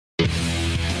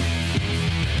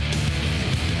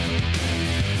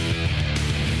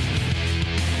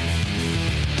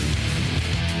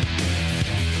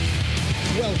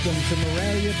Welcome to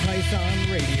Morelia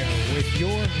Python Radio with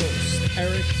your hosts,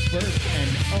 Eric Burke and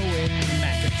Owen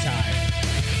McIntyre.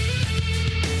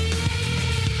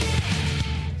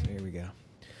 So here we go.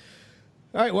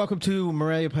 All right, welcome to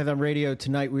Morelia Python Radio.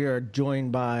 Tonight we are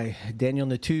joined by Daniel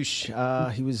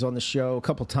Natusch. He was on the show a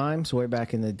couple times way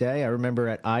back in the day. I remember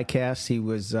at ICAST he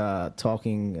was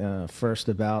talking first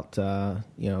about,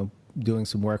 doing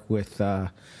some work with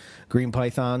green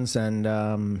pythons,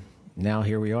 and now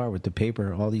here we are with the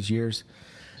paper all these years.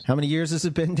 How many years has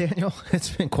it been, Daniel? It's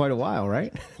been quite a while,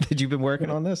 right? Did you been working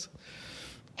on this?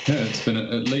 Yeah, it's been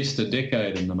at least a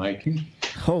decade in the making.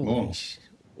 Holy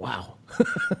wow.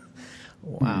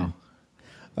 Wow.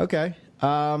 Okay.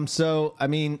 So,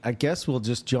 I guess we'll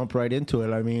just jump right into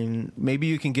it. Maybe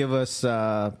you can give us,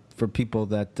 for people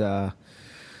that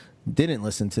didn't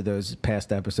listen to those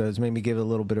past episodes, maybe give a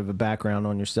little bit of a background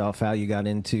on yourself, how you got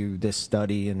into this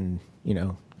study and,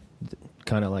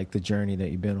 kind of like the journey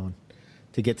that you've been on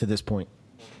to get to this point.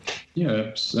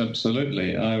 Yeah,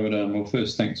 absolutely. I would, well,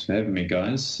 first, thanks for having me,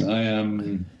 guys. I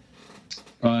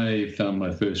found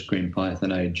my first green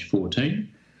python age 14.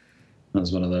 I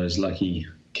was one of those lucky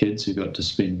kids who got to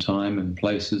spend time in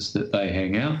places that they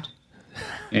hang out.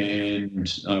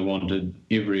 And I wanted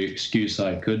every excuse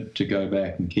I could to go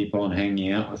back and keep on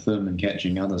hanging out with them and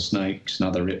catching other snakes and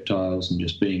other reptiles and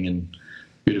just being in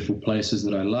beautiful places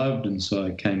that I loved. And so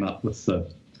I came up with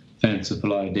the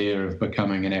fanciful idea of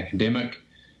becoming an academic.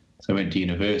 So I went to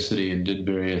university and did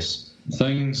various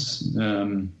things,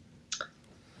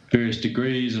 various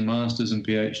degrees and masters and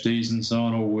PhDs and so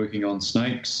on, all working on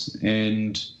snakes.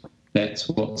 And that's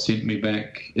what sent me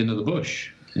back into the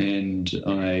bush. And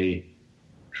I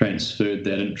transferred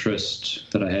that interest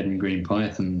that I had in green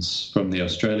pythons from the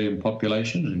Australian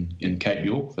population in Cape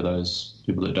York. For those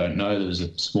people that don't know, there's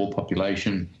a small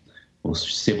population, or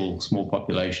several small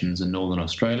populations in northern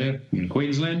Australia, in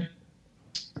Queensland.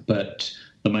 But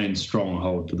the main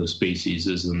stronghold for the species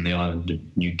is in the island of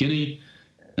New Guinea,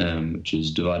 which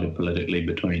is divided politically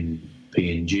between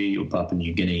PNG, or Papua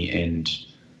New Guinea, and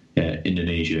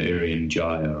Indonesia, Irian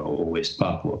Jaya, or West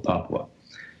Papua.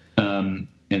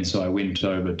 And so I went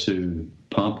over to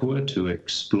Papua to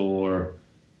explore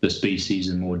the species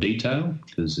in more detail,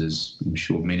 because as I'm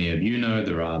sure many of you know,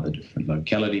 there are the different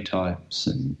locality types,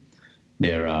 and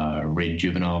there are red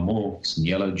juvenile morphs and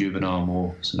yellow juvenile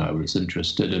morphs, and I was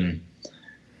interested in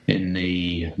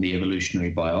the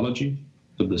evolutionary biology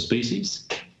of the species.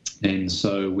 And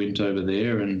so went over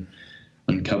there and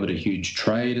uncovered a huge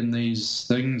trade in these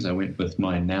things. I went with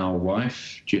my now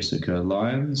wife, Jessica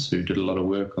Lyons, who did a lot of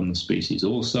work on the species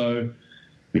also.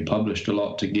 We published a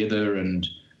lot together, and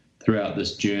throughout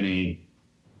this journey,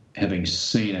 having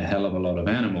seen a hell of a lot of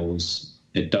animals,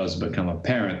 it does become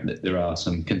apparent that there are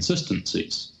some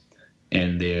consistencies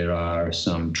and there are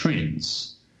some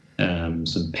trends,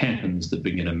 some patterns that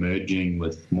begin emerging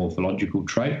with morphological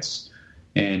traits,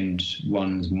 and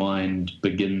one's mind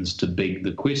begins to beg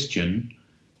the question,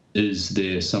 is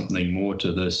there something more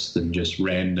to this than just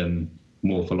random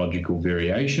morphological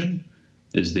variation?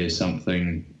 Is there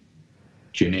something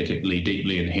genetically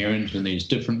deeply inherent in these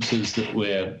differences that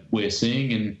we're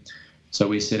seeing? And so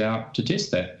we set out to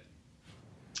test that.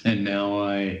 And now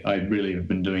I really have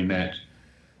been doing that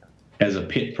as a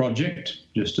pet project,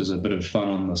 just as a bit of fun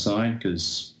on the side,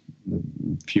 because a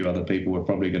few other people were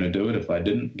probably going to do it if I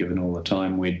didn't, given all the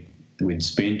time we'd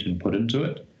spent and put into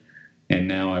it. And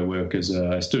now I work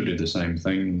I still do the same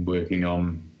thing, working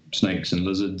on snakes and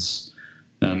lizards.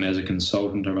 As a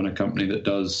consultant, I run a company that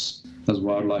does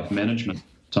wildlife management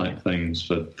type things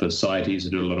for CITES. I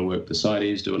do a lot of work for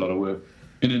CITES, do a lot of work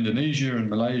in Indonesia and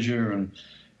Malaysia and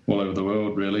all over the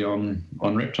world, really, on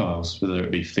reptiles, whether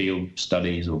it be field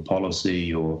studies or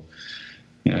policy, or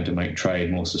to make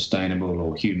trade more sustainable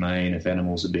or humane if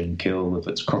animals are being killed, if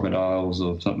it's crocodiles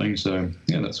or something. So,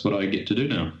 yeah, that's what I get to do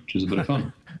now, which is a bit of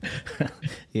fun.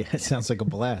 Yeah, it sounds like a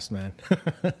blast, man.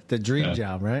 The dream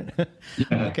job, right?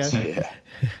 Yeah, okay. Yeah.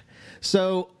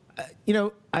 So,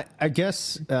 I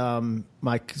guess,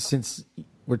 Mike, since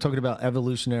we're talking about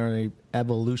evolutionary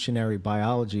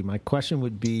biology, my question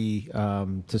would be,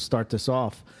 to start this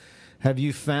off, have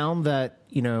you found that,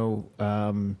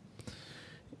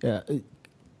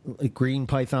 green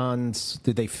pythons,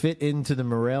 did they fit into the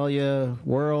Morelia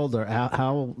world, or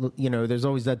how there's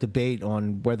always that debate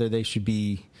on whether they should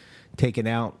be taken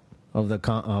out of the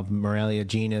of Morelia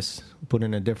genus, put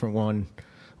in a different one?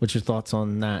 What's your thoughts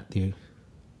on that, dude?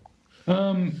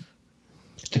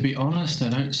 To be honest, I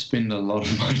don't spend a lot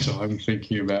of my time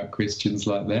thinking about questions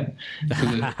like that.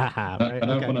 I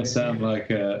don't want to sound like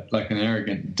an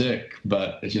arrogant dick,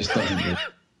 but it just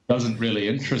doesn't really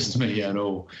interest me at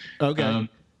all. Okay.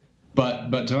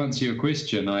 But to answer your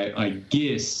question, I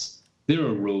guess there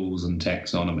are rules in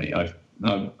taxonomy.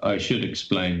 I should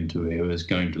explain to whoever is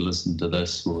going to listen to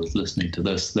this or is listening to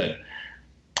this that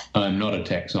I'm not a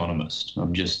taxonomist.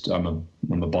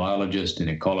 I'm a biologist,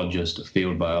 an ecologist, a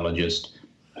field biologist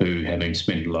who, having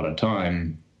spent a lot of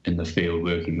time in the field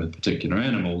working with particular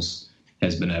animals,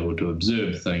 has been able to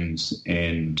observe things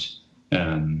and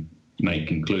make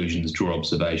conclusions, draw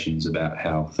observations about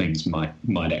how things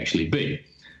might actually be.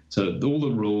 So all the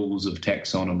rules of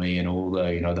taxonomy and all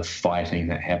the fighting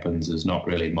that happens is not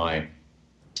really my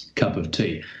cup of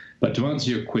tea. But to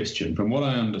answer your question, from what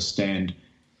I understand,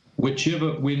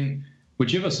 whichever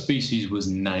species was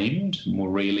named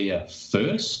Morelia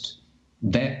first,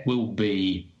 that will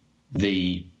be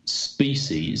the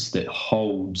species that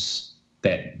holds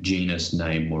that genus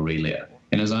name Morelia.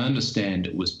 And as I understand,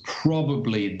 it was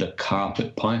probably the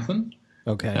carpet python.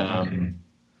 Okay.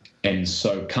 And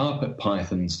so carpet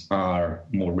pythons are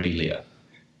Morelia.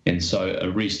 And so a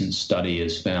recent study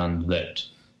has found that,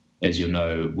 as you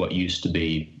know, what used to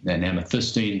be an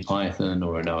amethystine python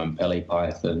or an Oampelli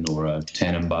python or a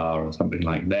Tanimbar or something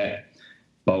like that,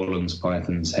 Boland's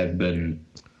pythons have been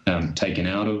taken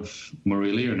out of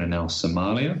Morelia and are now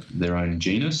Somalia, their own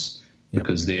genus,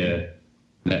 because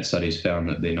that study's found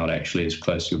that they're not actually as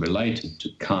closely related to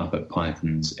carpet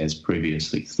pythons as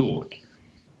previously thought.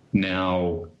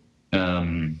 Now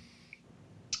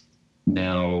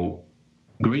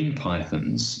green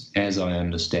pythons, as I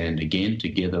understand, again,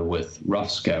 together with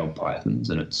rough-scaled pythons,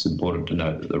 and it's important to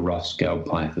note that the rough-scaled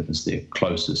python is their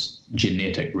closest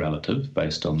genetic relative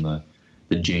based on the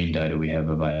gene data we have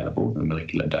available, the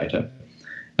molecular data,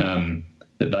 that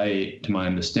they, to my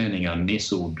understanding, are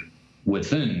nestled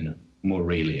within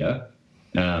Morelia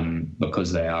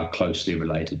because they are closely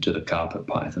related to the carpet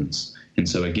pythons. And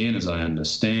so again, as I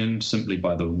understand, simply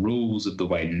by the rules of the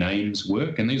way names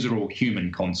work, and these are all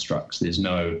human constructs, there's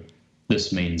no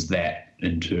this means that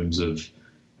in terms of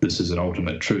this is an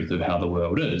ultimate truth of how the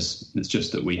world is. It's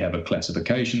just that we have a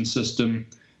classification system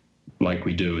like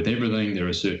we do with everything. There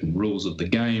are certain rules of the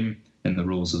game, and the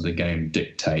rules of the game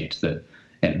dictate that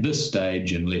at this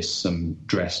stage, unless some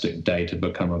drastic data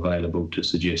become available to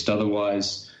suggest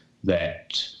otherwise,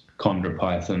 that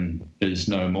chondropython is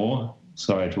no more.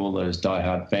 Sorry to all those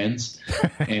diehard fans.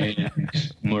 And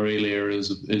Morelia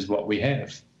is what we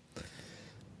have.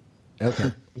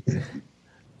 Okay.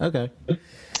 Okay.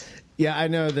 Yeah, I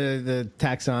know the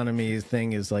taxonomy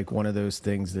thing is like one of those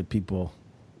things that people,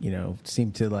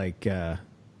 seem to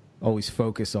always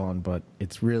focus on, but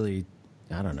it's really,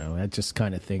 I don't know. I just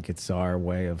kind of think it's our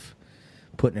way of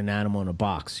putting an animal in a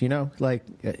box,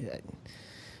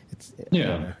 it's,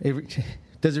 yeah.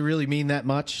 Does it really mean that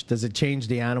much? Does it change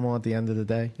the animal at the end of the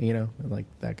day? Like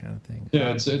that kind of thing.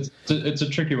 Yeah, it's a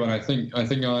tricky one. I think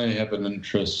I have an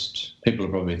interest. People are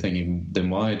probably thinking,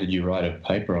 then why did you write a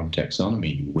paper on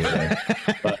taxonomy, you weirdo?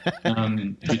 But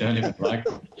you don't even like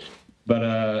it. But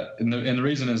and the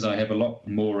reason is I have a lot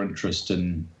more interest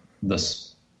in the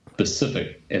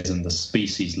specific, as in the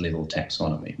species level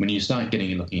taxonomy. When you start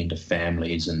looking into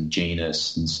families and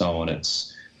genus and so on,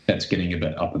 that's getting a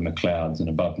bit up in the clouds and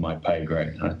above my pay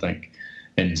grade, I think.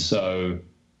 And so,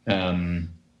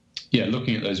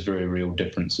 looking at those very real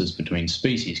differences between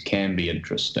species can be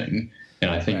interesting. And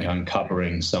I think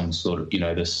uncovering some sort of,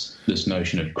 this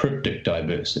notion of cryptic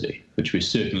diversity, which we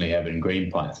certainly have in green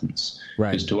pythons,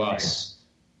 because to us,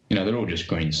 they're all just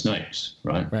green snakes,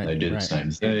 right? They do the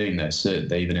same thing.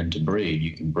 They even interbreed.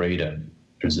 You can breed a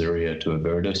Brazilia to a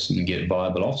viridis and get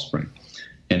viable offspring.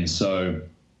 And so,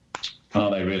 are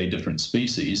they really different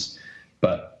species?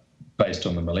 But based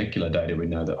on the molecular data, we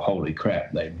know that, holy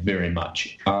crap, they very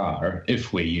much are,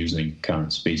 if we're using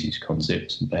current species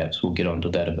concepts, and perhaps we'll get onto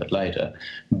that a bit later.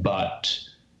 But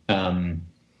they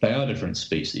are different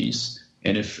species.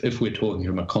 And if we're talking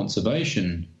from a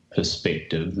conservation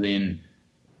perspective, then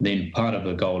part of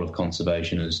the goal of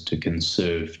conservation is to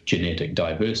conserve genetic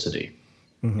diversity.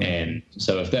 Mm-hmm. And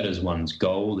so if that is one's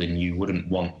goal, then you wouldn't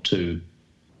want to,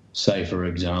 say, for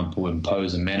example,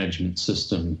 impose a management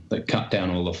system that cut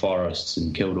down all the forests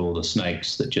and killed all the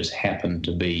snakes that just happened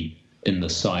to be in the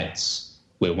sites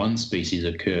where one species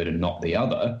occurred and not the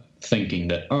other, thinking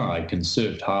that, I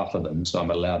conserved half of them, so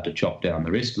I'm allowed to chop down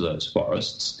the rest of those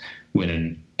forests, when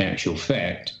in actual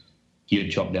fact, you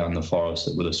chop down the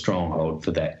forests with a stronghold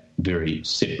for that very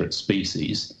separate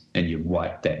species, and you've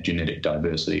wiped that genetic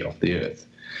diversity off the earth.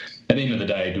 At the end of the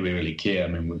day, do we really care? I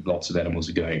mean, lots of animals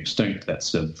are going extinct.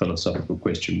 That's a philosophical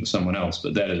question for someone else,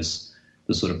 but that is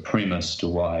the sort of premise to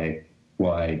why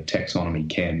taxonomy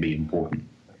can be important.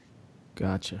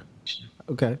 Gotcha.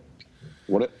 Okay.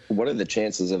 What are the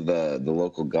chances of the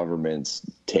local governments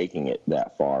taking it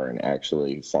that far and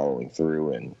actually following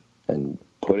through and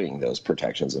putting those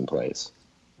protections in place?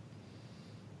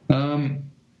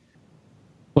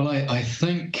 Well, I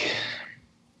think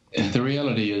the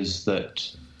reality is that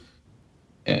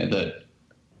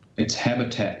it's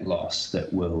habitat loss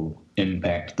that will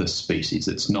impact this species.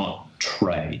 It's not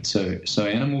trade. So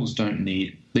animals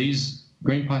these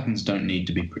green pythons don't need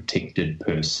to be protected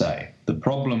per se. The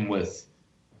problem with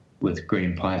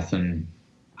green python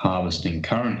harvesting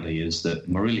currently is that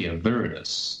Morelia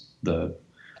viridis, the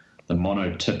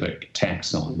monotypic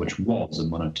taxon, which was a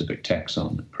monotypic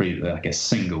taxon, like a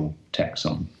single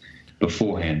taxon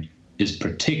beforehand, is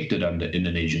protected under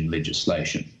Indonesian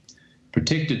legislation.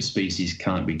 Protected species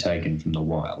can't be taken from the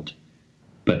wild,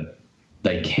 but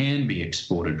they can be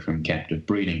exported from captive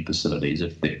breeding facilities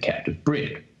if they're captive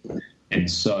bred. And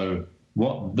so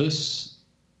what this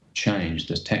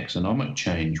taxonomic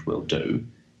change will do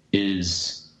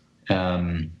is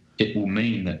it will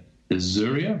mean that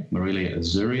Azuria, Morelia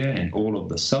azurea, and all of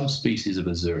the subspecies of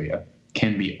Azuria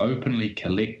can be openly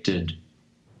collected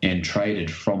and traded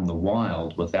from the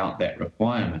wild without that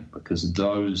requirement, because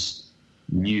those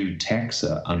new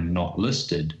taxa are not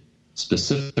listed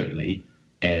specifically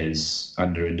as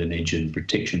under Indonesian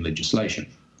protection legislation,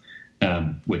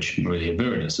 which Morelia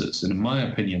viridis is. And in my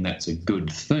opinion, that's a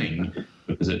good thing,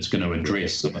 because it's going to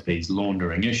address some of these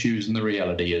laundering issues. And the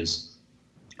reality is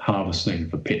harvesting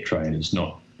for pet trade is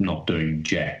not doing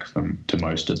jack to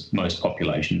most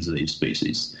populations of these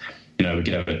species. We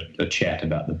could have a chat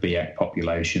about the biak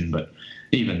population, but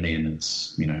even then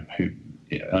it's,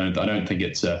 I don't think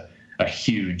it's a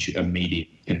huge immediate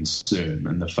concern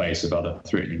in the face of other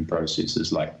threatening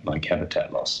processes like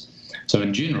habitat loss. So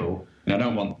in general, and I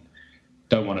don't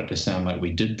want it to sound like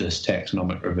we did this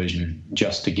taxonomic revision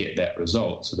just to get that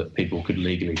result so that people could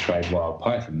legally trade wild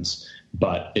pythons,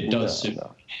 but it does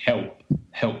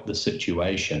help the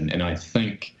situation. And I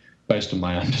think, based on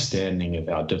my understanding of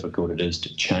how difficult it is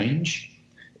to change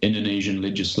Indonesian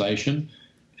legislation,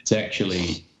 it's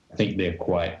actually, I think they're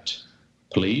quite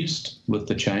pleased with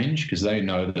the change, because they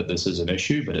know that this is an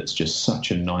issue, but it's just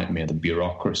such a nightmare, the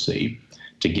bureaucracy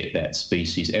to get that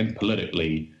species, and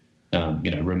politically,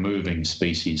 removing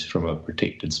species from a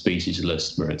protected species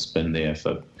list where it's been there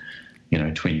for,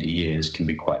 20 years can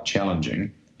be quite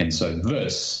challenging. And so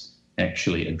this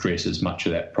actually addresses much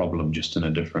of that problem, just in a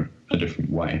different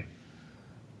way.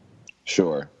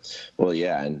 Sure. Well,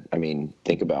 yeah, and I mean,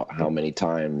 think about how many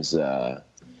times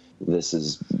this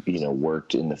is,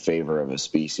 worked in the favor of a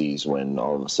species when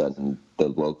all of a sudden the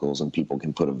locals and people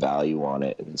can put a value on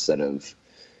it, and instead of,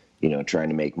 trying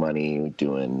to make money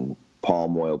doing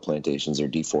palm oil plantations or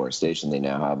deforestation, they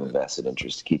now have a vested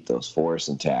interest to keep those forests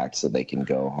intact so they can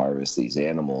go harvest these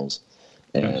animals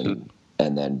and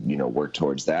then, work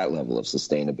towards that level of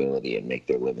sustainability and make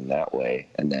their living that way.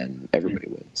 And then everybody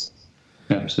wins.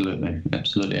 Absolutely.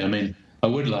 I mean, I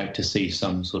would like to see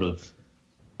some sort of,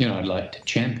 I'd like to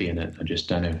champion it. I just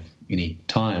don't have any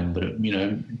time. But,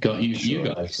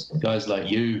 you guys like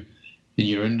you in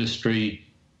your industry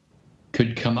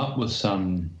could come up with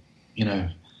some,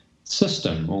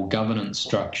 system or governance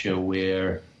structure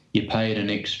where you paid an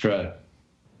extra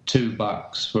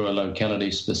 $2 for a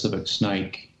locality-specific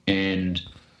snake, and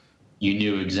you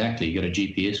knew exactly, you got a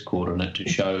GPS coordinate to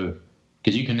show,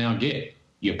 because you can now get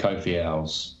your Kofi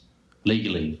owls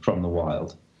legally from the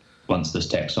wild once this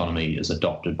taxonomy is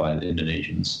adopted by the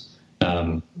Indonesians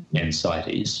and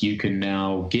CITES. You can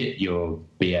now get your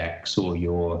biaks or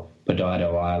your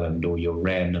Pedido Island or your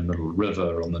random little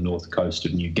river on the north coast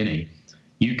of New Guinea.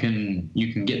 You can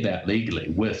get that legally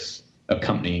with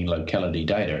accompanying locality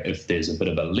data if there's a bit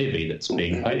of a levy that's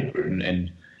being paid for,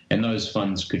 and those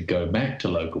funds could go back to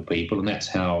local people, and that's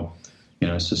how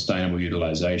sustainable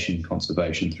utilization,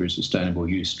 conservation through sustainable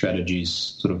use strategies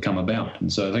sort of come about.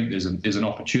 And so I think there's an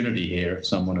opportunity here if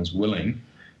someone is willing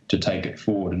to take it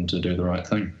forward and to do the right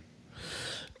thing.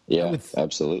 Yeah,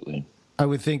 absolutely. I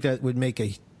would think that would make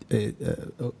a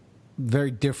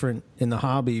very different in the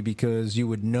hobby, because you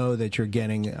would know that you're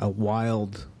getting a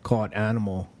wild caught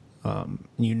animal.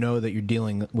 You know that you're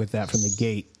dealing with that from the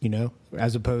gate,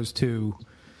 as opposed to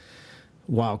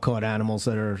wild caught animals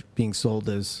that are being sold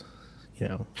as,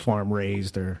 farm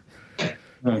raised or.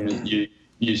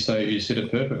 You said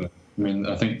it perfectly. I mean,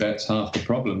 I think that's half the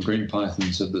problem. Green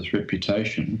pythons have this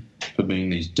reputation for being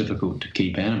these difficult to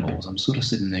keep animals. I'm sort of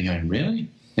sitting there going, really?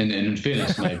 And in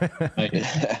fairness,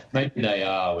 maybe they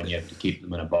are when you have to keep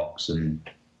them in a box in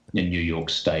New York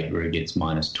State where it gets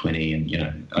 -20,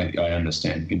 and I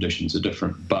understand conditions are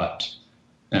different, but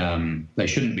they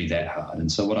shouldn't be that hard.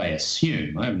 And so what I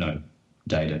assume, I have no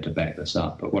data to back this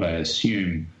up, but what I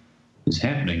assume is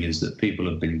happening is that people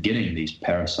have been getting these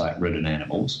parasite-ridden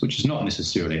animals, which is not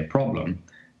necessarily a problem,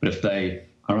 but if they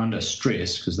are under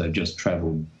stress because they've just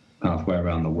travelled halfway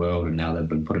around the world and now they've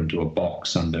been put into a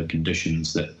box under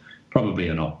conditions that probably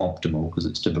are not optimal, because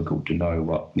it's difficult to know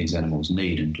what these animals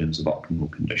need in terms of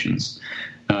optimal conditions,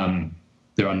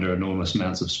 they're under enormous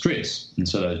amounts of stress. And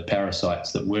so those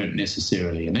parasites that weren't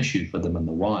necessarily an issue for them in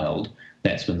the wild,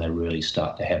 that's when they really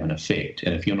start to have an effect.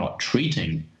 And if you're not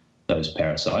treating those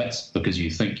parasites because you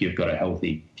think you've got a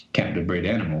healthy captive bred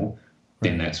animal,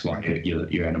 then that's why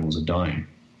your animals are dying.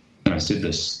 And I said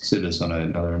this on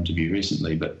another interview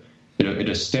recently, but it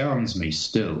astounds me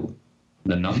still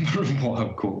the number of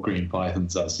wild-caught green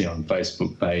pythons I see on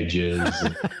Facebook pages.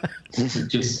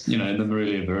 Just, in the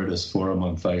Morelia Viridis forum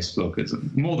on Facebook, it's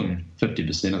more than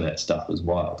 50% of that stuff is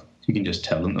wild. You can just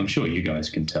tell, and I'm sure you guys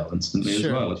can tell instantly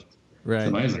as well. It's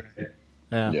amazing.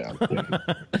 Yeah.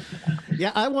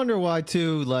 Yeah, I wonder why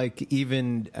too. Like,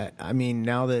 even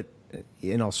now that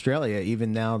in Australia,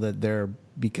 even now that they're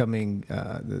becoming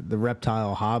the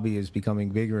reptile hobby is becoming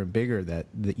bigger and bigger, that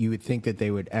you would think that they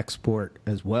would export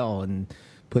as well and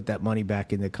put that money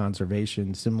back into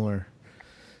conservation. Similar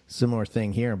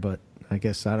thing here, but I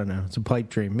guess I don't know. It's a pipe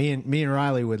dream. Me and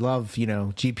Riley would love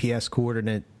GPS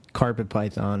coordinate carpet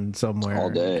python somewhere all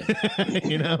day. And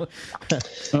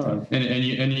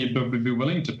you'd probably be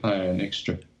willing to pay an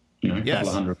extra couple of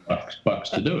 $100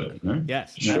 to do it.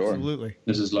 Yes, sure. Absolutely.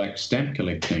 This is like stamp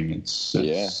collecting. It's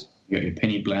you got your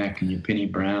penny black and your penny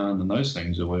brown, and those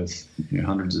things are worth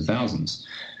hundreds of thousands.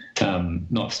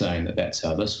 Not saying that that's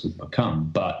how this would become,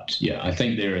 but I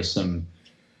think there's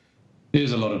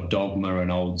a lot of dogma and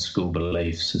old school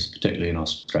beliefs, particularly in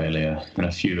Australia, and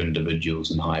a few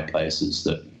individuals in high places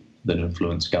that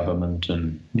influence government,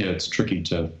 and it's tricky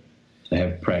to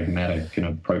have pragmatic and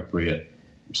appropriate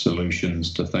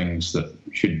solutions to things that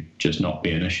should just not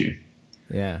be an issue.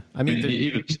 Yeah, I mean,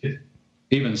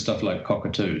 even stuff like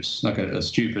cockatoos, like a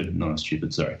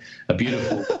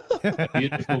beautiful,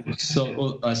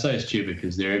 so I say stupid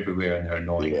because they're everywhere and they're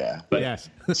annoying. Yeah. But yes.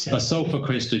 A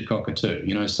sulfur-crested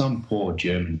cockatoo, some poor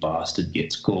German bastard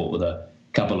gets caught with a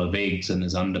couple of eggs in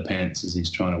his underpants as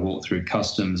he's trying to walk through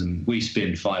customs, and we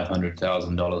spend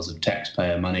 $500,000 of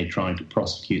taxpayer money trying to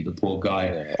prosecute the poor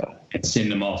guy and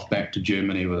send him off back to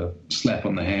Germany with a slap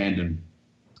on the hand and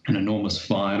an enormous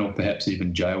fine, or perhaps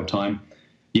even jail time.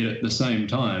 Yet at the same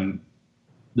time,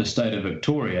 the state of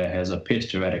Victoria has a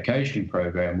pest eradication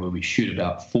program where we shoot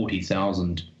about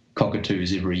 40,000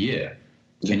 cockatoos every year.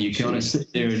 And you kind of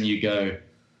sit there and you go,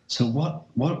 so what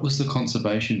was the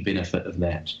conservation benefit of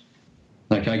that?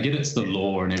 Like, I get it's the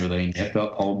law and everything, you have to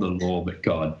uphold the law, but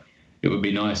God, it would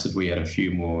be nice if we had a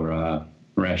few more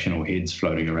rational heads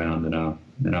floating around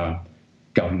in our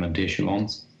government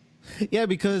echelons. Yeah,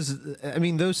 because,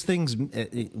 those things,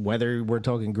 whether we're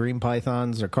talking green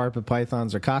pythons or carpet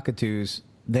pythons or cockatoos,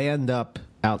 they end up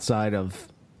outside of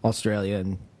Australia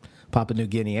and Papua New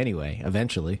Guinea anyway,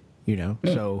 eventually,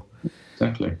 so.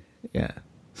 Exactly. Yeah.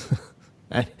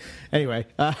 Anyway,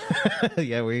 we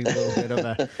a little bit of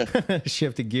a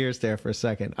shifted gears there for a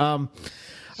second.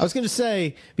 I was going to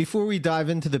say, before we dive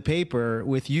into the paper,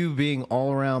 with you being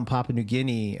all around Papua New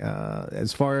Guinea,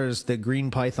 as far as the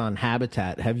green python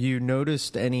habitat, have you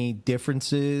noticed any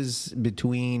differences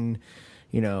between,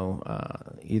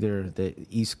 either the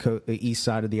east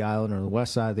side of the island or the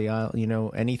west side of the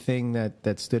island? Anything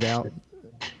that stood out?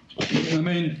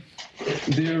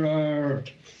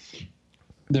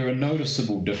 There are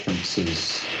noticeable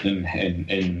differences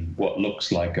in what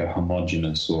looks like a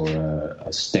homogeneous or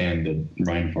a standard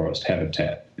rainforest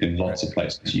habitat in lots of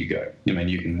places you go.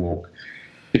 You can walk,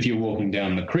 if you're walking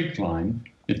down the creek line,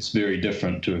 it's very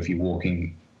different to if you're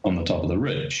walking on the top of the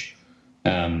ridge.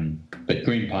 But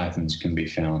green pythons can be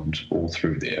found all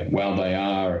through there. While they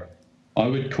are, I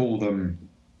would call them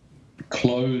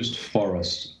closed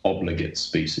forest obligate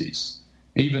species.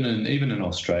 Even in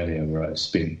Australia, where I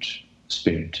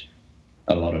spent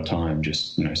a lot of time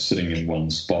just sitting in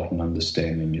one spot and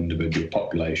understanding individual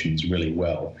populations really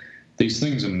well. These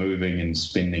things are moving and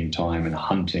spending time and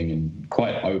hunting in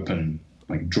quite open,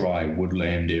 like dry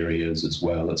woodland areas as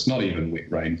well. It's not even wet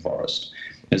rainforest.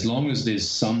 As long as there's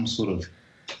some sort of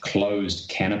closed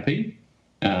canopy,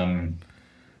 then,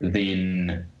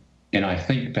 and I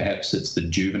think perhaps it's the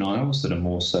juveniles that are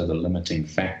more so the limiting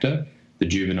factor. The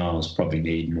juveniles probably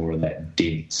need more of that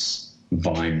dense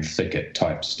vine thicket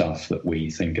type stuff that we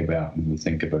think about when we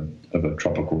think of a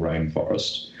tropical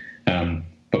rainforest.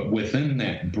 But within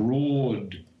that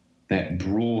broad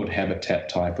habitat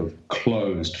type of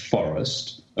closed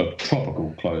forest, of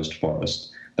tropical closed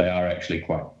forest, they are actually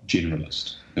quite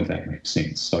generalist, if that makes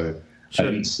sense. So Sure.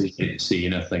 I didn't see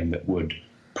anything that would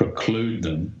preclude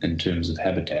them in terms of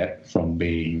habitat from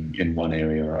being in one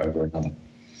area or over another.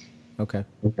 Okay.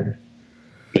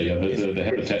 But yeah, the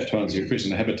habitat, to answer your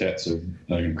question, the habitats are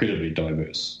incredibly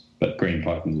diverse, but green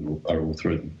pythons are all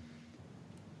through them.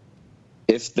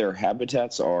 If their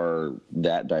habitats are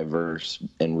that diverse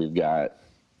and we've got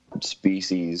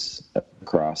species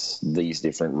across these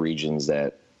different regions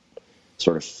that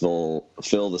sort of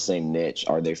fill the same niche,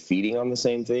 are they feeding on the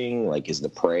same thing? Like, is the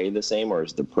prey the same, or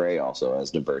is the prey also as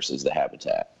diverse as the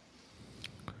habitat?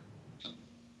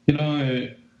 You know,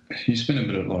 you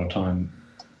spend a lot of time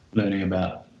learning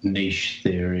about niche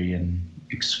theory and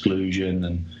exclusion,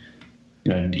 and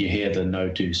and you hear that no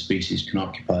two species can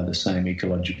occupy the same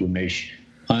ecological niche.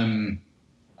 I'm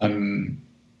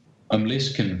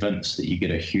less convinced that you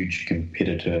get a huge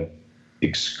competitor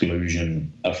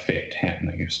exclusion effect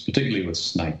happening, particularly with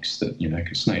snakes. That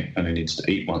a snake only needs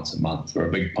to eat once a month, or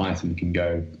a big python can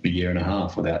go a year and a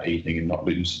half without eating and not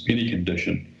lose any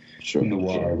condition in the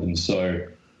wild. And so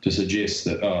to suggest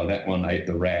that that one ate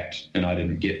the rat and I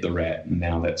didn't get the rat and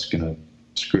now that's going to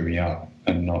screw me up,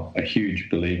 I'm not a huge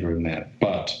believer in that.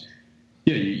 But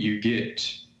yeah, you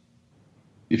get,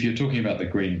 if you're talking about the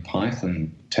green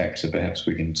python taxa, perhaps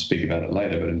we can speak about it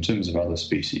later, but in terms of other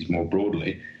species more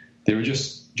broadly, there are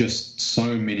just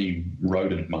so many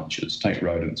rodent munchers. Take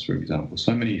rodents, for example.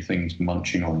 So many things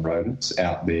munching on rodents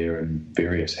out there in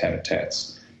various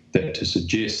habitats that to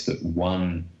suggest that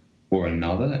one or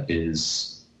another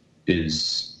is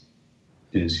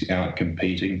out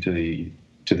competing to the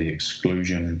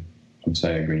exclusion of,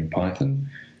 say, a green python,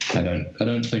 I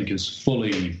don't think is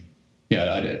fully.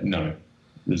 No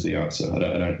is the answer. I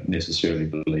don't necessarily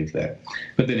believe that.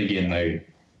 But then again,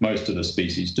 most of the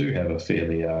species do have a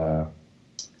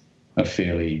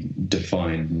fairly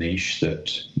defined niche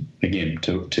that, again,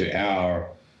 to our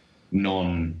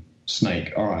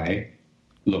non-snake eye,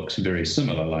 looks very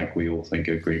similar. Like, we all think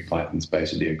a green python's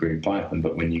basically a green python,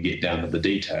 but when you get down to the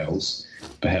details,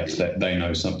 perhaps that they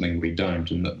know something we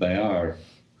don't, and that they are,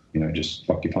 just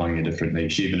occupying a different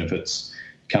niche, even if it's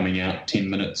coming out 10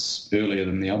 minutes earlier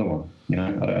than the other one.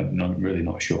 I'm really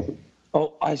not sure.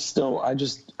 Oh, I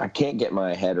can't get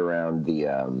my head around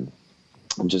the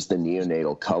just the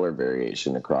neonatal color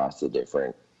variation across the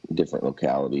different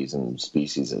localities and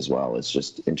species as well. It's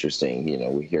just interesting.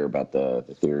 We hear about the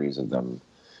theories of them,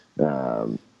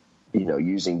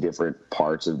 using different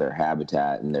parts of their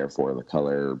habitat, and therefore the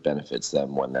color benefits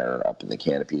them when they're up in the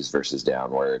canopies versus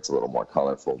down where it's a little more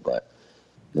colorful. But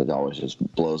it always just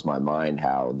blows my mind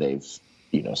how they've,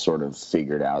 sort of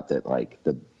figured out that, like,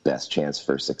 the best chance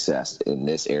for success in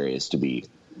this area is to be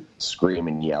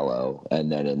screaming yellow,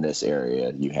 and then in this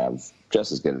area you have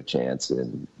just as good a chance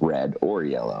in red or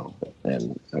yellow.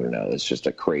 And I don't know, it's just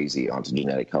a crazy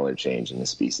ontogenetic color change in the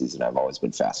species, and I've always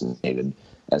been fascinated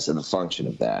as to the function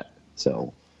of that.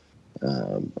 So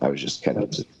I was just kind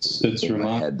of in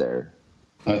my head there.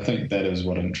 I think that is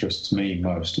what interests me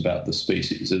most about the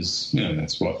species. Is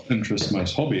that's what interests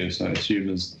most hobbyists, I assume,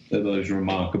 is those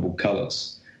remarkable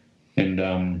colours. And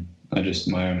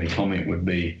my only comment would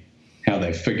be how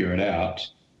they figure it out,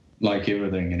 like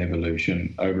everything in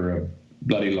evolution, over a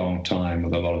bloody long time,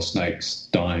 with a lot of snakes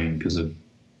dying because of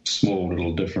small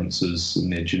little differences in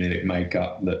their genetic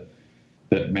makeup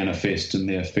that manifest in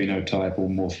their phenotype or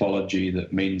morphology.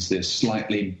 That means they're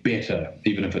slightly better,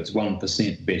 even if it's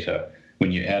 1% better.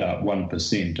 When you add up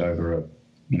 1% over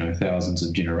thousands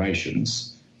of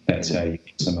generations, that's how you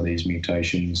get some of these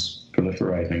mutations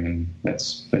proliferating, and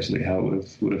that's basically how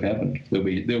it would have happened. There'll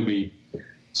be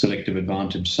selective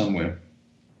advantage somewhere,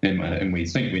 and we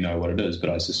think we know what it is,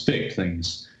 but I suspect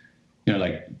things,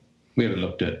 like we haven't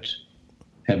looked at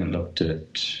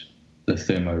the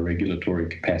thermoregulatory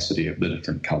capacity of the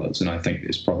different colours, and I think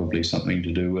there's probably something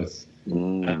to do with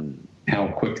how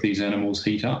quick these animals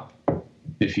heat up.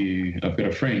 I've got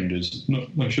a friend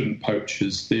I shouldn't poach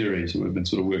his theories, we've been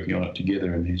sort of working on it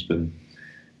together, and he's been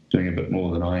doing a bit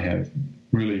more than I have.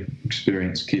 Really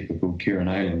experienced keeper called Kieran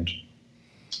Ayland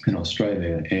in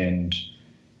Australia, and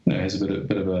has a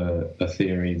bit of a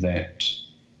theory that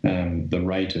the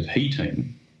rate of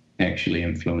heating actually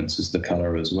influences the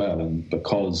colour as well, and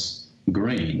because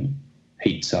green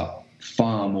heats up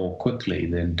far more quickly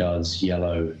than does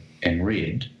yellow and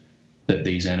red, that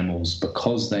these animals,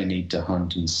 because they need to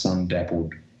hunt in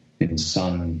sun-dappled, in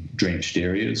sun-drenched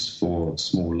areas for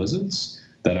small lizards,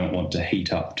 they don't want to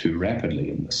heat up too rapidly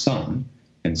in the sun,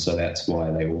 and so that's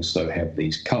why they also have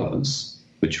these colours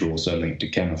which are also linked to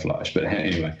camouflage. But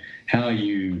anyway, how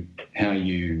you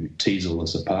tease all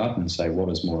this apart and say what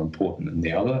is more important than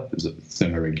the other? Is it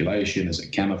thermoregulation? Is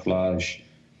it camouflage?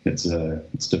 It's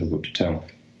difficult to tell.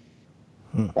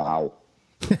 Wow.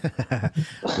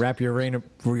 Wrap your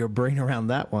brain around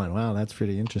that one. Wow, that's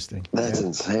pretty interesting. That's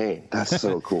insane. That's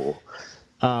so cool.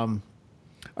 All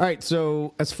right,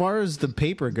 so as far as the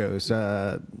paper goes,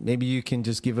 maybe you can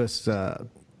just give us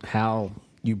how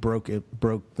you broke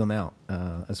them out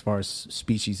as far as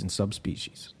species and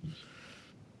subspecies.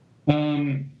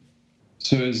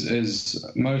 So as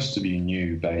most of you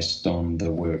knew, based on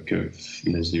the work of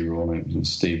Leslie Rawlings and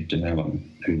Steve Dinellan,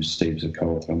 who Steve's a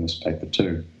co-author on this paper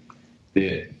too,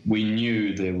 we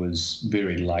knew there was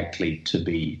very likely to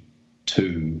be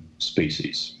two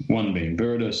species, one being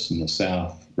Viridis in the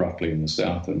south, roughly in the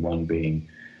south, and one being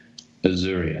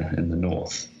Azuria in the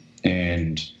north.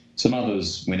 And some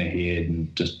others went ahead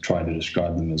and just tried to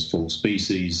describe them as full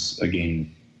species,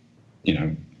 again,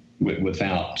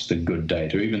 without the good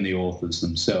data. Even the authors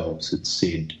themselves had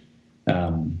said,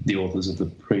 the authors of the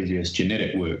previous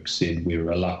genetic work said we're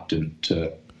reluctant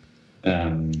to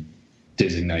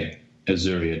designate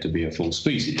Azuria to be a full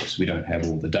species because we don't have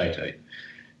all the data.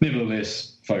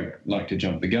 Nevertheless, folk like to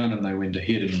jump the gun, and they went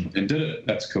ahead and did it.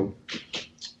 That's cool.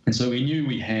 And so we knew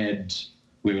we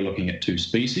were looking at two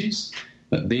species,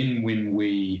 but then when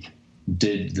we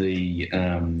did the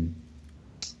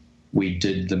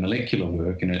molecular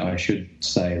work, and I should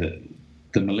say that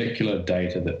the molecular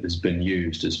data that has been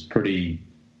used is pretty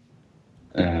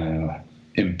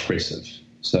impressive.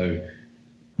 So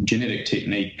genetic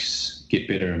techniques get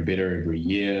better and better every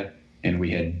year, and we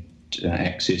had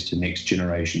access to next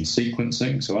generation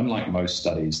sequencing. So unlike most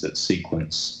studies that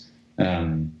sequence,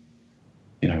 one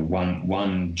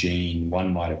gene,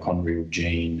 one mitochondrial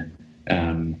gene,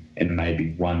 and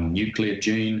maybe one nuclear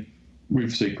gene,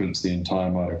 we've sequenced the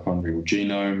entire mitochondrial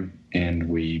genome, and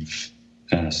we've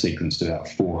sequenced about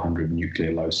 400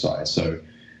 nuclear loci. So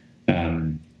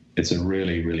it's a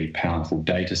really, really powerful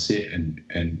data set and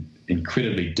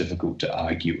incredibly difficult to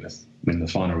argue with. When the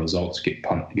final results get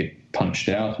punched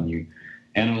out and you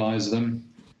analyze them,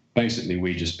 basically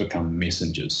we just become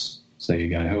messengers. So you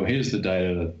go, oh, here's the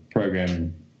data. The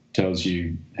program tells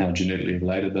you how genetically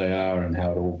related they are and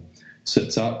how it all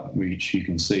sits up, which you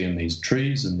can see in these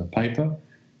trees in the paper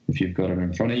if you've got it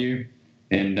in front of you.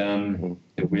 And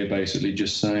we're basically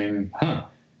just saying,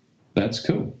 that's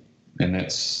cool. And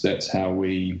that's how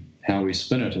we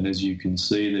spin it. And as you can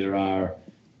see, there are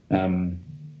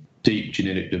deep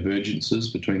genetic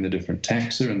divergences between the different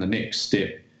taxa, and the next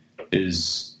step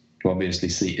is to obviously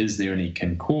see, is there any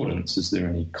concordance, is there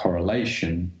any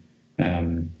correlation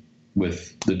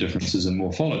with the differences in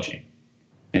morphology?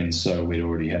 And so we'd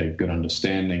already had a good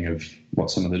understanding of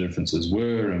what some of the differences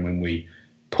were, and when we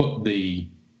put there's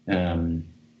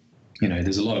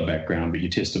a lot of background, but you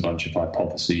test a bunch of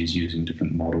hypotheses using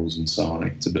different models and so on.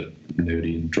 It's a bit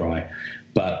nerdy and dry.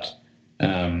 But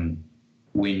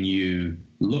when you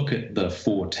look at the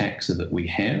four taxa that we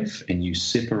have and you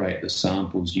separate the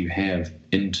samples you have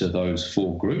into those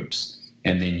four groups,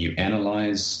 and then you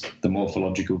analyze the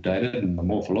morphological data, and the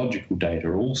morphological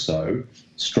data also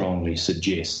strongly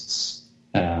suggests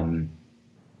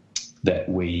that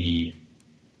we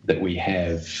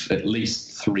have at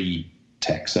least three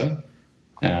taxa.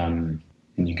 And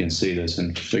you can see this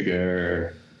in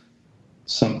figure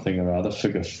something or other,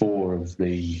 figure 4 of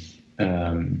the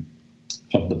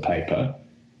paper,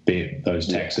 those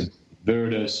taxa,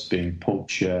 Viridis being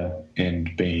Pulcher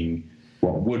and being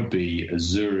what would be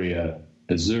Azuria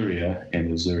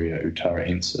and Azuria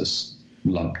utaraensis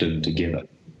lumped in together.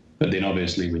 But then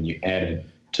obviously when you add it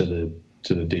to the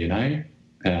DNA,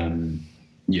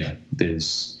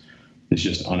 there's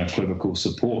just unequivocal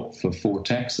support for 4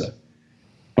 taxa.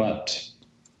 But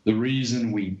the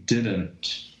reason we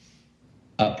didn't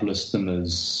uplist them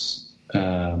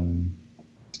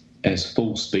as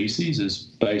full species is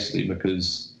basically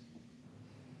because,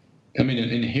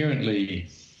 inherently,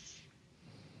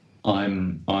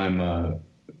 I'm a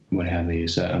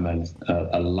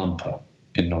lumper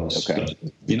and not a splitter.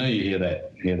 You hear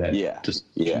that.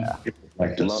 Yeah.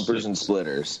 Like lumpers and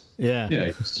splitters. Yeah. Yeah.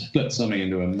 You split something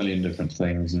into a million different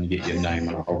things, and you get your name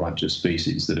on a whole bunch of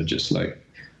species that are just like,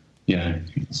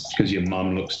 because your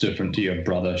mum looks different to your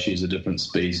brother, she's a different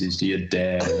species to your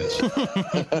dad.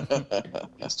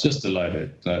 It's just a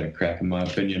load of crap, in my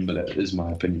opinion, but it is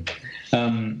my opinion.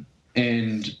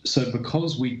 And so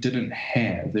because we didn't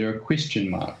have, there are question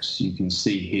marks you can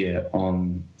see here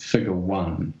on figure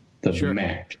 1, the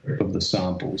map of the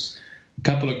samples. A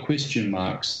couple of question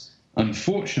marks,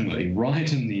 unfortunately,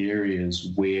 right in the areas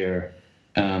where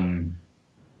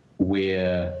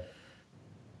where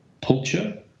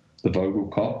Pulcher, the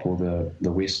Vogelkop or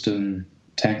the western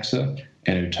taxa,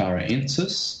 and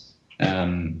Utarensis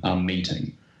are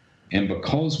meeting. And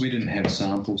because we didn't have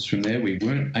samples from there, we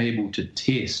weren't able to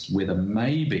test whether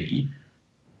maybe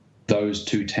those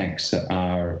two taxa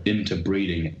are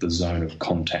interbreeding at the zone of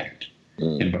contact.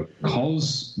 And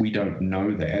because we don't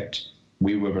know that,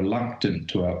 we were reluctant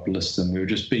to uplist them. We were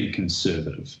just being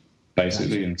conservative,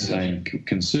 basically, and saying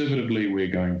conservatively we're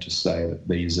going to say that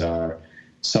these are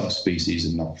subspecies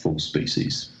and not full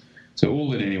species. So all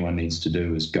that anyone needs to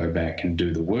do is go back and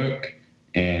do the work,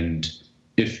 and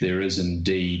if there is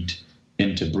indeed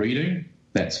interbreeding,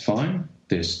 that's fine.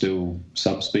 There's still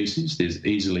subspecies. There's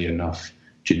easily enough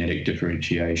genetic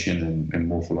differentiation and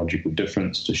morphological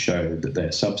difference to show that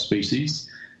they're subspecies.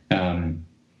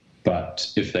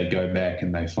 But if they go back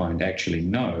and they find actually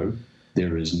no,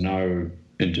 there is no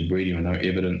interbreeding or no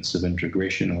evidence of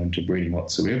introgression or interbreeding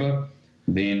whatsoever,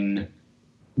 then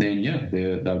yeah,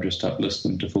 they'll just uplist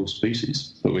them to full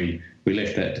species. But we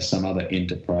left that to some other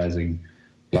enterprising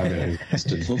bugger who has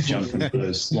to jump into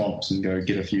those swamps and go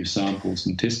get a few samples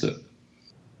and test it.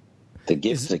 The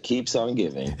gift that keeps on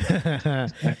giving.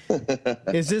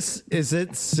 Is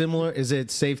it similar? Is it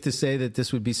safe to say that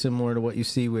this would be similar to what you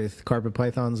see with carpet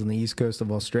pythons on the east coast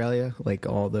of Australia, like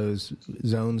all those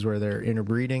zones where they're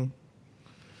interbreeding?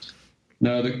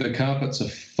 No, the carpets are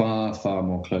far, far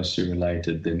more closely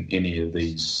related than any of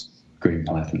these green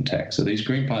python taxa. These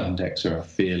green python taxa are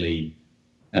fairly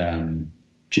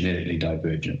genetically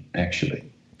divergent,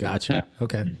 actually. Gotcha.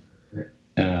 Okay.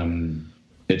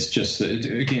 It's just that,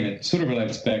 again, it sort of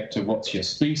relates back to what's your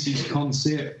species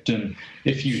concept, and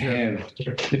if you have,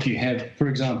 for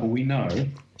example, we know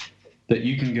that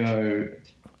you can go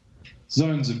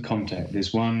zones of contact.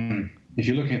 There's one, if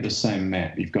you're looking at the same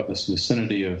map, you've got this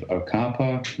vicinity of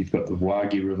Okapa, you've got the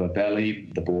Wagi River Valley,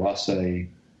 the Bawase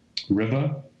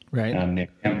River, right, near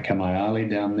Camp Kamayali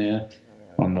down there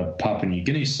on the Papua New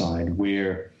Guinea side,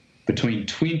 where between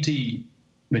 10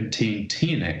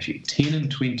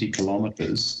 and 20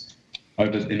 kilometres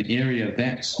over an area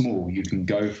that small, you can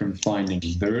go from finding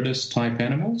viridis-type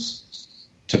animals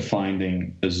to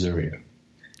finding Azuria.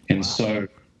 And so,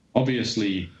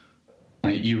 obviously,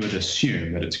 you would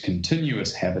assume that it's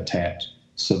continuous habitat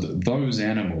so that those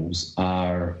animals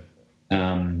are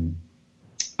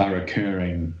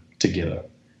occurring together.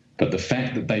 But the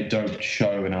fact that they don't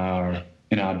show in our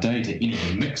data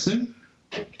any mixing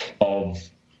of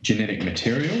genetic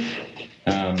material,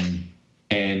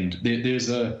 and there's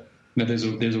a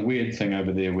weird thing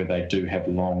over there where they do have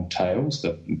long tails.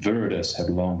 The viridis have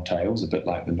long tails, a bit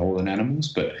like the northern animals,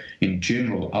 but in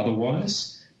general,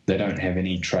 otherwise, they don't have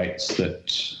any traits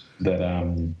that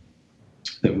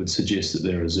would suggest that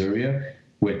they're Azuria,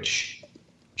 which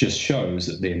just shows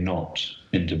that they're not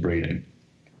interbreeding.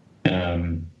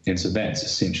 And so that's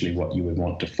essentially what you would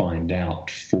want to find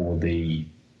out for the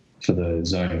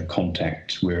zone of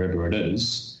contact, wherever it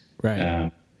is,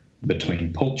 right,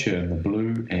 between Pulcher in the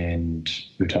blue and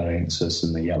Utarensis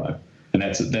in the yellow. And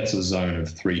that's a zone of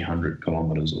 300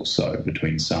 kilometres or so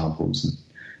between samples. And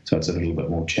so it's a little bit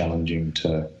more challenging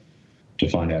to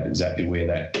find out exactly where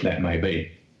that may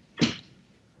be.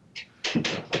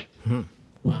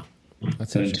 Wow.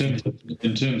 That's so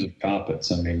in terms of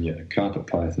carpets, I mean, yeah, carpet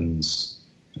pythons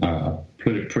are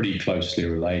pretty closely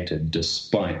related,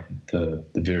 despite the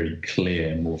very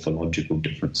clear morphological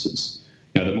differences.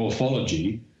 Now, the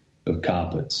morphology of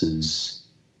carpets is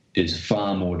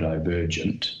far more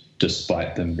divergent,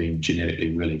 despite them being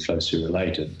genetically really closely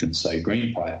related, than, say,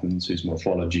 green pythons, whose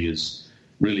morphology is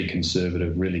really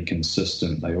conservative, really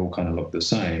consistent. They all kind of look the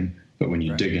same, but when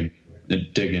you dig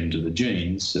into the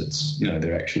genes, it's,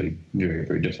 they're actually very,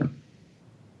 very different.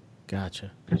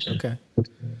 Gotcha. Okay.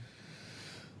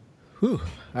 Whew.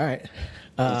 All right.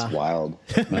 That's wild.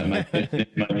 Am I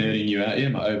nerding you out here?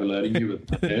 Am I overloading you with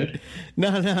nerd?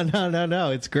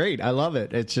 No. It's great. I love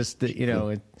it. It's just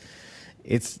that,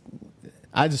 it's.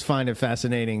 I just find it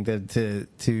fascinating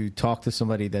to talk to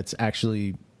somebody that's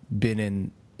actually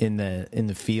been in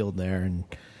the field there, and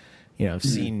I've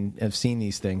seen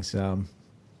these things.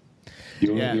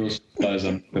 You'll suppose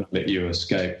I'm going to let you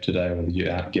escape today with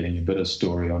you out getting a bit of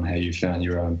story on how you found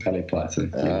your own Pelly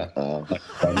python. Yeah.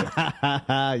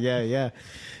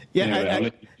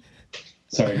 Anyway,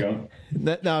 sorry, go on.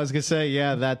 No, I was going to say,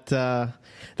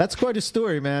 that's quite a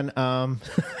story, man. So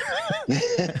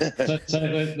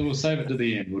we'll save it to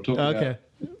the end. We'll talk about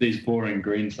these boring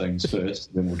green things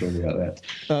first, then we'll talk about that.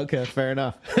 Okay, fair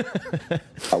enough.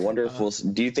 I wonder if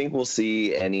do you think we'll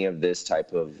see any of this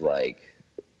type of,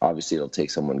 obviously it'll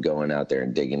take someone going out there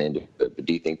and digging into it, but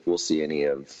do you think we'll see any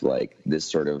of this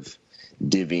sort of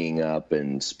divvying up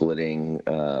and splitting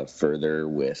further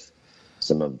with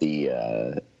some of the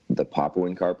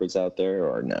Papuan carpets out there,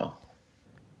 or no?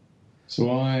 So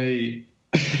when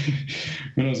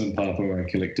I was in Papua, I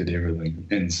collected everything,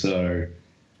 and so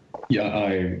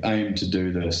I aim to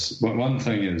do this. One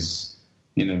thing is,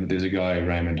 there's a guy,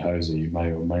 Raymond Hosey, you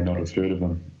may or may not have heard of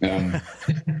him.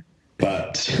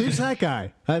 But who's that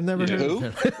guy? I've never heard of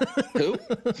him. Who?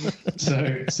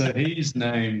 So he's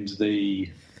named the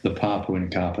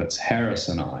Papuan carpets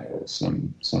Harrison Eye or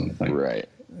something. Right.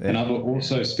 And I've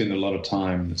also spent a lot of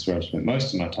time, that's where I've spent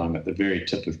most of my time, at the very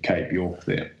tip of Cape York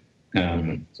there.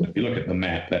 So if you look at the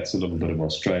map, that's a little bit of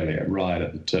Australia right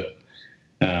at the tip.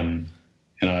 And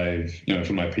I've,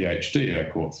 for my PhD, I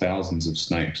caught thousands of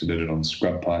snakes. I did it on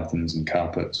scrub pythons and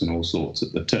carpets and all sorts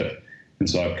at the tip. And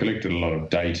so I've collected a lot of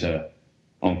data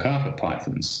on carpet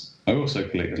pythons. I also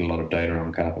collected a lot of data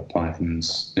on carpet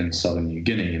pythons in southern New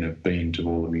Guinea and have been to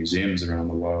all the museums around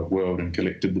the world and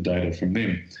collected the data from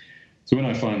them. So when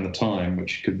I find the time,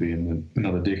 which could be in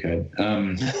another decade,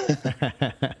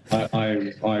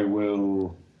 I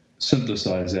will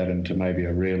synthesize that into maybe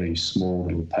a really small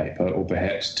little paper, or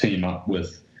perhaps team up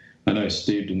with, I know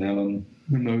Steve Donnellan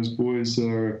and those boys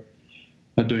are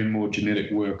doing more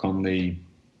genetic work on the,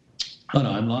 oh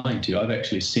no, I'm lying to you. I've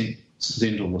actually sent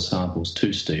all the samples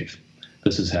to Steve.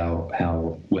 This is how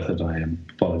with it I am.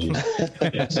 Apologies.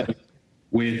 Yeah, so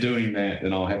we're doing that,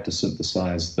 and I'll have to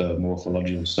synthesize the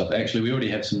morphological stuff. Actually, we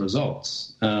already have some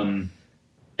results. And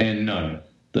no,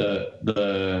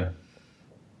 the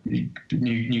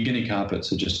New Guinea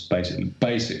carpets are just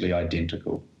basically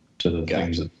identical to the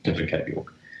things at the tip of Cape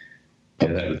York.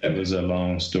 Yeah, that was a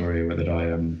long story that I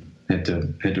had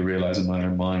to realize in my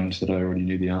own mind that I already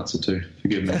knew the answer to.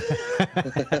 Forgive me.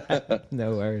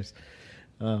 No worries.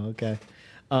 Oh, okay.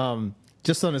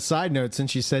 Just on a side note,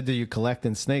 since you said that you collect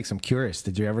in snakes, I'm curious,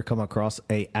 did you ever come across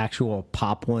a actual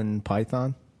Papuan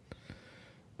python?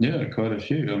 Yeah, quite a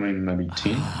few. I mean, maybe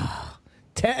 10.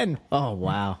 10? Oh,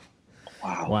 wow.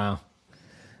 Wow.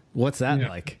 What's that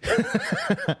like?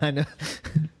 I know.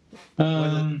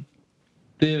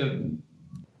 They're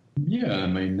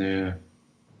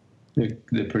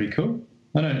pretty cool.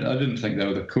 I didn't think they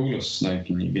were the coolest snake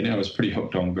in New Guinea. I was pretty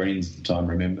hooked on greens at the time,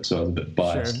 remember, so I was a bit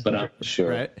biased. Sure. But Sure.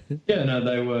 Right. Yeah, no,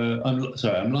 they were.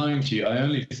 I'm lying to you. I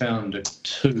only found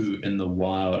 2 in the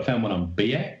wild. I found one on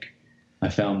Biak. I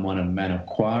found one in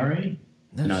Manokwari.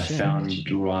 And I found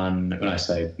one, when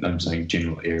I'm saying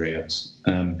general areas,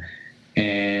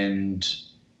 and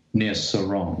near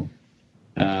Sarong.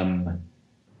 All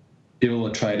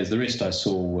the traders, the rest I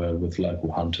saw were with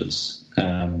local hunters, so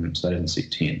I didn't see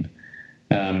 10.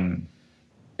 And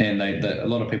a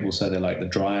lot of people say they like the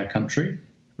drier country,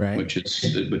 right? Which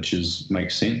is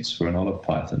makes sense for an olive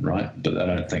python, right? But I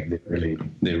don't think they're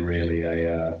really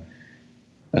a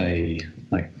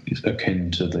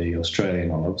akin to the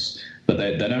Australian olives. But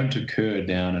they don't occur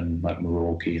down in like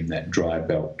Merauke in that dry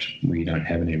belt where you don't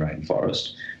have any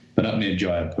rainforest. But up near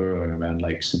Jayapura and around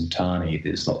Lake Sintani,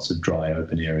 there's lots of dry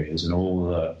open areas, and all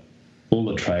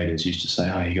the traders used to say,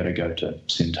 "Oh, you got to go to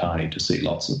Sintani to see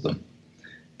lots of them."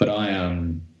 But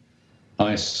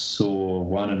I saw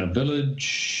one in a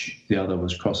village. The other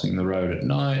was crossing the road at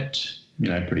night.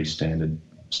 Pretty standard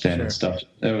Sure. stuff.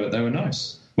 They were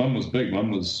nice. One was big.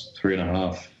 One was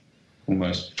 3.5,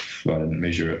 almost. Well, I didn't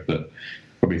measure it, but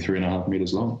probably 3.5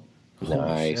 meters long.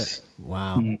 Nice.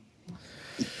 Wow.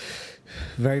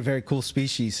 Very, very cool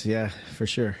species. Yeah, for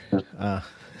sure.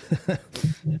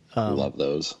 Love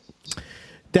those.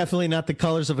 Definitely not the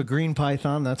colors of a green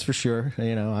python, that's for sure.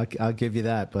 I'll give you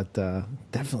that. But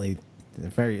definitely a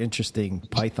very interesting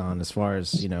python as far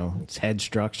as, its head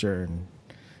structure and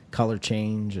color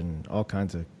change and all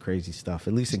kinds of crazy stuff,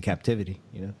 at least in captivity,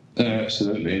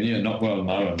 Absolutely. And not well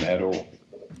known at all.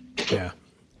 Yeah.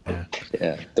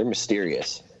 Yeah, they're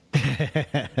mysterious.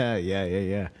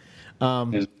 Yeah.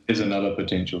 There's another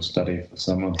potential study for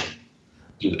someone.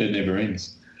 It never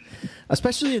ends.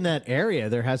 Especially in that area,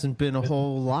 there hasn't been a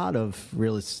whole lot of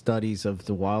real studies of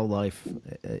the wildlife.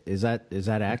 Is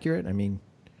that accurate? I mean,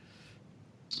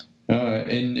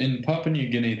 in Papua New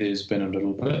Guinea, there's been a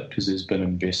little bit because there's been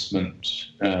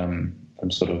investment from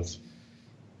sort of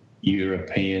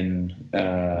European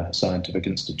scientific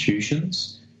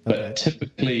institutions. But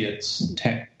typically it's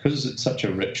because it's such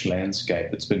a rich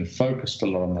landscape, it's been focused a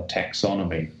lot on the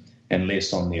taxonomy and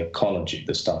less on the ecology,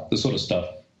 the sort of stuff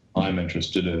I'm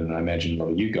interested in, and I imagine a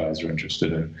lot of you guys are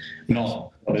interested in.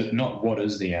 Not what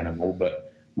is the animal,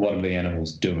 but what are the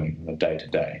animals doing on a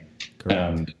day-to-day.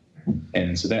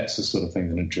 And so that's the sort of thing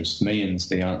that interests me, and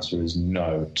the answer is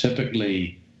no.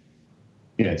 Typically,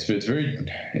 it's very.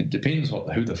 It depends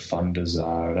who the funders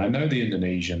are, and I know the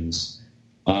Indonesians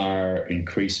are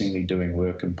increasingly doing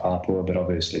work in Papua, but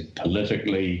obviously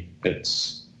politically,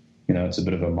 it's it's a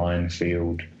bit of a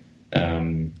minefield.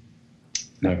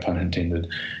 No pun intended,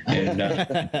 and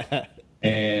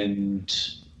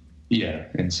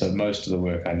so most of the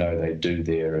work I know they do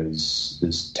there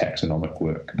is taxonomic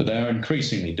work, but they are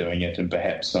increasingly doing it, and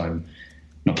perhaps I'm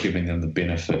not giving them the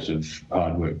benefit of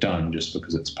hard work done just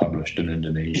because it's published in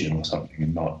Indonesian or something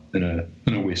and not in a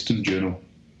Western journal.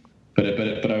 But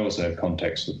I also have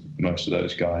contacts with most of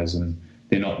those guys, and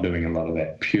they're not doing a lot of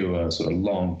that pure sort of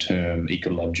long-term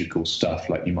ecological stuff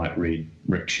like you might read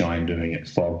Rick Shine doing at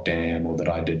Fog Dam, or that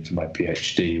I did for my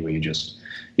PhD, where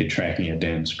you're tracking a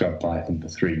damn scrub python for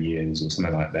 3 years or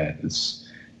something like that. It's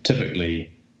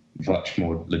typically much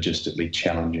more logistically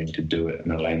challenging to do it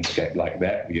in a landscape like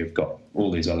that, where you've got all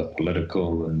these other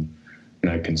political and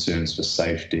concerns for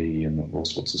safety and all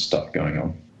sorts of stuff going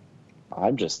on.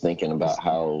 I'm just thinking about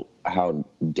how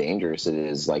dangerous it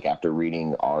is, like after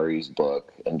reading Ari's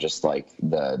book and just like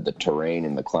the terrain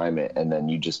and the climate, and then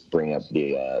you just bring up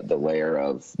the layer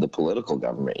of the political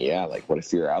government. Yeah, like what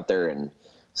if you're out there and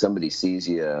somebody sees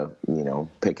you,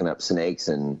 picking up snakes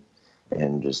and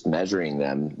just measuring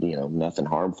them, nothing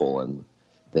harmful, and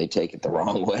they take it the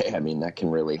wrong way. I mean, that can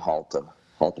really halt the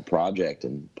project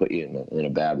and put you in a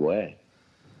bad way.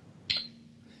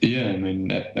 Yeah, I mean,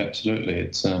 absolutely.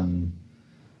 It's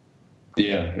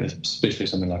especially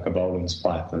something like a Boland's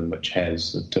python, which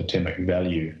has a totemic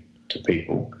value to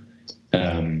people.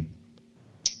 I mean,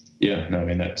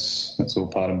 that's all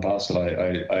part and parcel.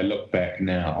 I look back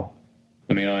now.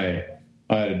 I mean,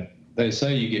 they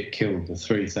say you get killed for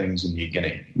 3 things when you're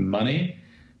getting money,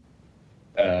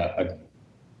 a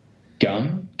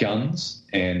guns,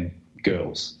 and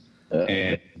girls.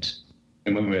 And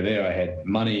when we were there, I had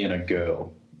money and a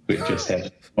girl. We just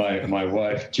had my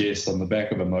wife Jess on the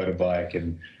back of a motorbike,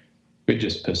 and we'd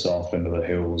just piss off into the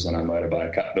hills on our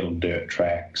motorbike up little dirt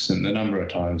tracks. And a number of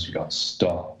times we got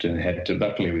stopped and had to.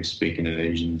 Luckily, we speak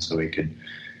Indonesian, so we could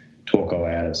talk our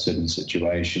way out of certain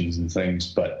situations and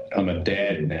things. But I'm a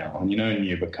dad now, and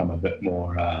you become a bit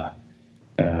more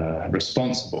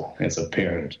responsible as a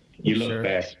parent. You look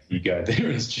back, you go, there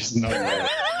is just no way.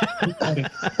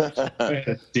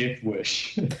 A death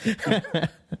wish.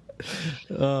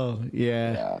 Oh,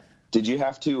 yeah. Did you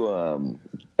have to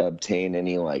obtain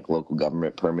any like local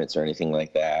government permits or anything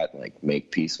like that? Like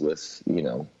make peace with,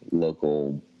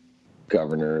 local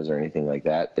governors or anything like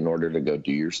that in order to go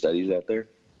do your studies out there?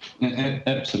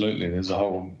 Absolutely. There's a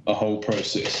whole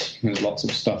process. There's lots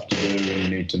of stuff to do, and you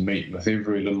need to meet with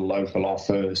every little local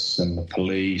office and the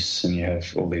police, and you have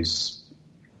all these,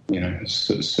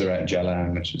 Surat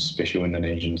Jalan, which is a special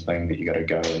Indonesian thing that you got to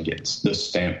go and get this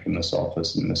stamp from this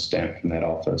office and this stamp from that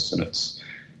office, and it's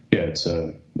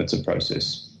a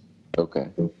process. Okay.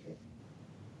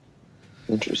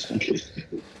 Interesting.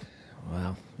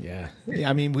 Wow. Yeah.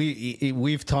 I mean,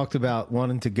 we've talked about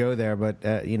wanting to go there, but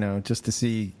just to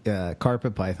see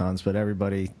carpet pythons, but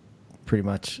everybody pretty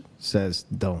much says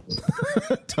don't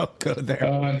go there.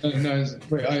 No,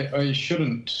 I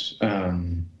shouldn't.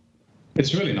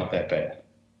 It's really not that bad.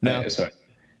 No.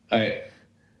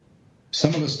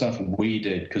 Some of the stuff we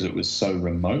did, because it was so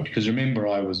remote, because remember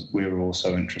we were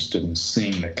also interested in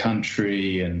seeing the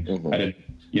country, and I didn't,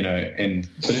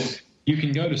 but you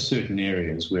can go to certain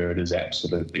areas where it is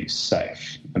absolutely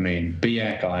safe. I mean,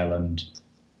 Biak Island,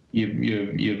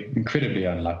 you're incredibly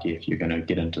unlucky if you're going to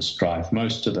get into strife.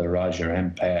 Most of the Raja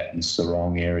Ampat and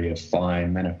Sarong area,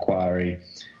 fine, Manokwari.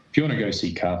 If you want to go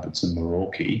see carpets in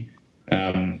Merauke,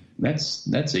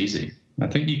 that's easy. I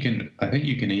think you can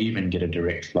even get a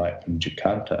direct flight from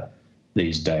Jakarta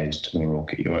these days to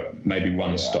Merauke, or maybe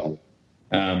one stop.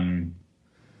 And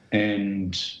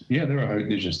there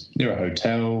are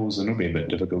hotels, and it'll be a bit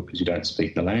difficult because you don't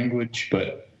speak the language,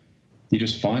 but you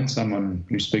just find someone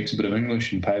who speaks a bit of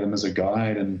English and pay them as a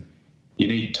guide. And you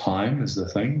need time is the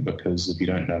thing, because if you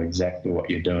don't know exactly what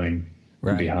you're doing,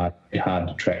 it'll be hard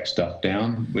to track stuff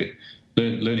down.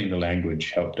 Learning the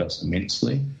language helped us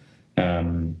immensely.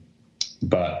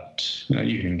 But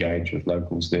you can engage with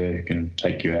locals there who can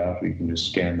take you out. You can just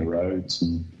scan the roads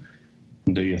and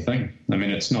do your thing. I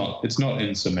mean, it's not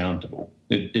insurmountable.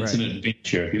 It's an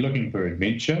adventure. If you're looking for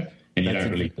adventure and you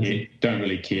don't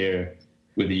really care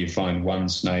whether you find one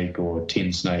snake or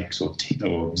 10 snakes or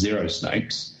 0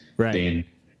 snakes, then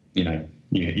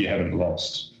you haven't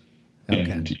lost. Okay.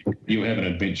 And you'll have an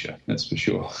adventure, that's for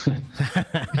sure.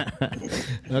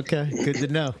 Okay, good to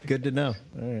know.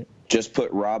 All right. Just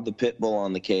put Rob the Pitbull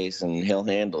on the case and he'll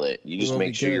handle it. You just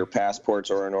make sure your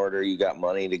passports are in order, you got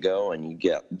money to go, and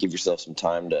you give yourself some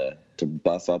time to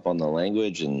buff up on the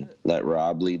language and let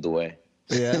Rob lead the way.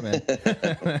 Yeah, man.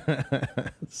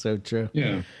 So true.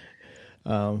 Yeah.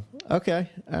 Okay.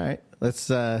 All right. Let's,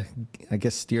 I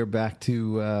guess, steer back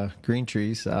to green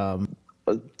trees.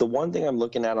 The one thing I'm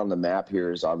looking at on the map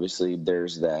here is obviously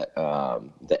there's that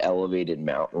the elevated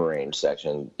mountain range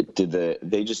section.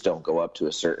 They just don't go up to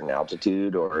a certain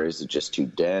altitude, or is it just too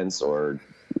dense, or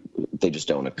they just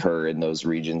don't occur in those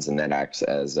regions, and that acts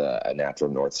as a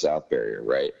natural north-south barrier,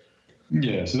 right?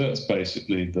 Yeah, so that's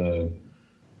basically the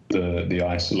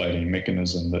isolating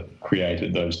mechanism that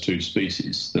created those two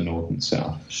species, the north and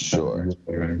south. Sure. And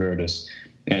Viridis.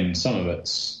 And some of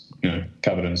it's,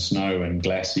 covered in snow and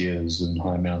glaciers and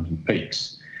high mountain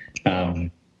peaks.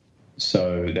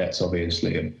 So that's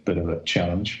obviously a bit of a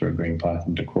challenge for a green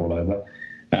python to crawl over.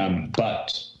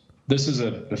 But this is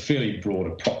a fairly broad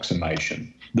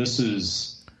approximation.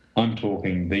 I'm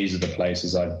talking, these are the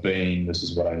places I've been, this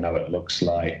is what I know it looks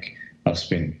like. I've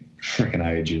spent frickin'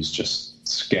 ages just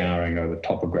scouring over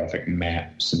topographic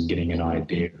maps and getting an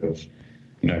idea of,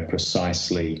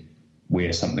 precisely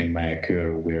where something may occur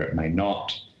or where it may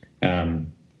not.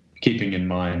 Keeping in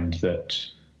mind that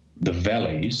the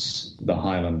valleys, the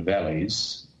highland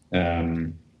valleys,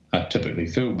 are typically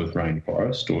filled with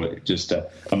rainforest, or just a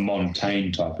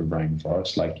montane type of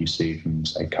rainforest, like you see from,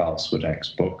 say, Carl Swidak's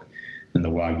book in the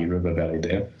Wagi River Valley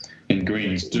there. And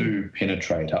greens do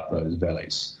penetrate up those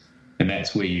valleys. And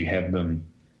that's where you have them.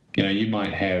 You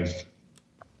might have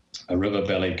a river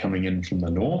valley coming in from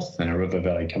the north and a river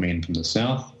valley coming in from the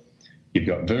south. You've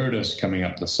got Viridis coming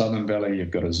up the southern valley.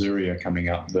 You've got Azuria coming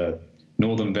up the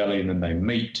northern valley, and then they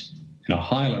meet in a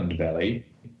highland valley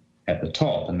at the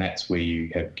top, and that's where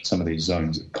you have some of these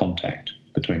zones of contact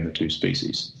between the two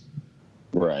species.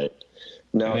 Right.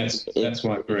 Now, that's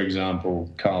why, for example,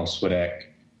 Carl Swidak,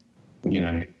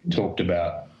 talked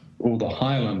about all the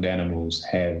highland animals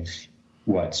have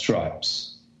white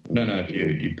stripes. I don't know if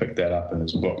you picked that up in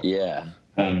his book. Yeah.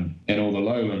 And all the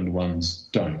lowland ones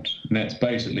don't. And that's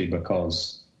basically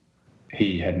because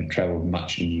he hadn't travelled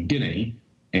much in New Guinea,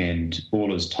 and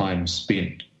all his time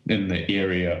spent in the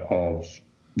area of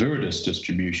Viridis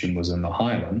distribution was in the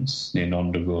highlands, near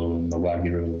Nondagul and the Wagi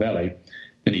River Valley.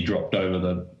 Then he dropped over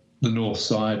the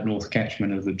north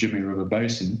catchment of the Jimmy River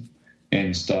Basin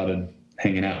and started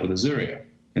hanging out with Azuria.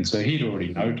 And so he'd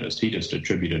already noticed, he just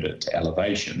attributed it to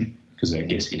elevation, because I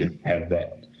guess he didn't have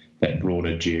that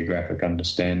broader geographic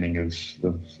understanding of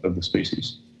the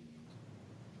species.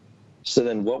 So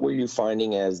then what were you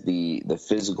finding as the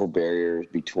physical barriers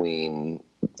between,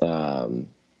 the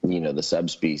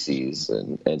subspecies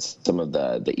and some of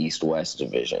the east-west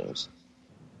divisions?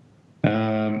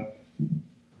 No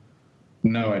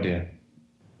idea.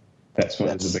 That's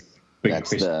what is a big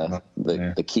question.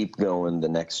 The keep going, the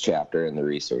next chapter in the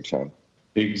research, huh?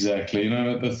 Exactly.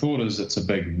 The thought is it's a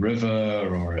big river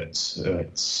or it's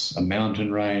a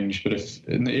mountain range, but if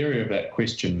in the area of that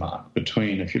question mark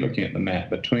if you're looking at the map,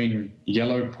 between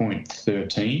yellow point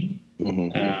 13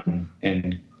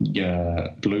 and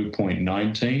blue point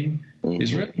 19,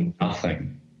 there's really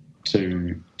nothing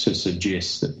to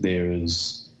suggest that there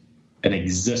is an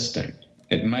existing.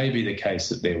 It may be the case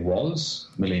that there was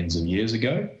millions of years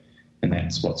ago, and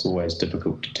that's what's always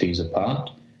difficult to tease apart.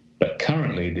 But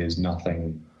currently, there's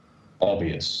nothing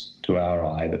obvious to our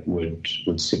eye that would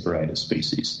separate a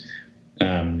species.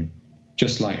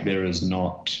 Just like there is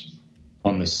not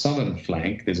on the southern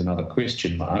flank, there's another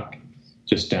question mark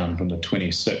just down from the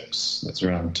 26, that's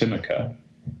around Timaka,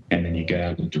 and then you go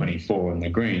down to 24 in the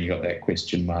green, you got that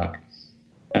question mark.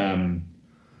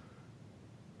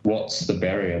 What's the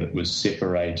barrier that was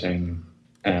separating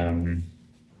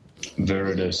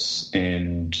Viridis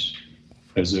and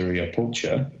Azuria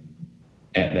pulcher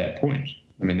at that point?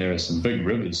 I mean, there are some big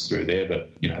rivers through there, but,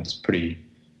 it's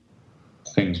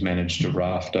things managed to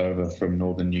raft over from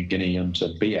northern New Guinea into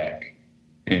Biak.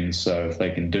 And so if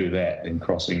they can do that, then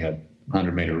crossing a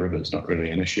 100-metre river is not really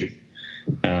an issue.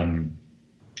 And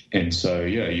so,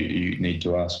 you need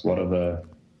to ask what are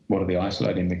the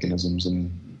isolating mechanisms,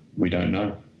 and we don't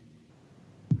know.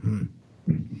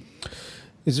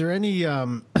 Is there any,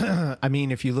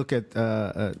 if you look at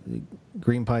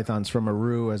green pythons from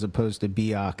Aru as opposed to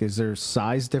Biak, is there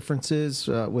size differences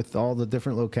with all the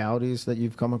different localities that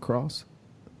you've come across?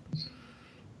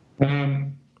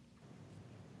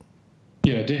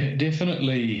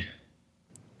 Definitely.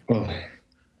 Well,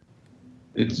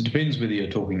 it depends whether you're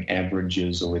talking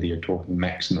averages or whether you're talking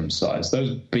maximum size.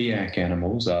 Those Biak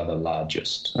animals are the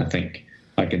largest. I think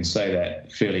I can say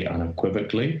that fairly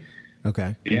unequivocally.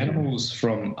 Okay. The animals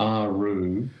from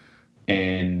Aru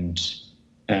and,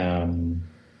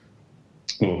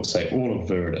 well, say all of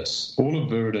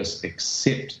Viridis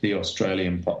except the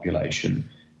Australian population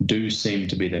do seem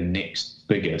to be the next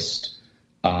biggest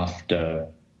after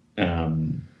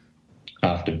Biak.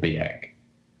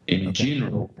 In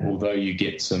general, although you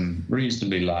get some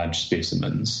reasonably large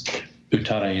specimens,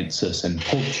 Utaraensis and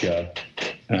Pulcher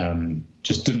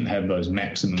just didn't have those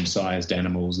maximum-sized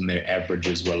animals, and their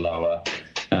averages were lower.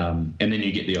 And then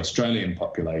you get the Australian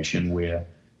population, where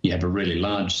you have a really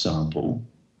large sample,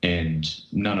 and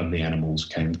none of the animals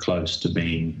came close to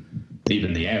being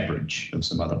even the average of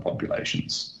some other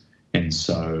populations. And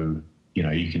so,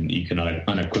 you can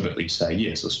unequivocally say,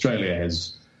 yes, Australia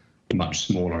has much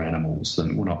smaller animals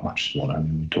than, well, not much smaller. I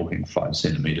mean, we're talking 5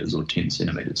 centimetres or 10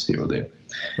 centimetres here or there.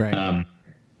 Right.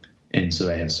 And so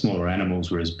they have smaller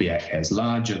animals, whereas Biak has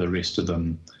larger. The rest of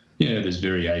them, there's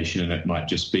variation, and it might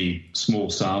just be small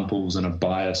samples and a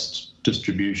biased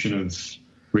distribution of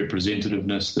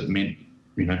representativeness that meant,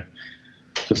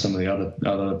 for some of the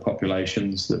other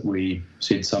populations that we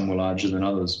said some were larger than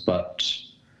others. But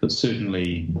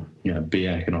certainly,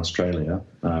 Biak and Australia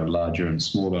are larger and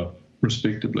smaller,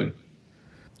 respectively.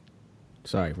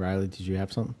 Sorry, Riley, did you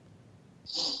have something?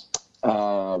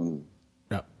 No.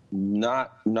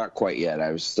 Not quite yet.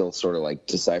 I was still sort of like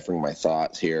deciphering my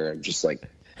thoughts here. I'm just like,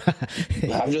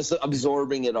 I'm just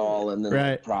absorbing it all and then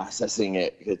like processing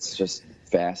it. It's just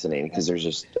fascinating because there's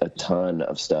just a ton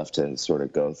of stuff to sort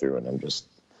of go through, and I'm just,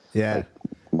 like,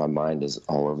 my mind is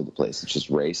all over the place. It's just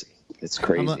racing. It's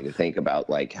crazy to think about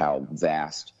like how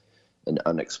vast and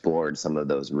unexplored some of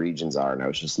those regions are. And I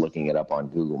was just looking it up on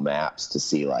Google Maps to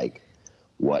see like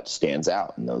what stands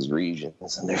out in those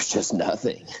regions, and there's just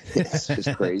nothing. It's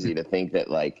just crazy to think that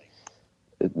like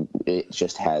it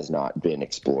just has not been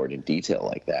explored in detail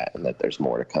like that, and that there's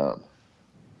more to come.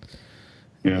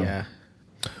 Yeah.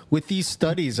 With these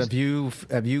studies, have you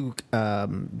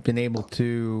been able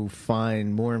to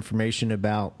find more information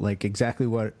about like exactly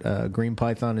what green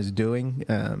python is doing?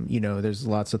 There's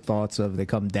lots of thoughts of they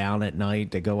come down at night,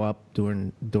 they go up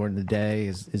during the day.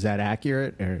 Is that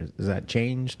accurate, or is that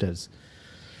changed?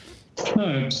 No,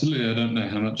 absolutely. I don't know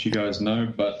how much you guys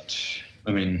know, but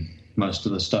I mean, most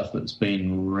of the stuff that's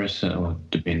been written, well,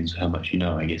 it depends how much you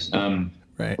know, I guess.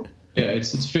 Right. Yeah,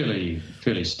 it's fairly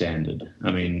standard.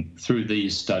 I mean, through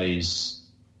these studies,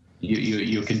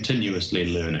 you're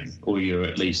continuously learning, or you're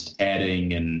at least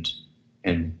adding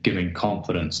and giving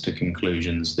confidence to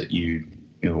conclusions that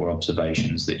or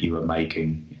observations that you are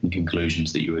making, and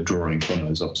conclusions that you are drawing from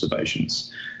those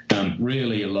observations.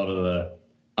 Really, a lot of the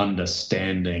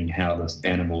understanding how the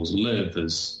animals live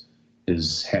is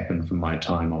happened from my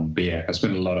time on Biak. I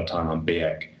spent a lot of time on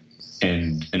Biak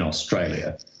and in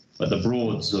Australia. But the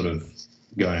broad sort of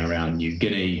going around New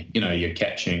Guinea, you're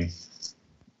catching,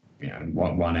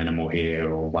 one animal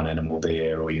here or one animal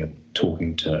there, or you're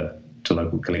talking to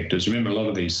local collectors. Remember, a lot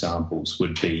of these samples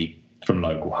would be from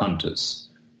local hunters.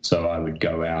 So I would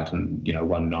go out and,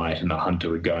 one night, and the hunter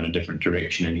would go in a different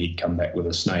direction, and he'd come back with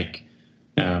a snake,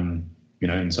 and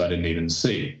so I didn't even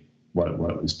see what it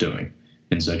was doing.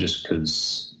 And so just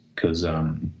because there's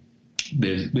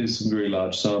some very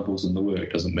large samples in the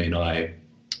work doesn't mean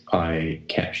I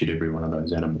captured every one of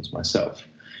those animals myself.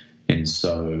 And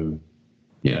so,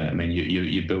 I mean,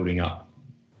 you're building up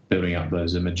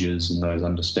those images and those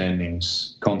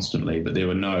understandings constantly, but there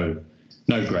were no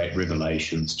great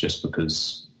revelations just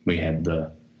because we had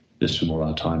just from all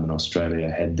our time in Australia,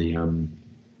 had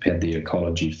the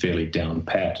ecology fairly down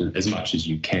pat, as much as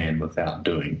you can without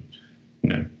doing,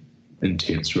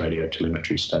 intense radio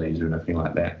telemetry studies or anything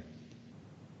like that.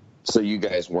 So you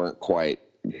guys weren't quite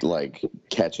like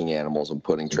catching animals and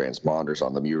putting transponders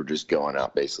on them. You were just going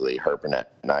out basically herping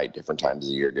at night, different times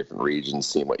of the year, different regions,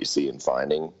 seeing what you see and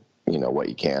finding, what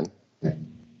you can.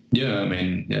 Yeah, I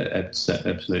mean, that's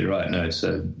absolutely right. No,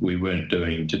 so we weren't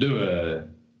to do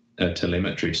a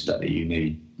telemetry study. You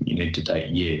need to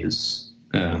take years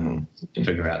to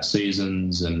figure out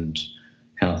seasons and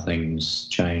how things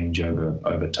change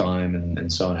over time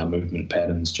and so on. How movement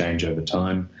patterns change over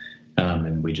time.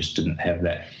 And we just didn't have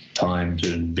that time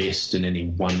to invest in any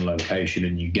one location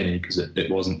in New Guinea because it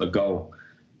wasn't the goal.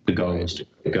 The goal was to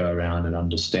go around and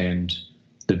understand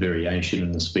the variation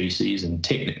in the species, and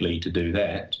technically to do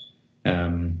that,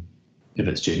 if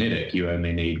it's genetic, you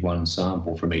only need one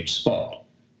sample from each spot.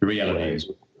 The reality is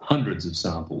hundreds of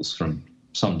samples from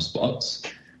some spots,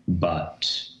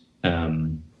 but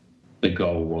the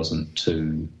goal wasn't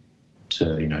to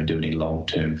do any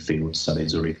long-term field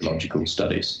studies or ecological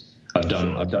studies. I've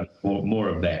done more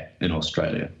of that in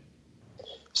Australia.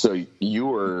 So you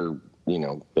were,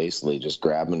 basically just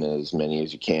grabbing as many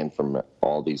as you can from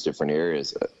all these different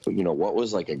areas. What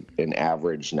was like an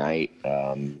average night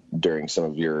during some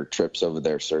of your trips over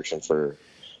there searching for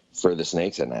the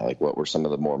snakes at night? Like, what were some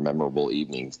of the more memorable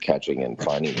evenings catching and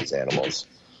finding these animals?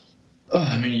 Oh,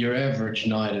 I mean, your average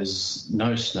night is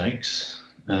no snakes.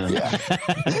 As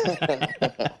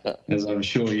I'm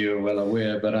sure you're well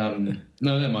aware, but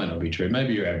no, that might not be true.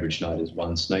 Maybe your average night is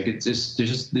one snake. It's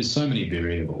just there's so many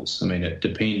variables. I mean, it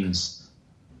depends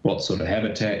what sort of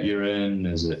habitat you're in.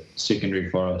 Is it secondary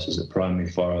forest? Is it primary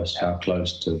forest? How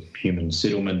close to human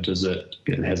settlement is it?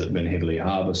 Has it been heavily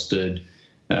harvested?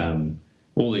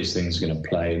 All these things are going to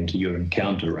play into your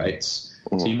encounter rates.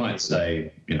 So you might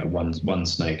say, one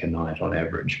snake a night on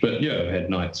average. But yeah, I've had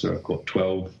nights where I've caught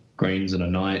 12 greens in a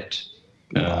night.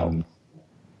 Lots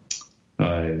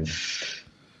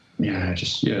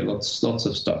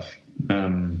of stuff.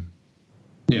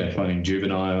 Finding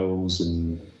juveniles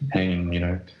and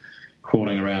hanging,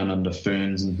 crawling around under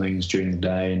ferns and things during the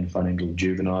day and finding little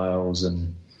juveniles.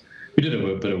 And we did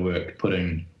a bit of work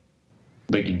putting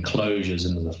big enclosures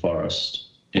into the forest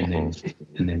and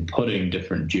then putting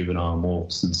different juvenile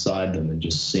morphs inside them and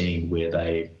just seeing where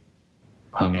they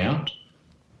hung out.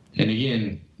 And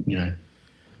again,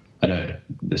 I don't.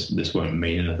 This won't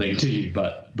mean anything to you,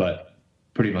 but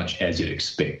pretty much as you'd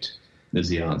expect is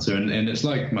the answer. And it's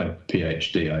like my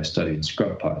PhD. I studied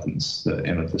scrub pythons, the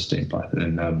amethystine python,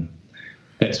 and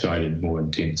that's where I did more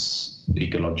intense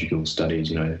ecological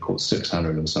studies. Caught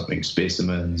 600 or something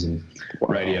specimens and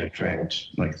radio tracked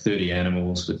like 30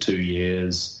 animals for 2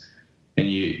 years, and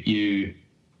you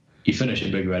finish a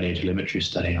big radiotelemetry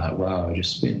study like, wow, I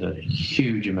just spent a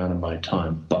huge amount of my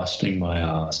time busting my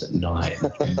ass at night,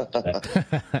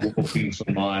 walking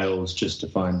for miles just to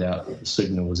find out that the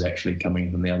signal was actually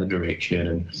coming from the other direction.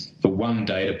 And for one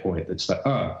data point that's like,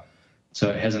 so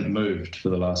it hasn't moved for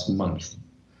the last month.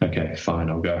 Okay, fine,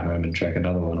 I'll go home and track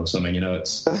another one or something. And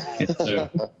so,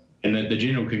 and the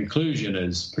general conclusion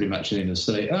is pretty much then to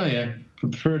say, oh yeah,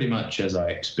 pretty much as I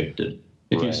expected.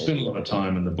 If you spend a lot of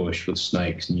time in the bush with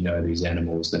snakes and these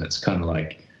animals, then it's kind of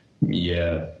like,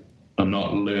 yeah, I'm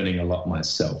not learning a lot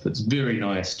myself. It's very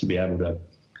nice to be able to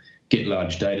get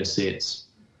large data sets,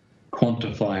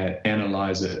 quantify it,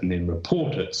 analyze it, and then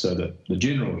report it so that the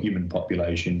general human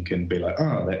population can be like,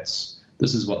 this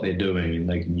is what they're doing, and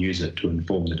they can use it to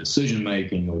inform their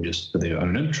decision-making or just for their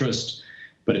own interest.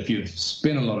 But if you've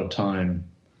spent a lot of time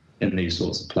in these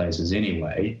sorts of places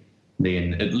anyway,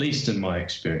 then at least in my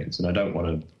experience, and I don't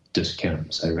want to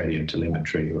discount, say,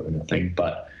 radiotelemetry or anything,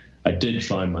 but I did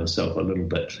find myself a little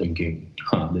bit thinking,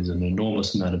 there's an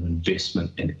enormous amount of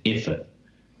investment and effort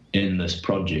in this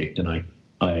project, and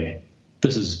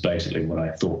this is basically what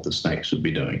I thought the snakes would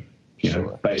be doing.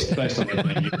 Based on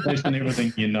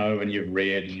everything and you've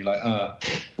read, and you're like,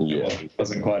 it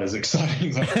wasn't quite as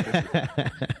exciting.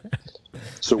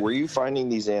 So were you finding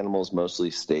these animals mostly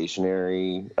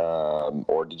stationary,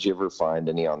 or did you ever find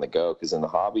any on the go? Because in the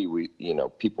hobby,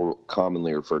 people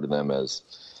commonly refer to them as,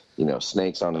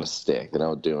 snakes on a stick. They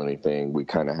don't do anything. We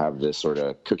kind of have this sort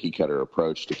of cookie cutter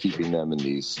approach to keeping them in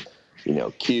these,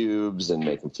 cubes and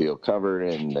make them feel covered,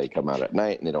 and they come out at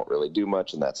night and they don't really do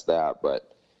much, and that's that. But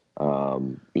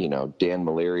Dan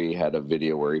Maleri had a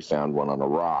video where he found one on a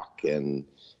rock and,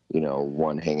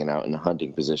 one hanging out in a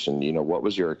hunting position. What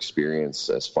was your experience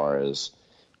as far as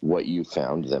what you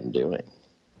found them doing?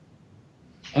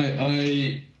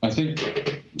 I think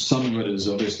some of it is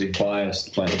obviously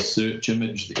biased by the search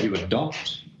image that you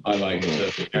adopt. I like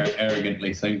to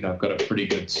arrogantly think I've got a pretty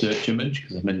good search image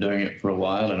because I've been doing it for a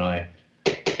while, and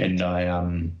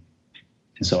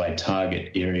so I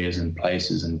target areas and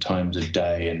places and times of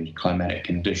day and climatic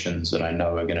conditions that I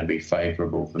know are going to be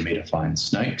favorable for me to find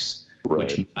snakes,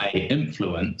 which may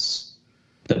influence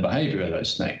the behavior of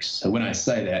those snakes. So when I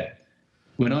say that,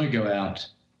 when I go out,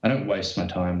 I don't waste my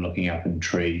time looking up in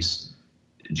trees,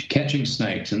 catching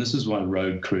snakes, and this is why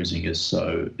road cruising is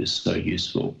so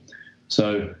useful.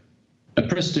 So a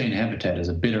pristine habitat is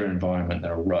a better environment than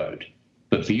a road,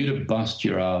 but for you to bust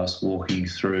your ass walking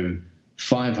through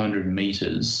 500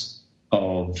 meters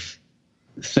of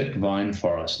thick vine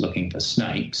forest looking for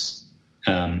snakes,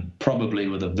 probably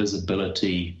with a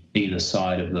visibility either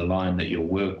side of the line that you're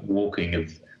walking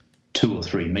of 2 or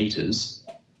 3 meters,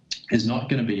 is not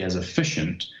going to be as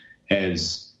efficient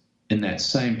as in that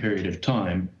same period of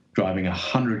time driving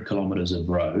 100 kilometers of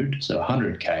road, so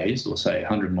 100 Ks, or say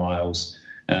 100 miles,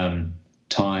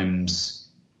 times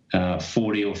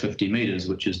 40 or 50 meters,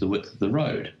 which is the width of the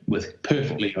road, with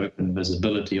perfectly open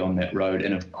visibility on that road.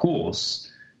 And of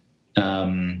course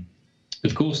the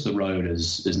road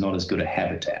is not as good a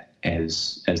habitat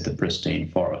as the pristine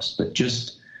forest. But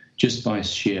just just by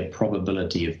sheer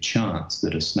probability of chance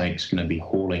that a snake's going to be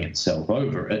hauling itself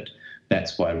over it.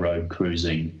 That's why road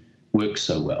cruising works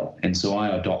so well. And so I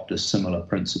adopt a similar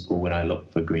principle when I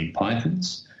look for green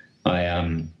pythons. I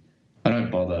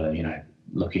don't bother,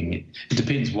 looking. It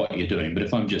depends what you're doing. But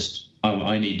if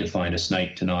I need to find a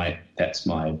snake tonight, that's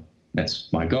my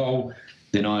goal.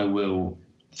 Then I will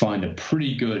find a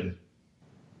pretty good,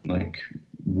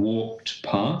 walked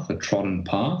path, a trodden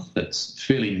path that's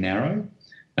fairly narrow.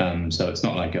 So it's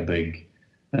not like a big,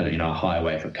 a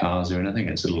highway for cars or anything.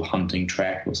 It's a little hunting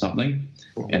track or something.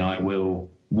 And I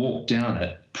will walk down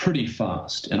it pretty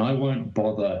fast, and I won't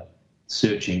bother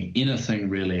searching anything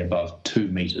really above 2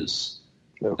 meters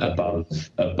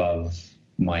above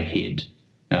my head.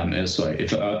 So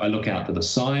if I look out to the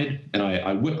side and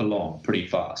I whip along pretty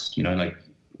fast,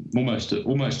 almost at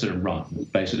a run,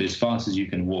 basically as fast as you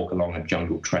can walk along a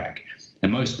jungle track.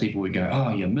 And most people would go,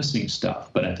 oh, you're missing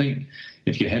stuff. But I think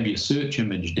if you have your search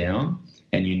image down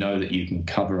and you know that you can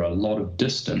cover a lot of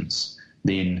distance,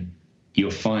 then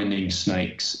you're finding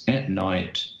snakes at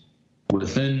night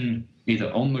within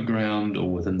either on the ground or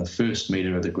within the first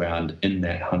meter of the ground in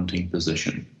that hunting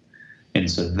position. And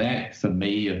so that, for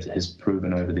me, has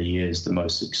proven over the years the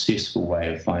most successful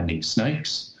way of finding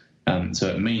snakes. So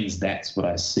it means that's what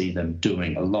I see them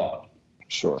doing a lot.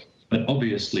 Sure. But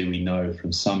obviously we know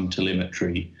from some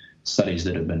telemetry studies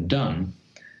that have been done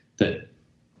that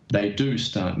they do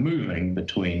start moving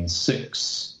between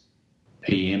 6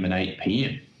 p.m. and 8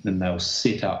 p.m. Then they'll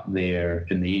set up there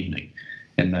in the evening,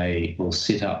 and they will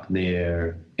set up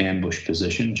their ambush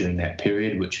position during that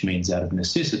period, which means out of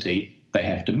necessity they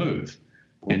have to move.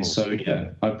 And so,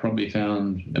 I've probably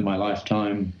found in my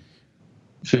lifetime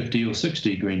 50 or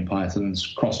 60 green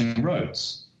pythons crossing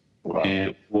roads.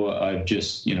 Wow. Or I've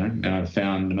just, and I've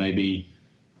found maybe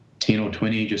 10 or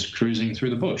 20 just cruising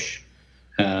through the bush,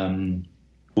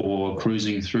 or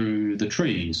cruising through the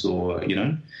trees, or,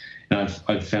 and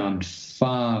I've found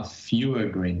far fewer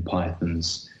green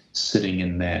pythons sitting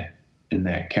in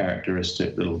that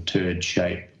characteristic little turd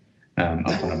shape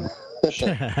up on a bush.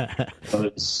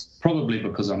 Probably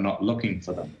because I'm not looking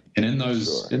for them. And in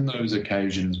those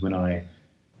occasions when I,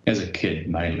 as a kid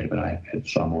mainly, when I had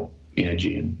far more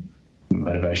energy and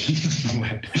motivation,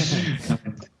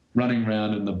 running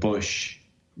around in the bush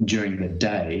during the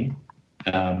day,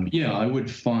 I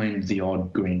would find the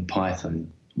odd green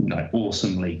python,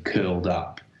 awesomely curled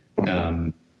up,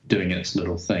 doing its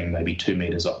little thing, maybe 2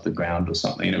 meters off the ground or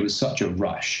something. And it was such a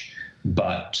rush.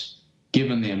 But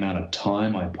given the amount of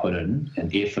time I put in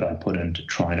and effort I put into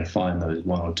trying to find those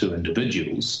 1 or 2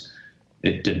 individuals,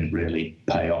 it didn't really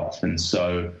pay off. And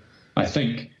so I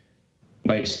think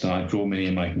I draw many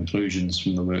of my conclusions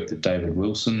from the work that David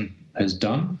Wilson has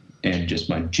done and just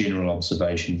my general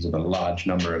observations of a large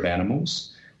number of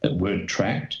animals that weren't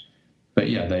tracked. But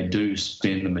they do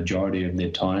spend the majority of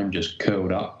their time just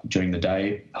curled up during the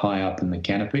day, high up in the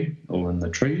canopy or in the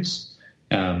trees.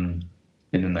 And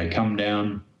then they come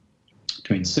down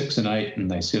between 6 and 8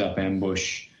 and they set up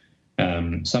ambush,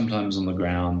 sometimes on the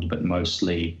ground, but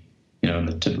mostly, in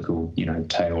the typical,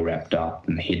 tail wrapped up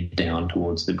and head down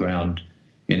towards the ground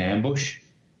in ambush.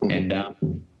 And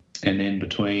then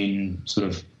between sort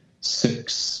of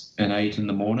 6 and 8 in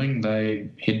the morning, they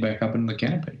head back up in the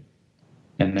canopy.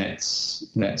 And that's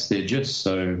their gist.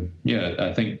 So,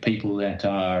 I think people that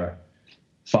are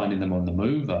finding them on the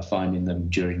move are finding them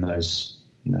during those,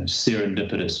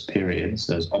 serendipitous periods,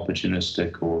 those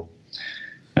opportunistic or,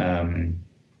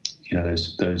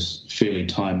 those fairly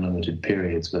time-limited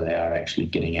periods where they are actually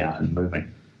getting out and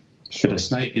moving. Sure. If a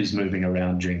snake is moving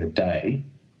around during the day,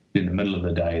 in the middle of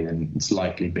the day, then it's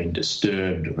likely been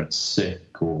disturbed or it's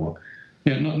sick or...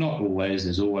 not always.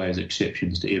 There's always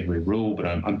exceptions to every rule, but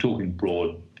I'm talking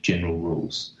broad, general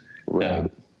rules.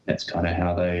 Right. That's kind of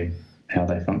how they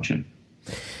function.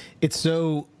 It's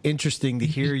so interesting to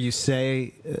hear you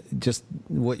say just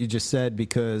what you just said,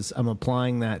 because I'm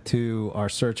applying that to our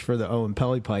search for the Owen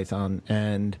Pelly python,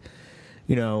 and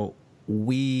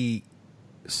we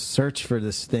searched for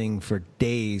this thing for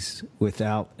days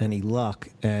without any luck,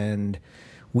 and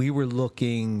we were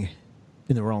looking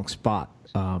in the wrong spot.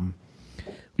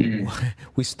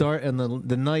 We start on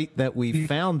the night that we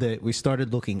found it, we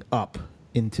started looking up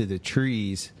into the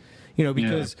trees,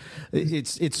 because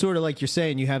it's sort of like you're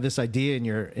saying, you have this idea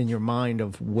in your mind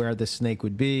of where the snake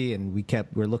would be, and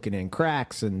we're looking in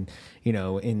cracks and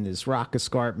in this rock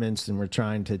escarpments, and we're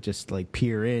trying to just like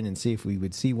peer in and see if we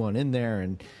would see one in there,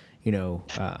 and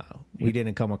we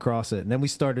didn't come across it. And then we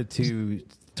started to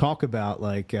talk about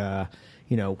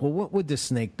well, what would this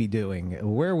snake be doing?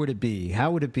 Where would it be?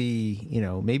 How would it be?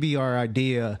 Maybe our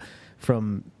idea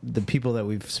from the people that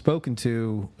we've spoken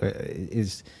to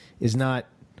is not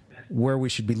where we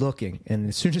should be looking. And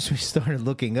as soon as we started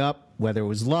looking up, whether it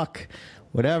was luck,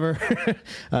 whatever,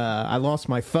 I lost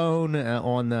my phone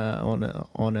on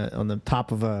the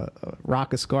top of a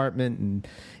rock escarpment, and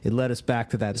it led us back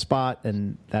to that spot,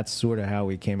 and that's sort of how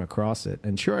we came across it.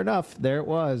 And sure enough, there it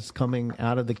was, coming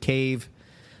out of the cave.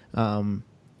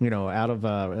 Out of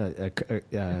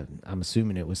I'm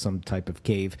assuming it was some type of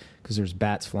cave, because there's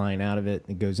bats flying out of it.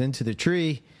 It goes into the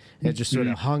tree. And it just sort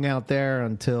of hung out there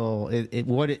until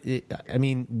I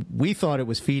mean, we thought it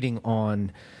was feeding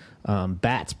on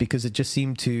bats, because it just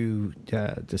seemed to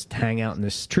just hang out in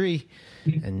this tree,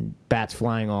 and bats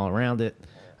flying all around it.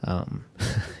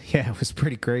 Yeah, it was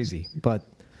pretty crazy, but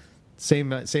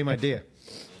same idea.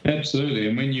 Absolutely,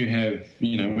 and when you have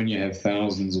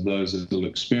thousands of those little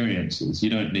experiences, you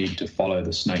don't need to follow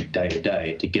the snake day to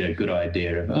day to get a good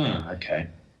idea of, okay.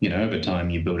 Over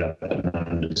time you build up an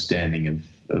understanding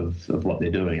of what they're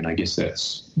doing, and I guess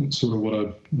that's sort of what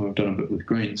I've done a bit with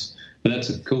greens. But that's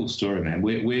a cool story, man.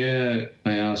 Where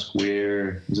I ask,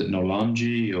 where is it,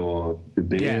 Norlangi or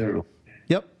Bibere? Yeah. Or?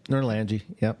 Yep, Norlangi.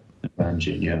 Yep.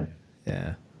 Norlangi, yeah.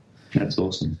 Yeah. That's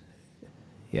awesome.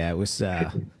 Yeah, it was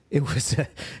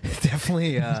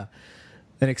definitely an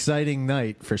exciting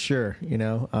night for sure.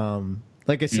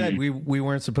 Like I said, we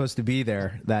weren't supposed to be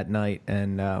there that night,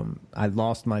 and I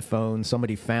lost my phone.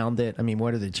 Somebody found it. I mean,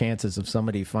 what are the chances of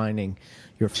somebody finding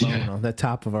your phone on the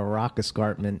top of a rock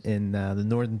escarpment in the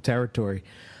Northern Territory?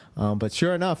 But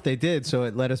sure enough, they did. So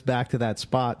it led us back to that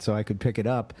spot so I could pick it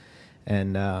up,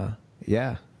 and there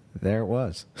it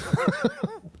was.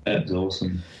 That's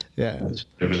awesome. Yeah, that's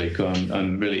really cool.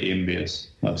 I'm really envious.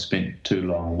 I've spent too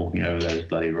long walking over those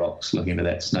bloody rocks looking for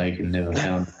that snake and never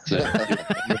found it. So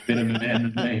you're a better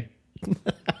man than me.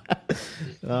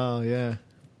 Oh yeah,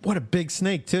 what a big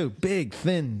snake too! Big,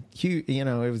 thin, huge. It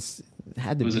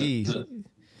had to be.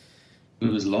 It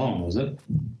was long, was it?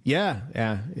 Yeah,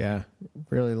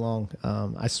 really long.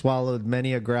 I swallowed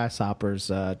many a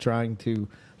grasshoppers trying to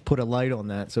put a light on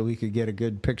that so we could get a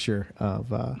good picture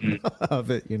of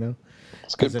it.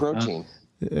 It's good protein.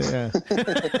 Yeah.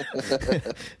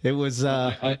 It was.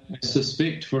 I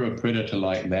suspect for a predator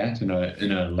like that,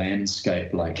 in a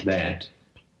landscape like that,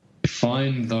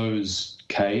 find those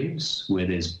caves where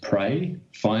there's prey,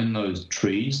 find those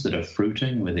trees that are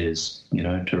fruiting where there's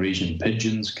Teresian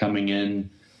pigeons coming in.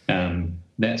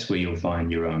 That's where you'll find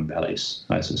your own bellies,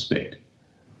 I suspect.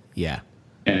 Yeah.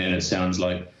 And it sounds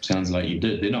like you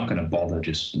did. They're not going to bother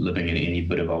just living in any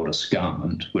bit of old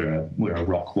escarpment where a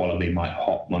rock wallaby might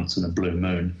hop once in a blue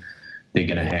moon. They're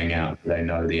going to hang out. They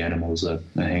know the animals are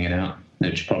hanging out.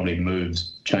 It probably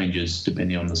changes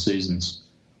depending on the seasons.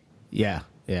 Yeah.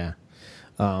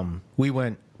 We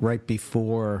went right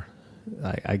before,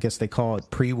 I guess they call it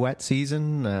pre-wet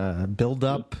season, build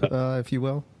up, if you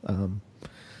will.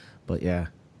 But yeah,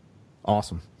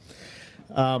 awesome.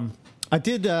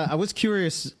 I was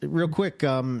curious, real quick,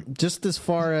 just as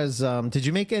far as, did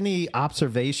you make any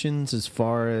observations as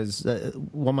far as,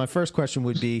 my first question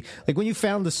would be, like, when you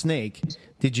found the snake,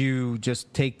 did you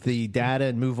just take the data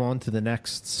and move on to the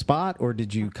next spot, or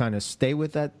did you kind of stay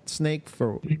with that snake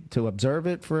to observe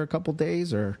it for a couple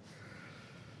days, or?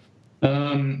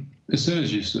 As soon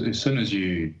as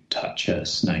you touch a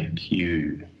snake,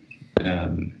 you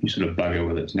sort of bugger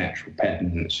with its natural pattern,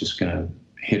 and it's just going to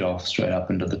head off straight up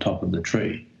into the top of the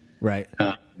tree. Right.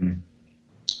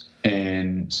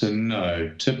 And so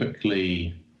no,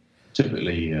 typically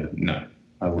no,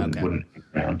 I wouldn't hang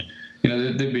around.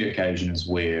 There'd be occasions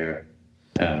where,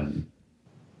 say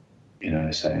in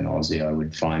Aussie, I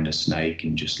would find a snake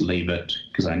and just leave it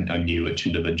because I knew which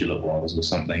individual it was or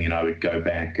something, and I would go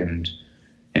back and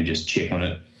just check on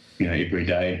it, every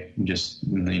day, and just,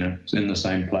 it's in the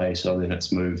same place. So then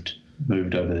it's moved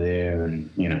over there, and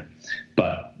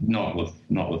but not with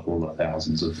all the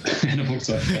thousands of animals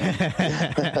I've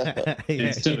found.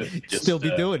 It's typically just, still be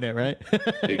doing it, right?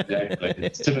 Exactly.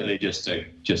 It's typically just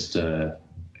observe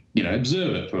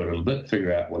it for a little bit,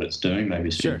 figure out what it's doing,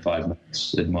 maybe spend 5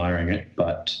 minutes admiring it,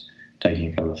 but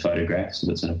taking a couple of photographs if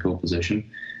it's in a cool position,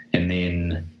 and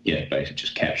then basically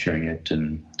just capturing it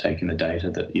and taking the data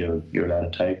that you're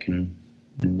allowed to take and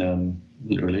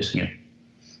releasing it.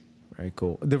 Very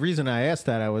cool. The reason I asked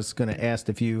that, I was going to ask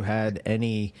if you had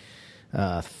any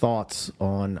thoughts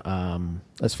on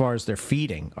as far as their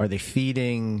feeding. Are they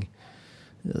feeding,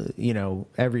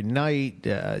 every night,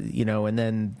 and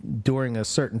then during a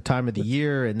certain time of the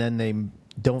year, and then they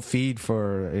don't feed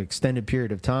for an extended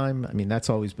period of time? I mean, that's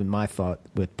always been my thought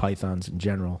with pythons in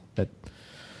general. That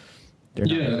they're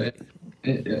not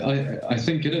I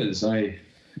think it is.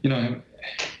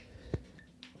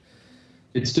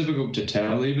 It's difficult to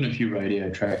tell. Even if you radio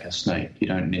track a snake, you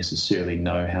don't necessarily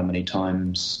know how many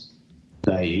times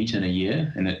they eat in a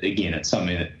year. And again, it's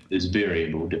something that is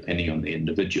variable depending on the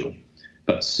individual.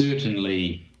 But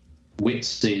certainly, wet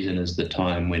season is the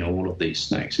time when all of these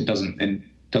snakes, it doesn't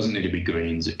need to be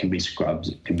greens, it can be scrubs,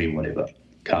 it can be whatever,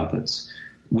 carpets.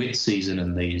 Wet season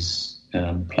in these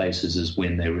places is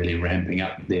when they're really ramping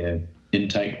up their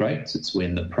intake rates. It's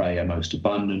when the prey are most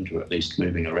abundant, or at least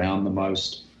moving around the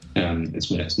most. It's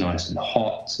when it's nice and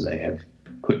hot, so they have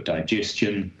quick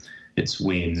digestion. It's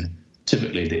when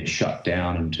typically they're shut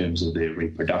down in terms of their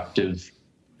reproductive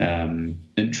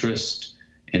interest.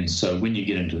 And so when you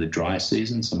get into the dry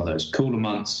season, some of those cooler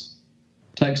months,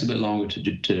 it takes a bit longer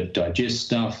to digest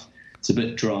stuff. It's a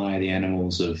bit dry. The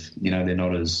animals they're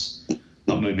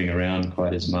not moving around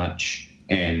quite as much,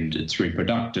 and it's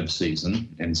reproductive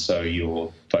season. And so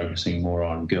you're focusing more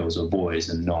on girls or boys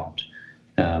and not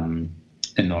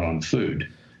on food.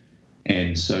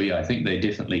 And so, yeah, I think they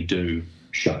definitely do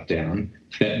shut down.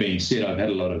 That being said, I've had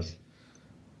a lot of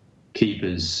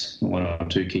keepers, one or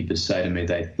two keepers, say to me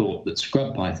they thought that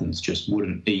scrub pythons just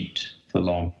wouldn't eat for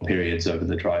long periods over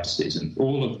the dry season.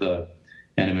 All of the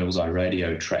animals I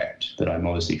radio tracked that I'm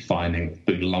obviously finding with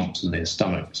big lumps in their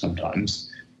stomach sometimes,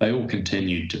 they all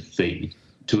continued to feed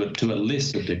to a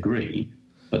lesser degree,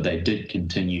 but they did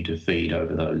continue to feed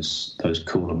over those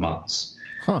cooler months.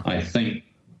 Huh. I think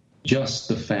just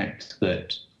the fact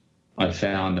that I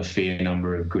found a fair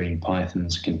number of green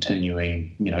pythons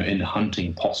continuing, in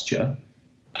hunting posture,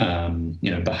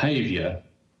 behavior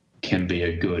can be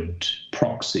a good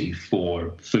proxy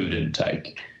for food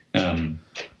intake.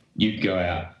 You'd go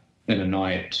out in a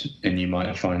night and you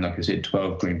might find, like I said,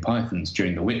 12 green pythons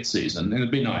during the wet season. And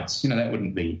it'd be nights,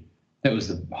 that was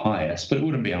the highest, but it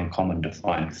wouldn't be uncommon to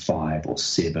find 5 or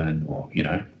 7 or,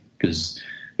 because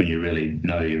when you really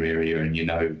know your area and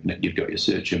you've got your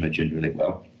search image in really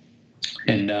well.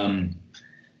 And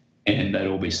they'd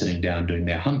all be sitting down doing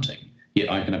their hunting.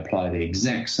 Yet I can apply the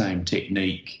exact same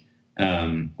technique,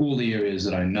 all the areas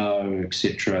that I know,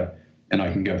 etc., and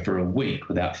I can go for a week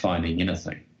without finding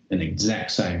anything in the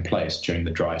exact same place during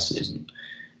the dry season.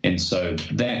 And so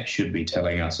that should be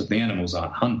telling us if the animals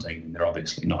aren't hunting, they're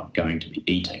obviously not going to be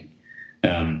eating.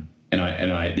 And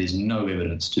there's no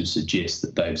evidence to suggest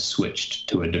that they've switched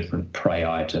to a different prey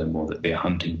item or that they're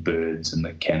hunting birds in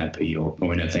the canopy or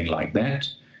anything like that.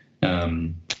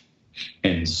 And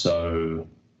so,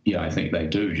 yeah, I think they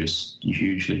do just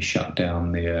hugely shut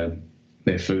down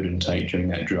their food intake during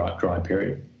that dry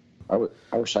period. I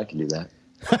wish I could do that.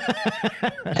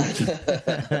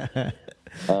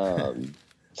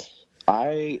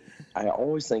 I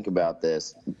always think about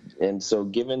this, and so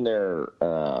given their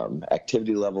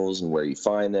activity levels and where you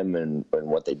find them and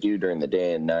what they do during the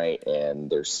day and night and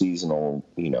their seasonal,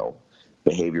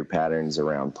 behavior patterns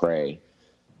around prey,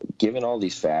 given all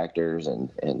these factors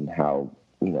and how,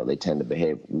 they tend to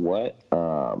behave, what,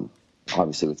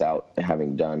 obviously without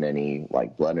having done any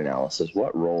blood analysis,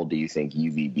 what role do you think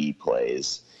UVB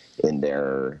plays in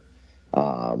their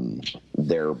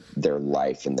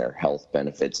life and their health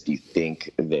benefits? Do you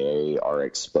think they are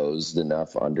exposed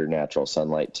enough under natural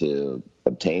sunlight to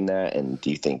obtain that? And do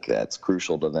you think that's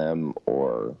crucial to them,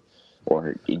 or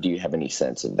do you have any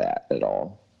sense of that at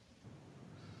all?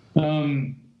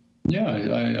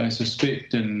 I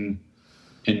suspect in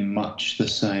much the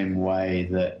same way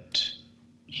that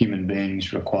human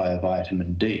beings require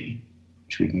vitamin D,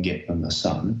 which we can get from the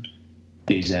sun,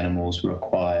 these animals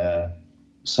require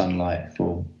sunlight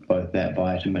for both that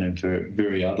vitamin and for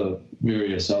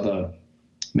various other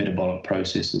metabolic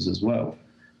processes as well.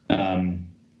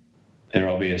 They're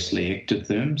obviously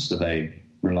ectotherms, so they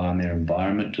rely on their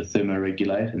environment to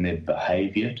thermoregulate and their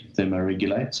behavior to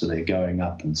thermoregulate, so they're going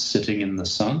up and sitting in the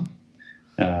sun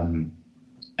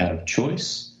out of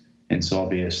choice. And so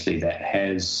obviously that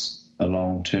has a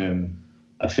long-term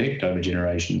effect over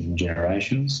generations and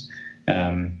generations.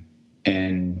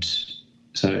 And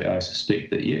so I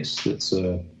suspect that, yes,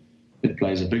 it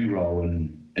plays a big role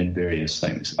in various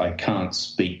things. I can't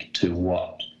speak to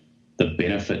what the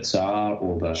benefits are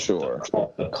or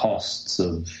the costs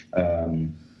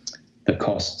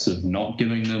of not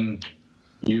giving them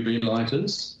UV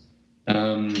lighters.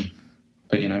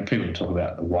 But people talk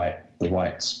about the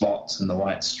white spots and the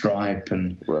white stripe,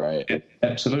 and right.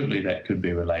 Absolutely that could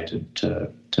be related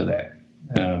to that.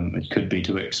 It could be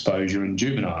to exposure in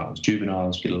juveniles.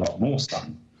 Juveniles get a lot more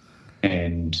sun.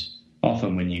 And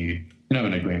often when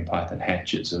when a green python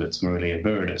hatches, if it's Morelia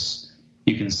viridis,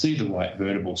 you can see the white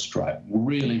vertebral stripe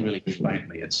really, really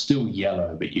faintly. It's still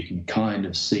yellow, but you can kind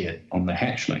of see it on the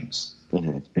hatchlings.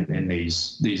 Mm-hmm. And then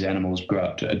these animals grow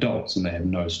up to adults and they have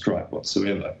no stripe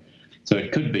whatsoever. So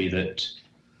it could be that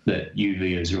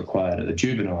UV is required at the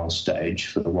juvenile stage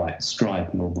for the white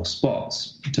stripe and all the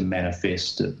spots to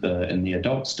manifest in the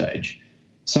adult stage.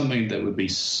 Something that would be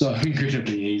so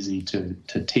incredibly easy to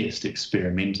test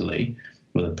experimentally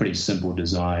with a pretty simple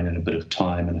design and a bit of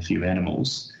time and a few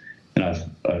animals. And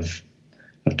I've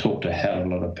talked a hell of a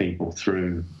lot of people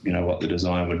through, what the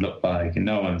design would look like, and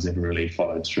no one's ever really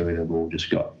followed through. They've all just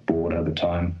got bored over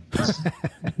time.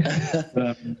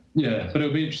 But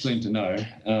it'll be interesting to know.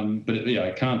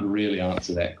 I can't really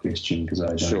answer that question because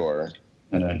I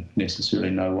don't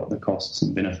necessarily know what the costs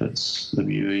and benefits of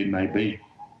UV may be.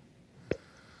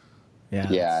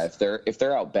 Yeah, if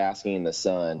they're out basking in the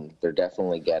sun, they're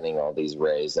definitely getting all these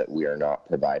rays that we are not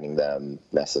providing them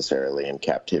necessarily in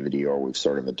captivity, or we've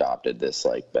sort of adopted this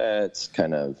it's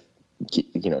kind of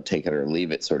take it or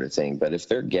leave it sort of thing. But if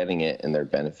they're getting it and they're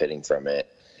benefiting from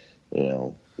it,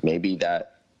 maybe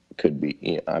that could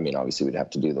be. Obviously we'd have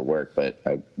to do the work, but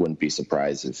I wouldn't be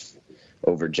surprised if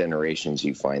over generations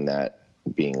you find that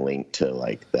being linked to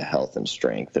the health and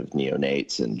strength of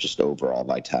neonates and just overall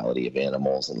vitality of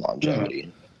animals and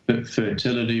longevity.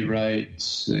 Fertility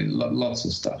rates, lots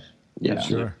of stuff. Yeah,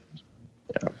 sure.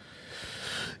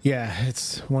 Yeah,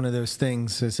 it's one of those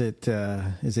things. Is it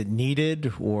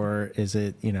needed, or is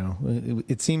it,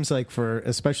 it seems like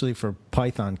especially for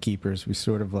python keepers, we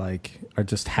sort of are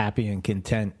just happy and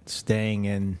content staying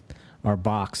in our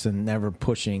box and never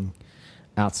pushing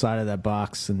outside of that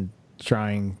box and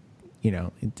trying.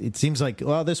 It seems like,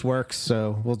 well, this works,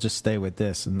 so we'll just stay with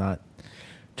this and not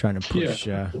trying to push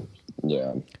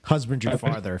husbandry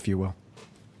farther, if you will.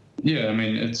 Yeah,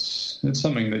 it's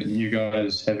something that you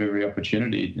guys have every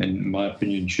opportunity, in my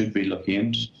opinion, should be looking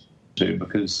into,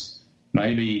 because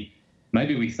maybe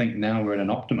we think now we're at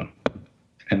an optimum,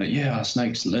 and that our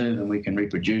snakes live and we can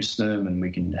reproduce them and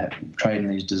we can train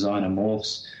these designer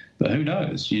morphs. But who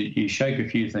knows? You shake a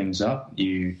few things up,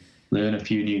 you learn a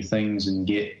few new things and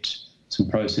get some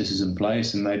processes in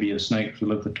place, and maybe your snake will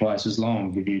live for twice as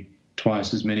long, give you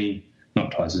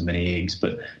not twice as many eggs,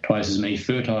 but twice as many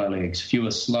fertile eggs, fewer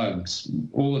slugs,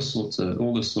 all this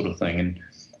sort of thing. And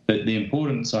the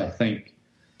importance, I think,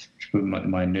 with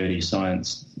my nerdy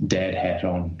science dad hat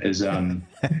on, is it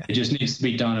just needs to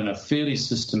be done in a fairly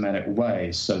systematic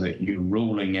way so that you're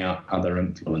ruling out other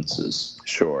influences.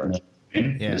 Sure.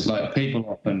 It's people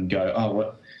often go,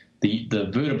 what the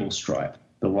vertebral stripe,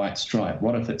 the white stripe,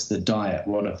 what if it's the diet,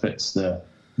 what if it's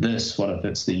what if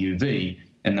it's the UV,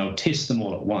 and they'll test them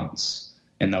all at once,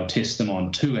 and they'll test them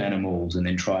on 2 animals and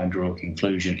then try and draw a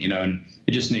conclusion, and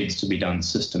it just needs to be done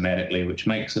systematically, which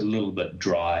makes it a little bit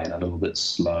dry and a little bit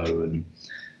slow.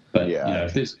 But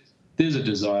if there's a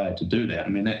desire to do that,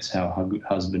 that's how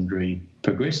husbandry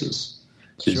progresses,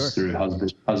 is through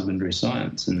husbandry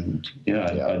science. And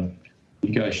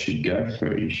you guys should go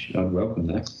for it. I'd welcome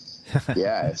that.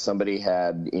 Yeah, if somebody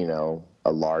had,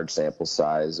 a large sample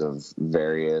size of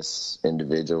various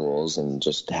individuals and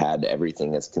just had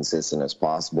everything as consistent as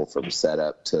possible from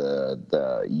setup to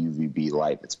the UVB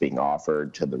light that's being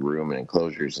offered to the room and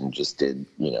enclosures, and just did,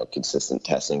 consistent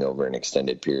testing over an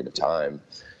extended period of time,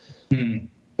 few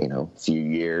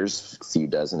years, few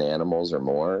dozen animals or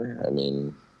more.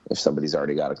 If somebody's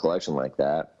already got a collection like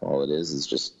that, all it is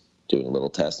just doing a little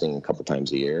testing a couple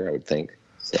times a year, I would think.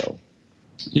 So.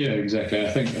 Yeah, exactly. I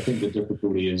think the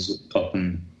difficulty is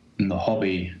often in the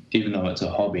hobby, even though it's a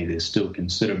hobby, there's still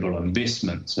considerable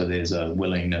investment. So there's a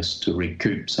willingness to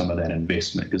recoup some of that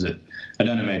investment, because I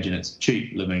don't imagine it's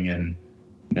cheap living in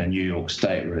New York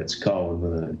State where it's cold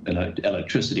with an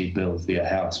electricity bill for your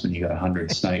house when you got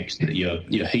 100 snakes that you're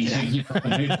heating.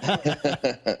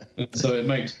 So it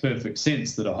makes perfect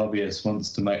sense that a hobbyist wants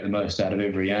to make the most out of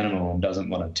every animal and doesn't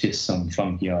want to test some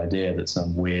funky idea that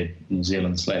some weird New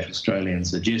Zealand/Australian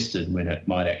suggested, when it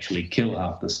might actually kill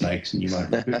half the snakes and you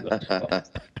won't recoup them.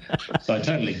 So I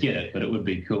totally get it, but it would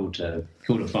be cool to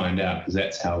find out, because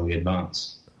that's how we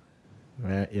advance.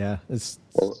 Right, yeah.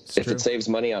 If it saves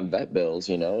money on vet bills,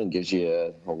 and gives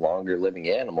you a longer living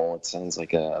animal, it sounds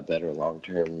like a better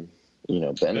long-term,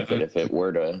 benefit if it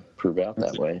were to prove out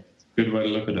that way. Good way to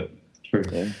look at it.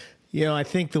 True. Yeah. I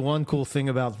think the one cool thing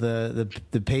about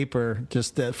the paper,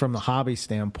 just from the hobby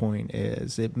standpoint,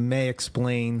 is it may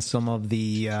explain some of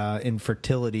the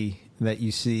infertility that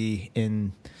you see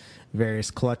in various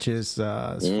clutches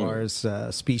as far as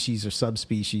species or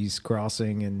subspecies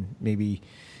crossing, and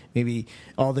maybe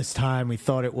all this time we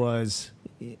thought it was,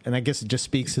 and I guess it just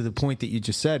speaks to the point that you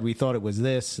just said, we thought it was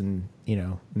this, and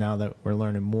now that we're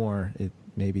learning more, it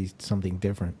may be something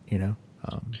different.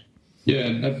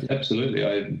 Yeah, absolutely.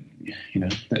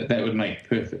 That would make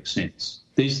perfect sense.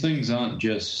 These things aren't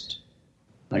just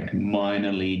like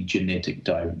minorly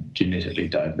genetically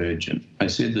divergent. I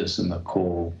said this in the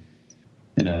call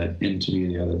in an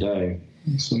interview the other day,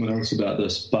 someone else about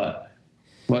this, but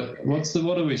what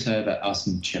do we say about us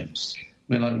and chimps?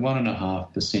 We're like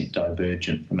 1.5%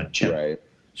 divergent from a chimp. Right.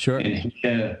 Sure.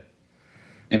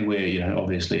 And we're,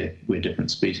 obviously we're different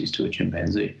species to a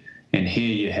chimpanzee. And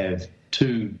here you have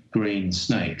two green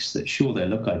snakes that, sure, they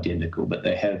look identical, but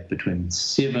they have between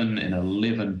 7 and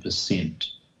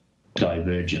 11%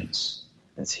 divergence.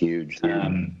 That's huge.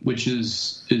 Which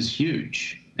is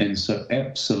huge. And so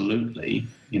absolutely,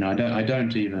 I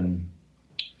don't even,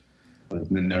 well,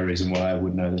 there's no reason why I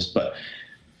would know this, but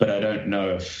I don't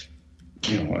know if,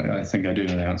 I think I do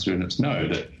know the answer, and it's no,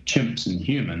 that chimps and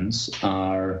humans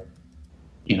are,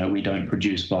 we don't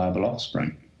produce viable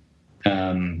offspring.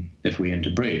 If we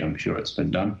interbreed, I'm sure it's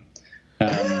been done.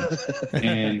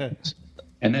 And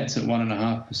that's at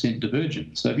 1.5%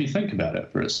 divergence. So if you think about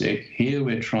it for a sec, here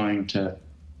we're trying to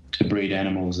breed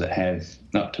animals that have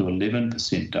up to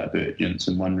 11% divergence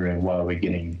and wondering why we're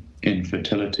getting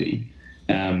infertility.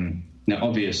 Now,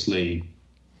 obviously,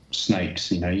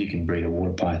 snakes, you can breed a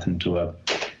water python to a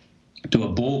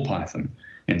ball python.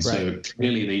 And so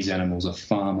clearly these animals are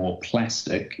far more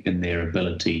plastic in their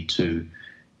ability to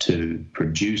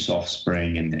produce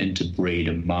offspring and interbreed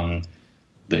among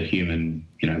the human,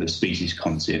 the species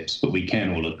concepts. But we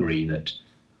can all agree that,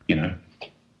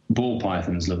 ball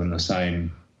pythons live in the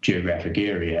same geographic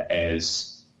area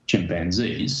as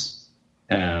chimpanzees,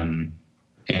 and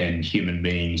human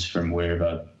beings from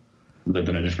wherever live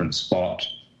in a different spot.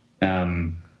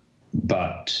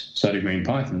 But so do green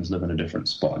pythons live in a different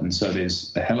spot. And so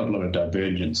there's a hell of a lot of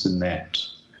divergence in that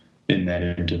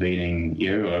intervening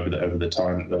era over the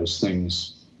time that those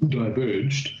things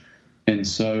diverged. And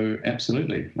so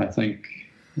absolutely, I think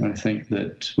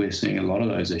that we're seeing a lot of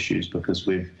those issues because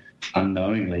we've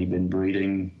unknowingly been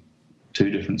breeding two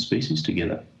different species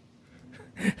together.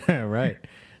 Right.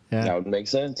 Yeah. That would make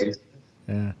sense.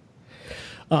 Yeah.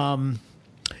 I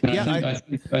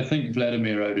think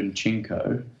Vladimir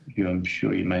Odenchenko, who I'm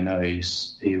sure you may know,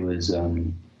 he was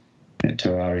at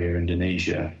Terraria,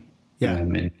 Indonesia,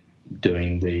 and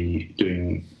doing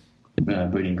breeding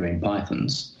green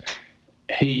pythons.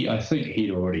 I think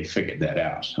he'd already figured that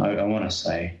out. I want to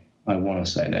say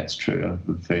that's true.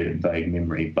 I've a vague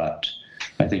memory, but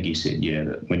I think he said,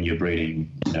 that when you're breeding,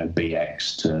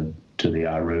 BX to the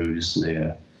Arus,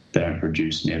 they don't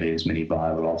produce nearly as many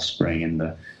viable offspring, and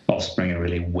the offspring are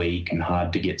really weak and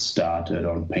hard to get started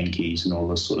on pinkies and all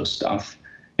this sort of stuff.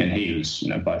 And he was,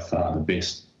 by far the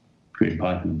best green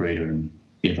python breeder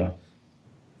ever.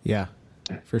 Yeah,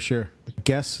 for sure. I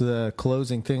guess the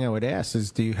closing thing I would ask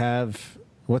is,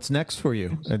 what's next for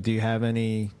you? Do you have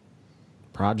any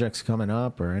projects coming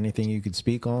up or anything you could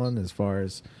speak on as far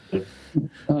as...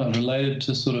 related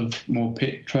to sort of more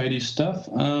pet tradey stuff?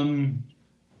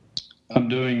 I'm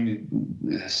doing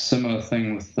a similar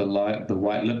thing with the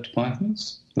white-lipped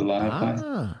pythons, the lyre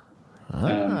python.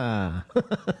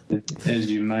 As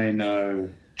you may know,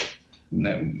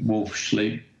 that Wolf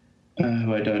Schleep,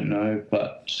 who I don't know,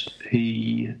 but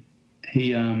he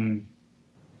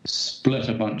split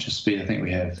a bunch of species. I think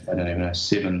we have,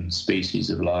 7 species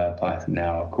of lyre python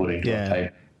now, according to a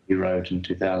paper he wrote in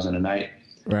 2008.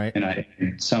 Right.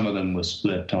 And some of them were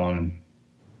split on,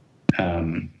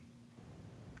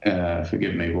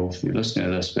 forgive me, Wolf, if you're listening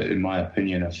to this, but in my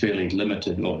opinion, a fairly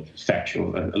limited, or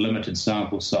factual, a limited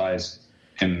sample size,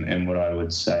 and what I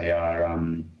would say are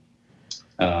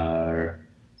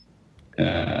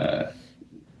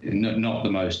not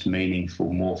the most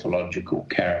meaningful morphological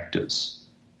characters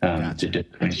to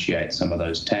differentiate some of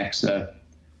those taxa.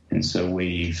 And so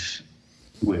we've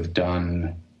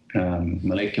done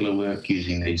molecular work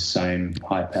using these same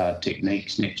high-powered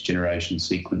techniques, next-generation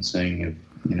sequencing of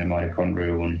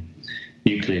mitochondrial and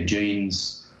nuclear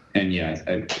genes. And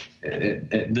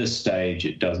at this stage,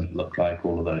 it doesn't look like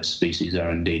all of those species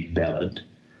are indeed valid.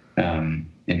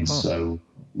 So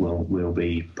we'll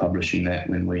be publishing that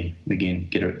when we again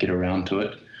get around to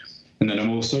it. And then I'm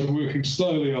also working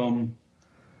slowly on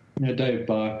Dave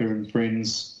Barker and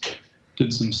friends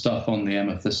did some stuff on the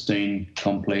amethystine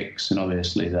complex, and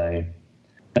obviously they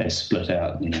split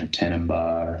out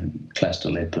Tanimbar and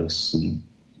Clastolepis and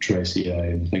Tracia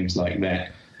and things like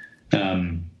that.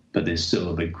 But there's still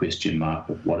a big question mark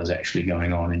of what is actually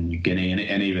going on in New Guinea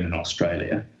and even in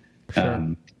Australia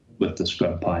with the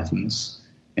scrub pythons.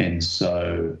 And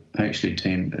so actually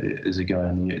there's a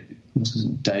guy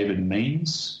David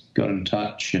Means got in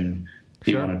touch, and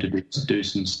he wanted to do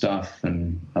some stuff,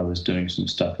 and I was doing some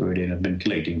stuff already, and I've been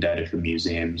collecting data from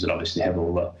museums and obviously have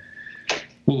all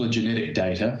the genetic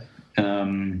data.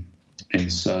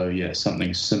 And so, yeah,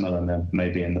 something similar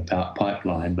maybe in the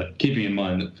pipeline. But keeping in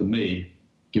mind that for me,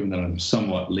 given that I'm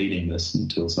somewhat leading this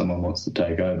until someone wants to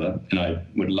take over, and I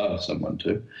would love someone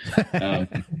to,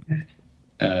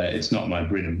 it's not my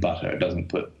bread and butter. It doesn't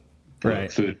put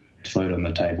food on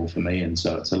the table for me. And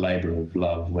so it's a labor of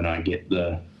love when I get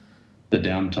the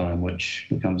downtime, which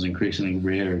becomes increasingly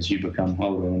rare as you become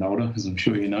older and older, as I'm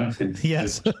sure you know.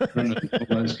 Yes. All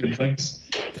those good things.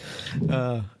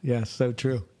 Yeah, so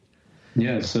true.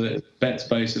 Yeah, so that's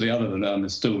basically, other than that, I'm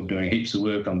still doing heaps of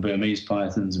work on Burmese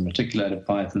pythons and reticulated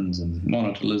pythons and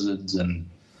monitor lizards and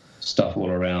stuff all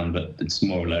around, but it's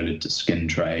more related to skin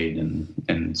trade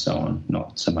and so on,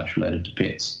 not so much related to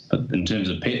pets. But in terms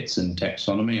of pets and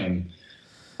taxonomy,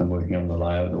 I'm working on the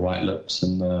white lips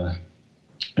and the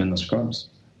scrubs.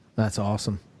 That's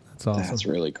awesome. That's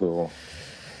really cool.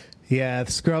 Yeah,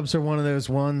 the scrubs are one of those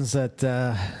ones that,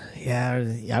 I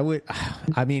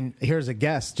mean, here's a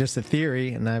guess, just a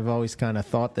theory, and I've always kind of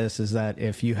thought this, is that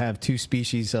if you have 2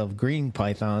 species of green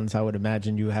pythons, I would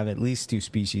imagine you have at least 2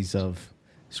 species of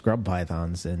scrub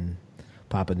pythons in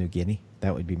Papua New Guinea.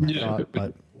 That would be my thought.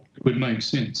 It would make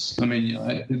sense. I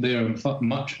mean, they're a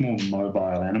much more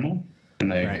mobile animal,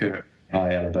 and they occur at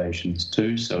high elevations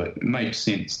too, so it makes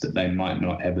sense that they might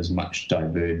not have as much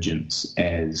divergence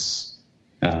as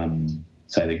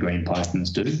say the green pythons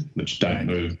do, which don't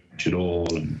move much at all,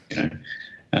 and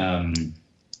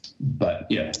but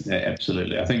yeah,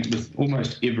 absolutely. I think with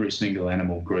almost every single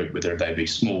animal group, whether they be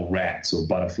small rats or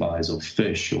butterflies or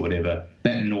fish or whatever,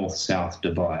 that north-south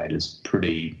divide is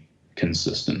pretty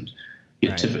consistent.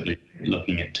 You're typically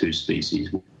looking at 2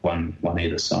 species, one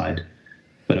either side.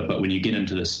 But when you get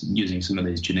into this, using some of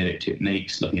these genetic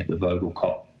techniques, looking at the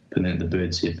Vogelkop and then the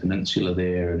Bird's Head Peninsula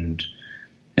there, and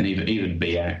even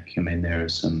Biak, I mean, there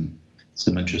is some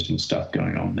interesting stuff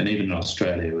going on. And even in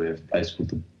Australia, we have a place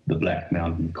called the Black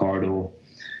Mountain Corridor,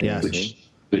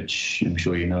 which I'm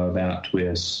sure you know about.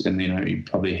 And you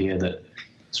probably hear that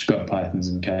scrub pythons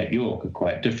in Cape York are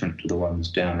quite different to the ones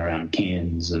down around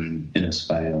Cairns and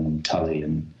Innisfail and Tully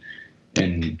and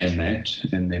that.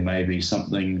 And there may be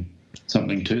something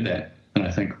to that. And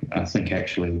I think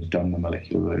actually we've done the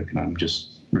molecular work, and I'm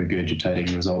just regurgitating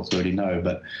the results I already know,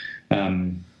 but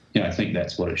I think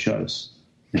that's what it shows.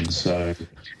 And so,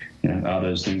 are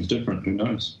those things different? Who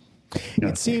knows?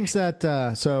 It seems that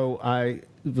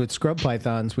with scrub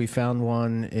pythons, we found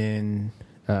one in,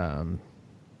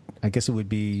 I guess it would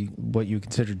be what you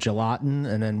consider gelatin,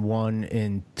 and then one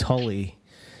in Tully.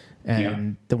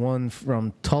 And the one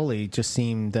from Tully just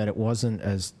seemed that it wasn't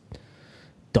as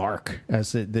dark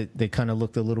as they kind of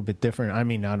looked a little bit different. I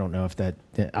mean, I don't know if that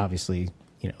obviously,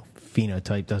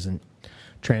 phenotype doesn't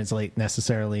translate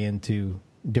necessarily into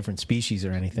different species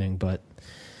or anything, but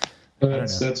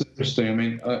that's interesting. I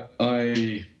mean,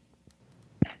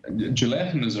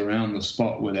 gelatin is around the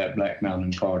spot where that Black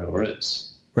Mountain Corridor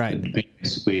is. Right. It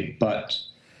depends where, but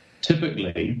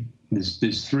typically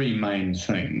there's 3 main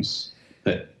things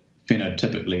that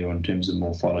phenotypically, or in terms of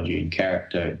morphology and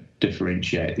character,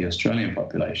 differentiate the Australian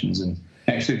populations. And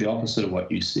actually the opposite of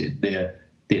what you said. They're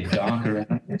darker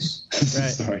animals.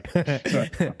 Sorry,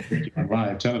 on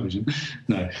live television.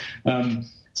 No.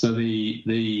 So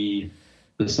the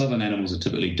southern animals are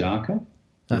typically darker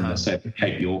than, say, the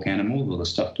Cape York animals or the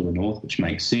stuff to the north, which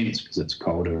makes sense because it's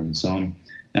colder and so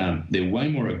on. They're way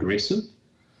more aggressive,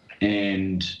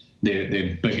 and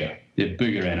they're bigger. They're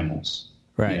bigger animals.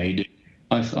 Right.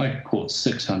 I caught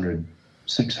 600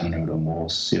 or more,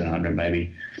 700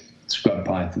 maybe, scrub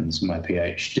pythons in my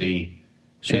PhD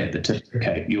at the tip of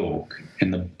Cape York.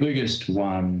 And the biggest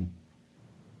one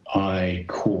I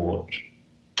caught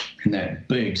in that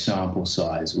big sample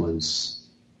size was,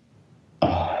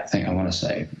 I think I want to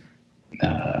say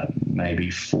maybe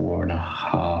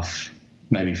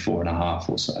 4.5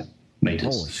 or so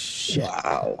meters. Holy shit.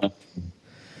 Wow.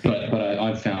 But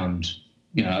I found,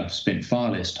 I've spent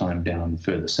far less time down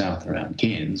further south around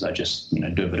Cairns. I just, do a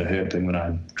bit of herping when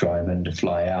I drive in to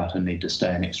fly out and need to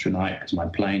stay an extra night because my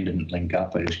plane didn't link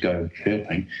up. I just go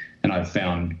herping, and I've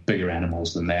found bigger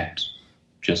animals than that,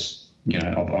 just,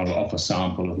 off a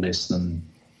sample of less than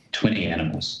 20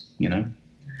 animals,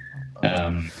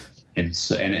 And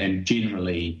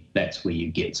generally, that's where you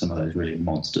get some of those really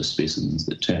monster specimens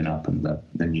that turn up in the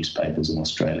newspapers in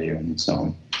Australia and so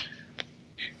on.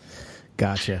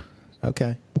 Gotcha.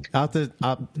 Okay, I'll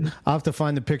have to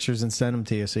find the pictures and send them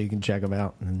to you so you can check them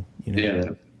out. And Yeah,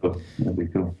 that'd be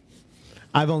cool.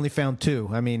 I've only found 2.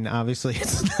 I mean, obviously,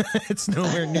 it's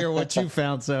nowhere near what you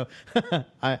found, so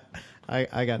I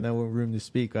got no room to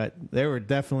speak. But they were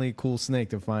definitely a cool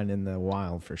snake to find in the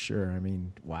wild for sure. I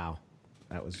mean, wow,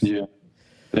 that was They're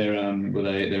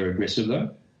aggressive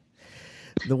though.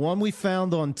 The one we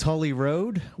found on Tully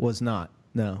Road was not.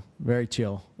 No, very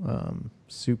chill.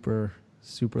 Super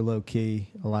low key.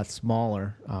 A lot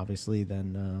smaller, obviously,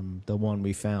 than the one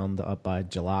we found up by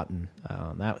Gelatin.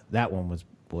 That one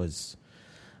was,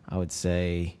 I would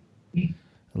say, at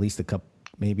least a couple,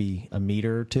 maybe a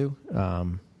meter or two.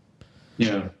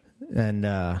 Yeah. And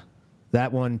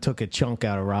that one took a chunk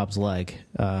out of Rob's leg.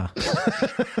 Fun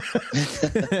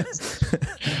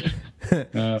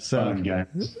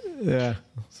guys. Yeah.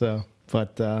 So,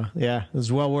 but yeah, it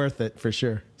was well worth it for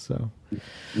sure. So,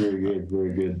 very good,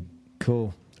 very good.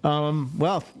 Cool.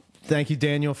 Well, thank you,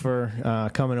 Daniel, for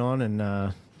coming on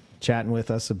and chatting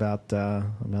with us about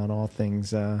all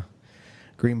things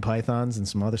green pythons and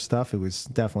some other stuff. It was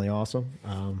definitely awesome.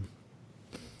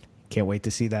 Can't wait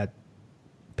to see that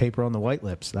paper on the white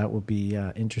lips. That will be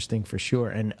interesting for sure.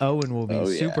 And Owen will be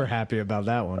super happy about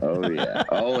that one. Oh yeah,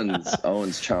 Owen's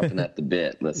chomping at the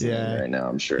bit listening right now,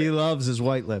 I'm sure. He loves his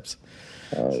white lips.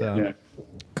 Yeah.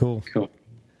 Cool.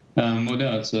 Well,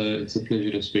 no, it's a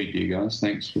pleasure to speak to you guys.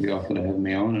 Thanks for the offer to have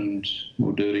me on, and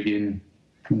we'll do it again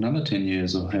for another 10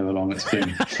 years or however long it's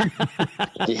been.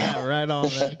 Yeah, right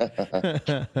on,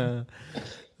 man.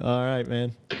 All right,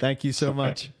 man. Thank you so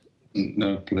much.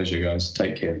 No, pleasure, guys.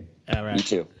 Take care. All right. You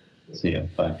too. See ya.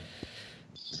 Bye.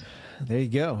 There you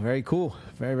go. Very cool.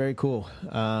 Very, very cool.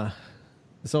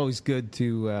 It's always good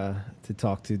to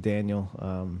talk to Daniel.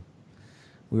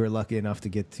 We were lucky enough to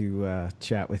get to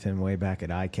chat with him way back at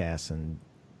ICAST, and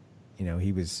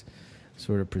he was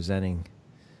sort of presenting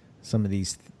some of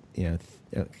these, I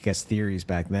guess theories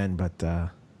back then, but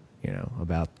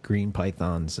about green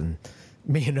pythons. And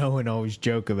me and Owen always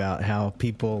joke about how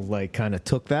people kind of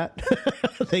took that.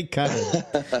 They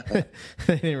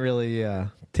they didn't really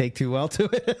take too well to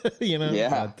it,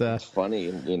 Yeah, but, it's funny.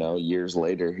 Years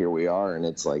later, here we are, and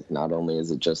it's like not only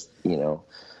is it just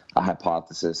a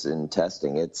hypothesis in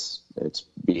testing, it's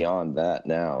beyond that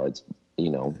now. It's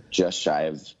just shy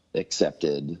of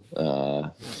accepted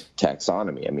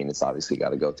taxonomy. I mean, it's obviously got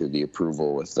to go through the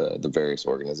approval with the various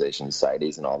organizations,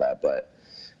 CITES, and all that, but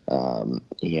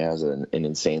he has an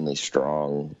insanely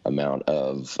strong amount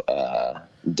of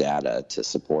data to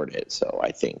support it. So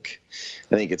I think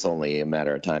it's only a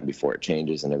matter of time before it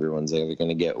changes, and everyone's either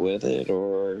going to get with it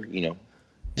or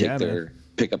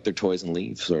pick up their toys and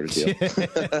leave, sort of deal.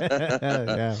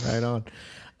 Yeah, right on.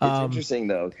 It's interesting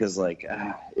though, because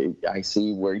I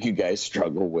see where you guys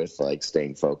struggle with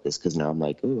staying focused. Because now I'm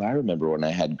like, ooh, I remember when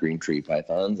I had green tree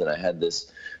pythons and I had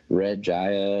this red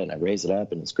Jaya and I raised it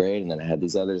up and it's great, and then I had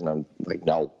these others and I'm like,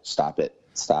 no, stop it.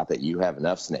 You have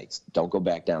enough snakes. Don't go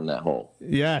back down that hole.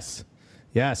 Yes,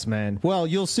 man. Well,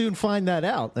 you'll soon find that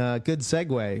out. Good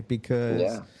segue,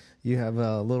 because you have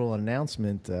a little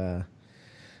announcement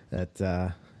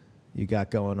that you got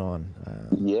going on.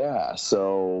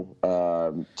 So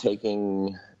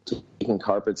taking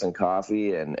Carpets and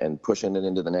Coffee and pushing it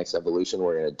into the next evolution.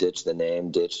 We're going to ditch the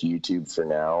name, ditch YouTube for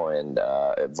now, and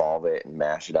evolve it and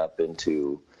mash it up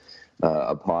into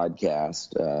a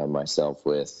podcast, myself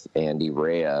with Andy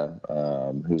Rea,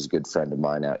 who's a good friend of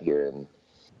mine out here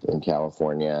in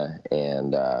California.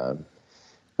 And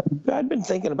I'd been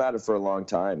thinking about it for a long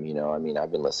time.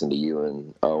 I've been listening to you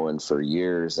and Owen for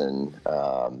years, and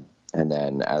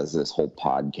then as this whole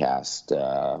podcast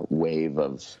wave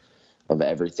of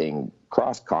everything,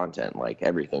 cross content, like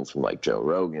everything from Joe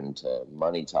Rogan to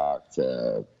Money Talk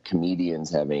to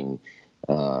comedians having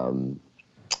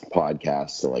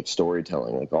podcasts to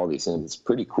storytelling, all these things. It's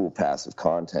pretty cool passive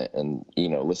content. And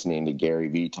listening to Gary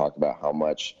Vee talk about how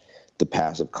much the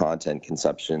passive content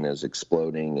consumption is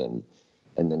exploding,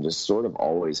 and then just sort of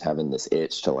always having this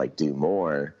itch to do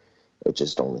more, it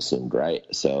just only seemed right.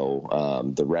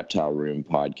 So the Reptile Room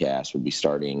podcast will be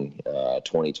starting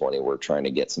 2020. We're trying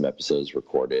to get some episodes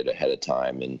recorded ahead of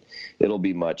time, and it'll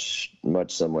be much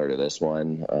similar to this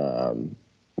one.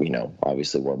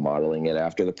 Obviously we're modeling it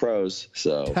after the pros.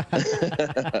 So,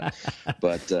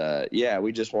 but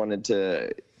we just wanted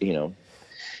to,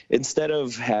 instead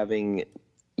of having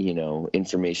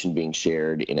information being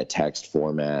shared in a text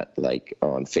format like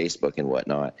on Facebook and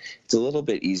whatnot, it's a little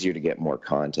bit easier to get more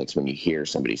context when you hear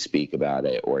somebody speak about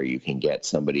it, or you can get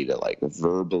somebody to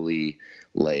verbally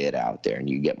lay it out there, and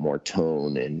you get more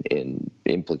tone and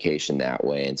implication that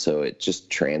way. And so it just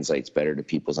translates better to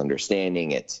people's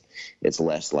understanding. It's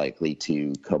less likely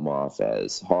to come off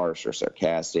as harsh or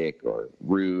sarcastic or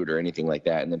rude or anything like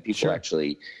that. And then people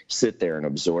actually sit there and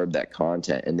absorb that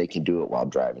content, and they can do it while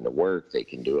driving to work. They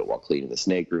can do it while cleaning the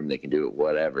snake room. They can do it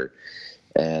whatever.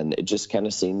 And it just kind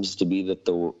of seems to be that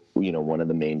one of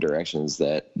the main directions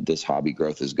that this hobby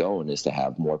growth is going is to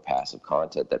have more passive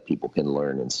content that people can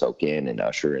learn and soak in and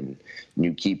usher in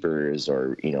new keepers,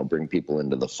 or, bring people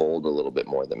into the fold a little bit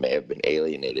more that may have been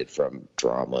alienated from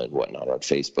drama and whatnot on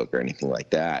Facebook or anything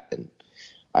like that. And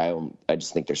I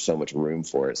just think there's so much room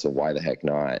for it. So why the heck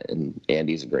not? And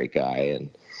Andy's a great guy,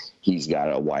 and he's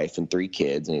got a wife and 3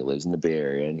 kids, and he lives in the Bay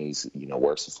Area, and he's,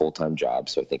 works a full-time job.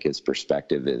 So I think his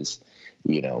perspective is,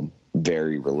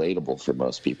 very relatable for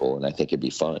most people, and I think it'd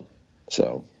be fun.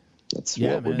 So that's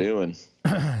what we're doing.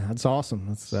 That's awesome.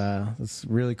 That's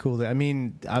really cool. I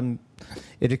mean,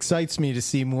 it excites me to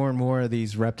see more and more of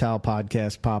these reptile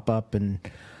podcasts pop up, and,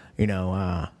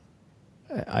 because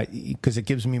it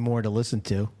gives me more to listen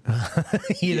to,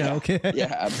 know.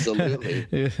 Yeah,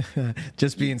 absolutely.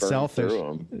 Just being selfish.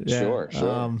 Yeah. Sure.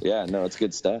 No, it's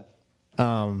good stuff.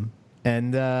 I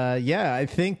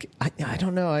think I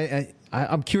don't know.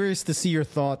 I'm curious to see your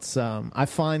thoughts. I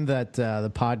find that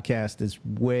the podcast is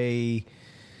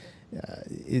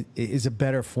is a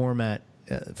better format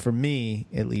for me,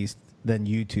 at least, than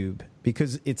YouTube,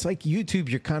 because it's like YouTube,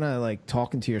 you're kind of like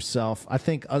talking to yourself. I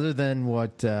think other than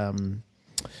what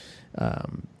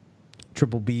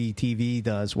Triple B TV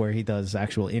does, where he does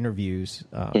actual interviews,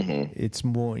 it's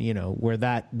more, where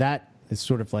that is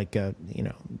sort of like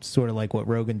sort of like what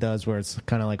Rogan does, where it's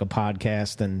kind of like a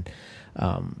podcast and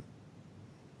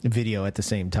video at the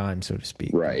same time, so to speak.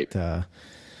 Right. But,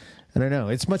 I don't know.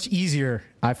 It's much easier,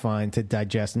 I find, to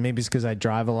digest, and maybe it's because I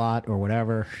drive a lot or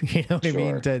whatever. You know what I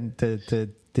mean? To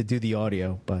do the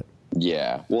audio, but.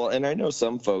 Yeah. Well, and I know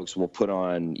some folks will put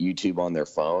on YouTube on their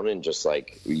phone and just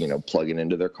plug it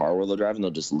into their car while they're driving.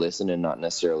 They'll just listen and not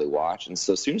necessarily watch. And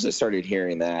so as soon as I started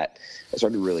hearing that, I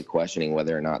started really questioning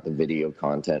whether or not the video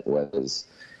content was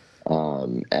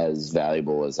as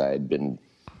valuable as I had been,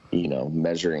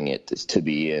 measuring it to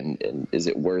be. And is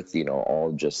it worth,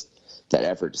 all just that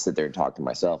effort to sit there and talk to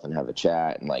myself and have a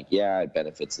chat? And it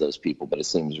benefits those people, but it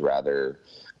seems rather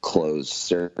closed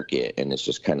circuit, and it's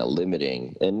just kind of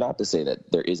limiting. And not to say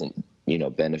that there isn't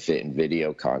benefit in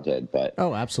video content, but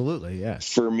absolutely, yeah,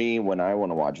 for me, when I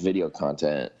want to watch video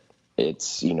content,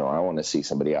 it's I want to see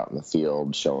somebody out in the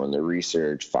field showing their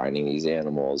research, finding these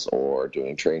animals, or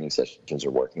doing training sessions,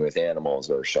 or working with animals,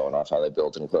 or showing off how they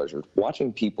built an enclosure.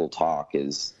 Watching people talk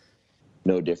is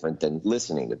no different than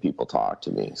listening to people talk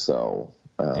to me. So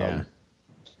I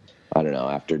don't know.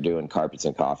 After doing carpets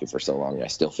and coffee for so long, I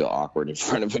still feel awkward in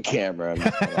front of a camera.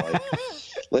 I'm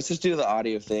let's just do the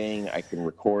audio thing. I can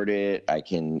record it. I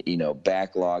can,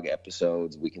 backlog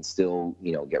episodes. We can still,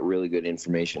 get really good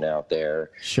information out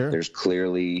there. Sure. There's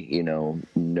clearly, no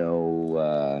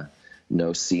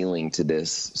ceiling to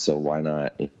this. So why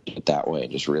not do it that way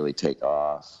and just really take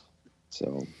off?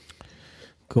 So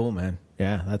cool, man.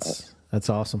 Yeah, that's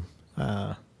awesome.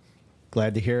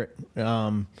 Glad to hear it.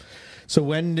 So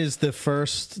when is do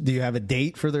you have a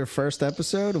date for their first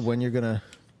episode of when you're going to?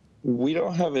 We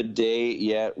don't have a date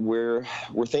yet. We're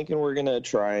thinking we're going to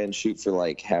try and shoot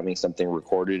for having something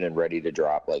recorded and ready to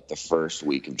drop the first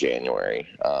week of January.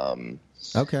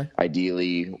 Okay.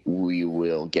 Ideally, we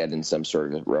will get in some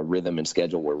sort of a rhythm and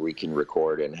schedule where we can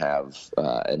record and have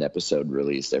an episode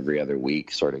released every other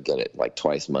week, sort of get it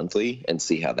twice monthly and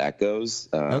see how that goes.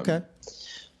 Okay.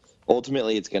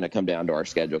 Ultimately, it's going to come down to our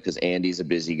schedule, because Andy's a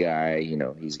busy guy.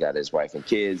 He's got his wife and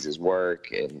kids, his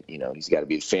work, and, he's got to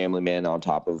be the family man on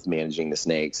top of managing the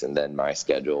snakes. And then my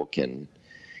schedule can,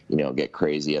 get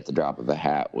crazy at the drop of a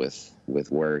hat with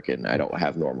work, and I don't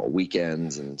have normal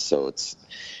weekends. And so it's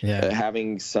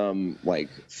having some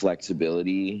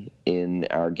flexibility in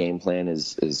our game plan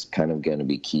is kind of going to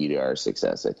be key to our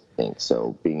success, I think.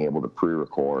 So being able to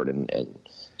pre-record and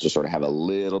just sort of have a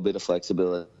little bit of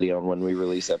flexibility on when we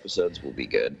release episodes will be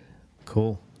good.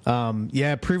 Cool.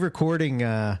 Pre-recording,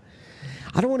 I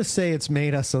don't want to say it's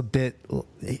made us a bit,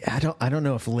 I don't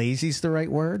know if lazy is the right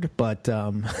word, but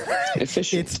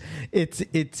efficient.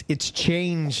 It's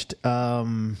changed.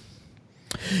 When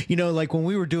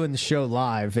we were doing the show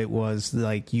live, it was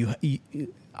I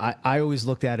always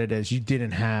looked at it as you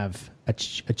didn't have a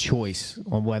choice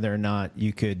on whether or not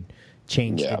you could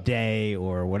change the day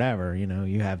or whatever.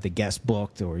 You have the guest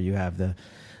booked, or you have the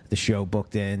show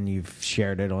booked in, you've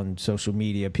shared it on social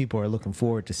media. People are looking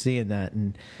forward to seeing that.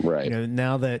 And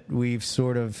now that we've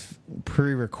sort of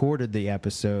pre-recorded the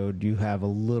episode, you have a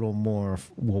little more,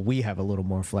 we have a little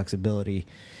more flexibility.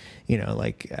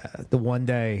 The one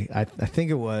day, I think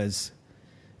it was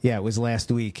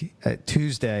last week,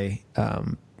 Tuesday,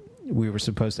 we were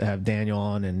supposed to have Daniel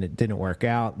on, and it didn't work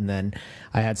out. And then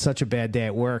I had such a bad day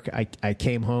at work. I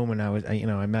came home, and I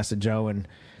messaged Joe, and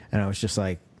I was just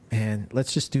like, and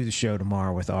let's just do the show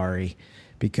tomorrow with Ari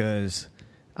because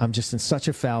I'm just in such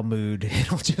a foul mood.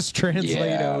 It'll just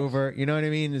translate over. You know what I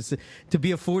mean? To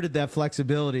be afforded that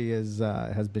flexibility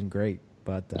has been great.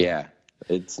 But yeah,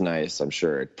 it's nice. I'm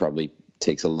sure it probably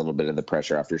takes a little bit of the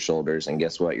pressure off your shoulders. And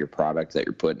guess what? Your product that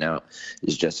you're putting out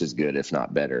is just as good, if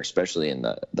not better, especially in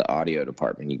the audio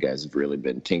department. You guys have really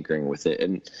been tinkering with it.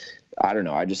 And I don't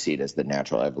know, I just see it as the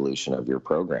natural evolution of your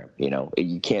program. You know,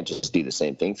 you can't just do the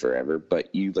same thing forever,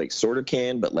 but you like sort of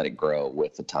can, but let it grow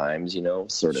with the times, you know,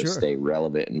 sort of stay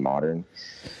relevant and modern.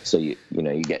 So, you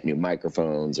know, you get new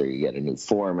microphones or you get a new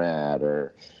format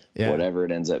or whatever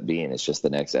it ends up being. It's just the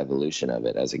next evolution of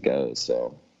it as it goes.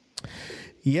 So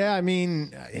yeah, I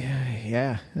mean,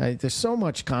 there's so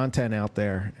much content out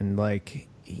there, and like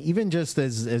even just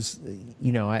as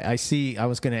you know, I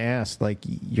was going to ask, like,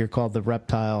 you're called the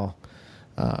Reptile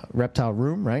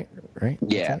Room, right?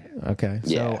 Yeah. Okay.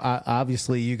 So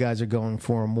obviously, you guys are going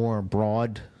for a more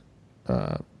broad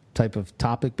type of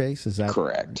topic base. Is that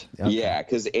correct? Okay. Yeah,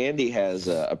 because Andy has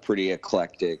a pretty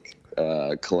eclectic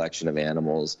collection of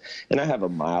animals, and I have a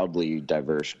mildly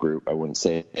diverse group. I wouldn't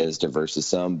say as diverse as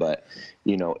some, but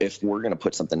you know, if we're going to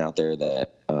put something out there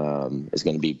that is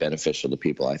going to be beneficial to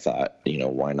people, I thought, you know,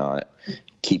 why not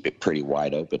keep it pretty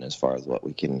wide open as far as what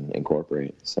we can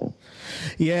incorporate. So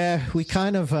yeah, we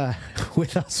kind of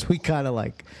with us, we kind of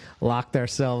like locked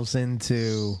ourselves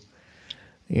into,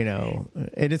 you know,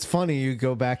 and it's funny, you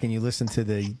go back and you listen to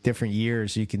the different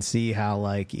years, you can see how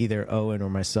like either Owen or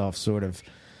myself sort of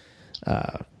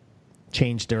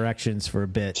changed directions for a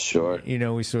bit. Sure. You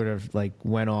know, we sort of like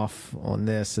went off on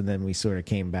this and then we sort of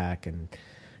came back and,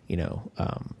 you know,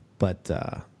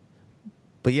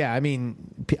 but yeah, I mean,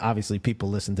 obviously people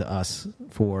listen to us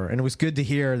and it was good to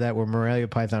hear that we're Morelia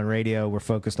Python Radio. We're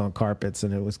focused on carpets,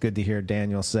 and it was good to hear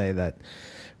Daniel say that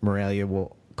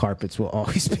carpets will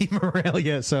always be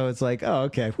Morelia. So it's like, oh,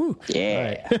 okay. Whew.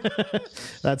 Yeah. Right.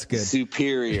 That's good.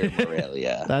 Superior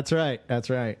Morelia. That's right.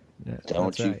 Yeah,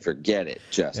 Don't you forget it,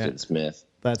 Justin Smith.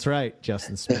 That's right,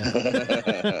 Justin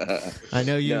Smith. I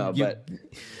know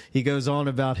he goes on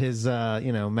about his,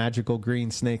 you know, magical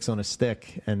green snakes on a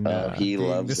stick, and he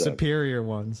loves the them. superior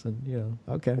ones, and you know,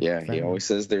 okay. Yeah, he always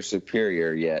says they're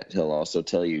superior, yet he'll also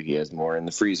tell you he has more in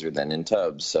the freezer than in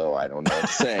tubs. So I don't know what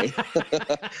to say.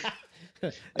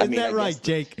 Isn't that right,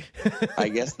 Jake? I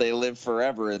guess they live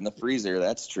forever in the freezer.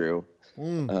 That's true.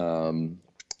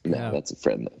 No, that's a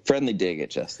friendly dig at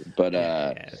Justin. But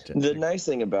the nice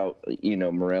thing about, you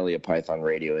know, Morelia Python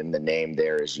Radio and the name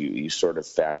there is you sort of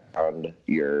found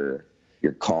your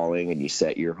calling, and you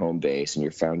set your home base and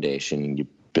your foundation, and you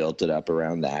built it up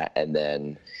around that. And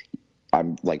then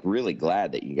I'm like really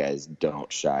glad that you guys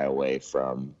don't shy away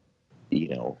from, you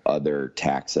know, other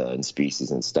taxa and species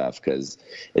and stuff, because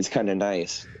it's kind of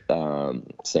nice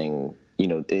saying, you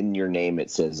know, in your name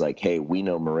it says like, hey, we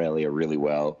know Morelia really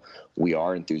well. We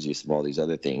are enthusiasts of all these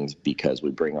other things because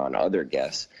we bring on other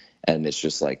guests. And it's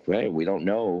just like, hey, we don't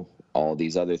know all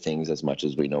these other things as much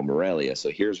as we know Morelia. So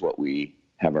here's what we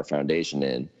have our foundation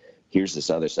in. Here's this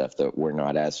other stuff that we're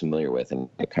not as familiar with. And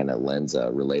it kind of lends a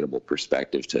relatable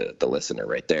perspective to the listener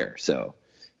right there. So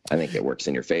I think it works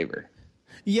in your favor.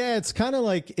 Yeah, it's kind of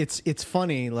like, it's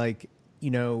funny, like,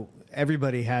 you know,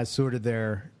 everybody has sort of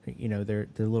their, you know, their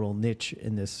little niche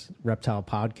in this reptile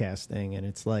podcast thing. And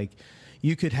it's like,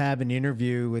 you could have an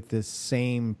interview with the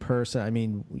same person. I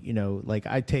mean, you know, like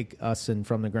I take us and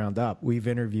From the Ground Up, we've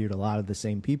interviewed a lot of the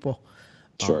same people.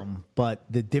 Sure. But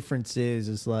the difference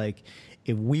is like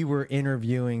if we were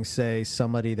interviewing, say,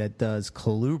 somebody that does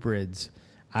colubrids,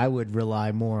 I would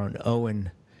rely more on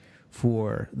Owen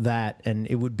for that. And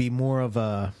it would be more of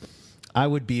I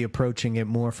would be approaching it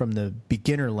more from the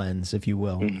beginner lens, if you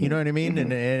will. Mm-hmm. You know what I mean?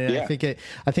 Mm-hmm. And yeah.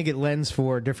 I think it lends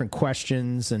for different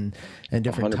questions and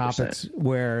different 100%. Topics.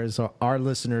 Whereas our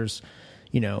listeners,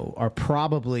 you know, are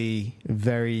probably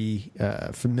very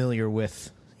familiar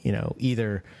with, you know,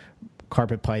 either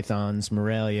carpet pythons,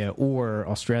 Morelia, or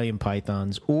Australian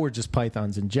pythons, or just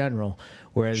pythons in general.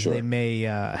 Whereas sure. They may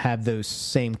have those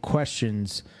same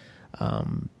questions.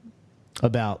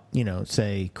 About, you know,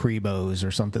 say Crebos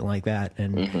or something like that.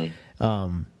 And,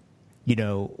 mm-hmm. You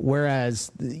know,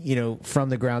 whereas, you know, From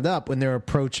the Ground Up, when they're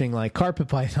approaching like carpet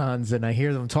pythons, and I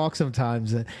hear them talk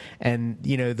sometimes and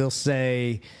you know, they'll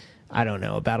say, I don't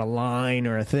know, about a line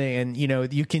or a thing. And, you know,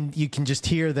 you can just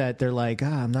hear that they're like,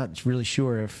 I'm not really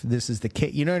sure if this is the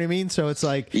case. You know what I mean? So it's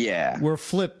like, yeah, we're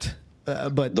flipped.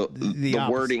 But the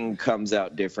wording comes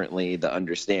out differently. The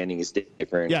understanding is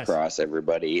different across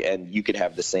everybody. And you could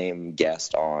have the same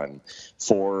guest on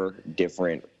 4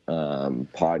 different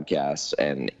podcasts,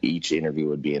 and each interview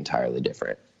would be entirely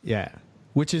different. Yeah.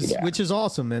 which is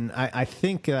awesome, and I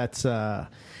think that's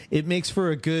it makes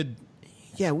for a good.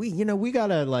 Yeah, we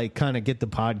gotta like kind of get the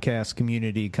podcast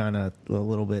community kind of a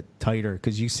little bit tighter,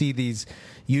 because you see these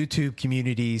YouTube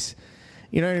communities.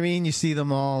 You know what I mean? You see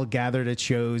them all gathered at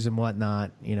shows and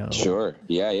whatnot, you know. Sure.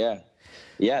 Yeah.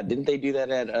 Didn't they do that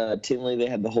at Tinley? They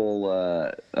had the whole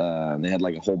they had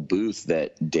like a whole booth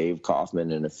that Dave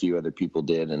Kaufman and a few other people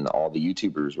did, and all the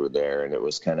YouTubers were there, and it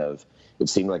was it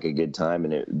seemed like a good time,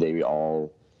 and they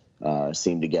all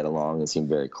seemed to get along and seemed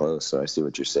very close. So I see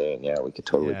what you're saying. Yeah, we could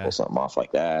totally pull something off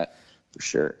like that for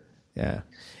sure. Yeah.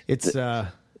 It's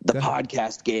the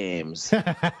podcast games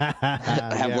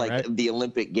have the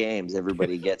Olympic Games.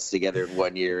 Everybody gets together in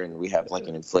 1 year, and we have like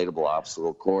an inflatable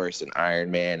obstacle course and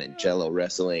Ironman and Jello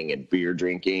wrestling and beer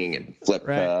drinking and flip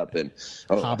cup and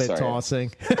Hobbit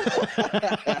tossing.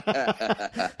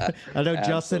 I know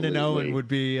Justin and Owen would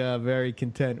be very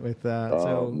content with that.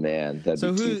 Oh man,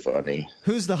 that'd be too funny.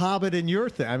 Who's the Hobbit in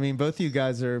your thing? I mean, both of you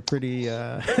guys are pretty.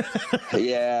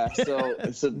 Yeah, so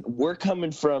we're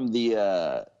coming from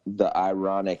the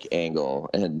ironic angle,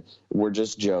 and we're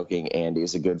just joking.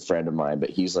 Andy's a good friend of mine, but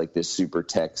he's like this super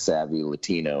tech savvy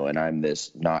Latino, and I'm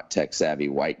this not tech savvy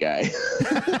white guy.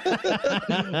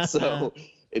 So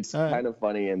it's kind of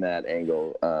funny in that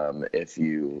angle, if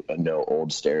you know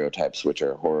old stereotypes, which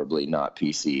are horribly not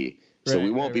PC. So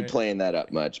we won't be playing that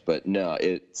up much, but no,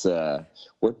 it's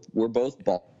we're both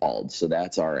bald, so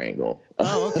that's our angle.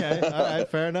 Oh, okay, all right,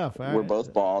 fair enough. We're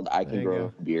both bald. I can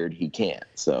grow a beard, he can't.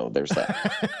 So there's that.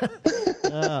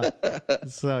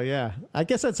 So yeah, I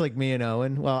guess that's like me and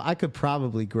Owen. Well, I could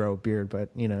probably grow a beard,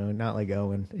 but not like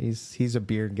Owen. He's a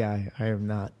beard guy. I am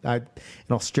not. In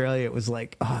Australia, it was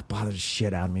like, it bothers the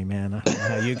shit out of me, man. I don't know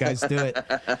how you guys do it.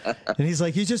 And he's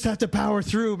like, you just have to power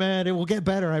through, man. It will get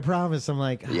better. I promise. I'm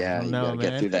like, yeah, I don't know, you gotta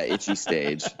get through that itchy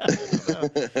stage.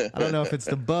 I don't know if it's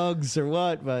the bugs or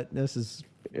what, but this is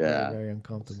very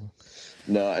uncomfortable.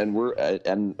 No, and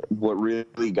what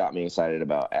really got me excited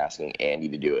about asking Andy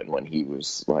to do it, and when he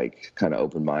was like kind of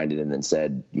open-minded and then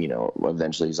said,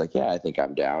 eventually he's like, yeah, I think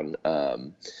I'm down,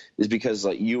 is because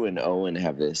like you and Owen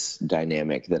have this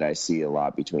dynamic that I see a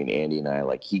lot between Andy and I.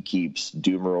 Like he keeps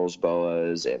Dumerol's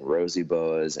boas and rosy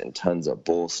boas and tons of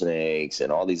bull snakes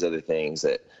and all these other things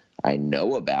that I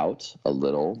know about a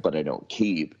little, but I don't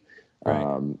keep. Right.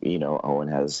 Owen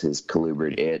has his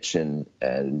colubrid itch, and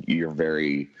you're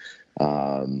very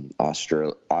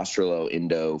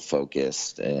Australo-Indo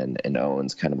focused, and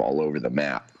Owen's kind of all over the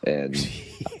map, and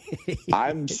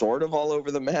I'm sort of all over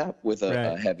the map with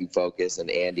a heavy focus, and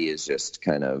Andy is just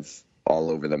kind of all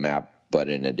over the map, but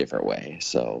in a different way.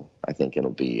 So I think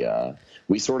it'll be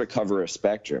we sort of cover a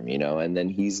spectrum, and then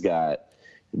he's got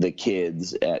the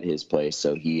kids at his place,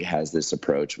 so he has this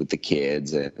approach with the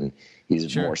kids, and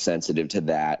he's more sensitive to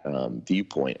that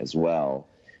viewpoint as well.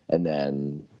 And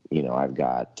then I've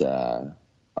got a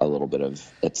little bit of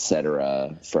et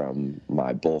cetera, from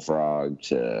my bullfrog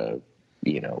to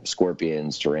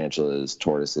scorpions, tarantulas,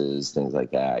 tortoises, things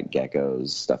like that,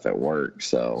 geckos, stuff at work.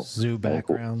 So zoo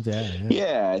background,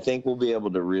 I think we'll be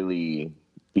able to really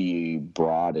be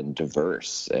broad and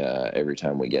diverse every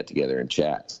time we get together and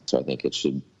chat. So I think it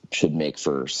should make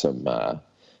for some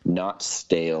not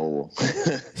stale,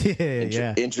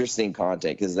 interesting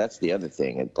content, because that's the other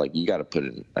thing. It's like you got to put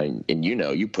in, and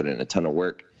you put in a ton of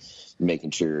work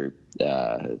making sure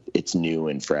it's new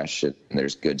and fresh, and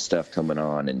there's good stuff coming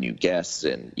on and new guests,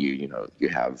 and you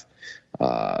have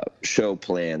show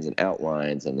plans and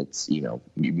outlines, and it's you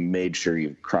made sure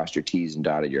you've crossed your T's and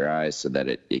dotted your I's so that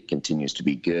it continues to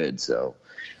be good. So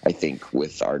I think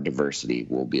with our diversity,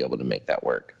 we'll be able to make that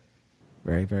work.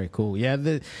 Very, very cool. Yeah,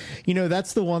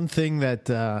 that's the one thing that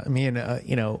me and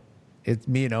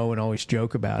Owen always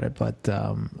joke about it, but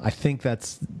I think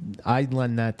I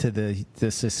lend that to the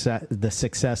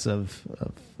success of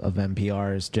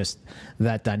NPR is just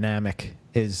that dynamic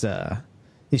is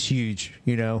huge,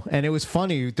 And it was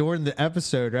funny during the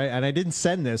episode, right? And I didn't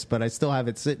send this, but I still have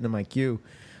it sitting in my queue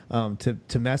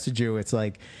to message you. It's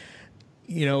like,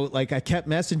 like I kept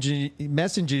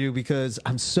messaging you because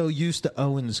I'm so used to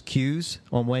Owen's cues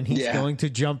on when he's going to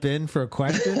jump in for a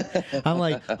question. I'm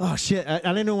like, oh shit, I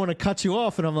didn't want to cut you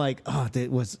off, and I'm like, oh,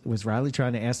 was Riley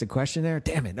trying to ask the question there?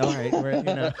 Damn it! All right,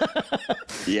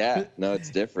 Yeah, no, it's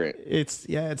different. It's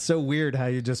so weird how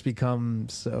you just become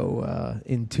so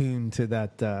in tune to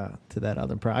that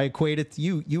other. I equate it to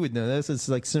you would know this. It's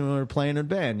like similar to playing in a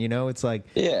band. It's like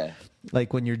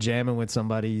like when you're jamming with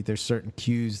somebody, there's certain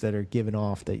cues that are given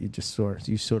off that you just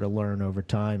sort of learn over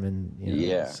time,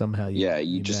 and somehow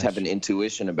you just have an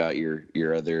intuition about your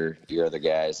other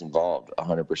guys involved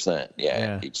 100%.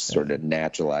 It just sort of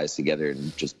naturalize together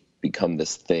and just become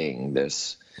this thing,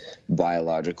 this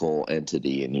biological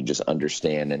entity, and you just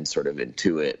understand and sort of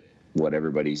intuit what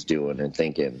everybody's doing and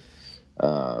thinking.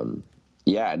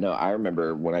 I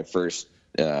remember when I first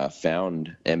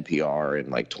found NPR in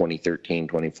like 2013,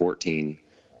 2014,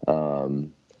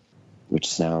 which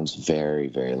sounds very,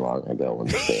 very long ago when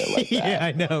you say it like that. Yeah,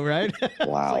 I know, right?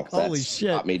 Wow, like, holy shit,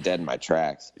 got me dead in my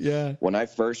tracks. Yeah. When I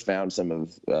first found some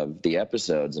of the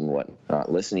episodes and whatnot,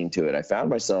 listening to it, I found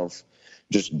myself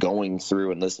just going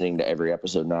through and listening to every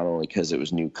episode, not only because it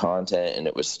was new content and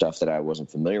it was stuff that I wasn't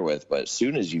familiar with, but as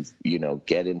soon as you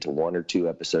get into one or two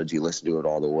episodes, you listen to it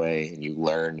all the way and you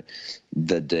learn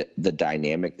the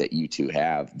dynamic that you two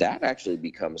have, that actually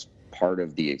becomes part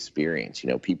of the experience.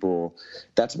 People,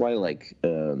 that's why like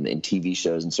in TV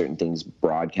shows and certain things,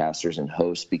 broadcasters and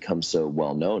hosts become so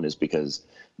well known, is because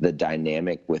the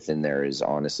dynamic within there is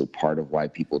honestly part of why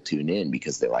people tune in,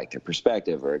 because they like their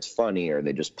perspective, or it's funny, or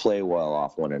they just play well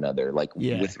off one another. Like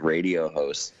with radio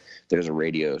hosts, there's a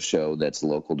radio show that's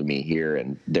local to me here,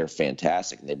 and they're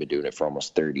fantastic, and they've been doing it for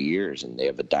almost 30 years, and they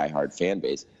have a diehard fan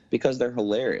base because they're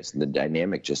hilarious, and the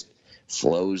dynamic just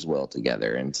flows well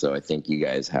together. And so I think you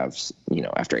guys have,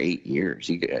 after 8 years,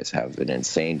 you guys have an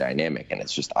insane dynamic, and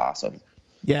it's just awesome.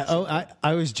 Yeah. Oh, I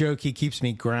always joke he keeps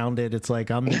me grounded. It's like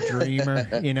I'm the dreamer,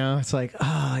 It's like,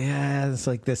 oh yeah, it's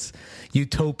like this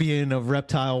utopian of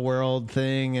reptile world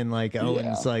thing, and like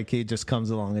Owen's like he just comes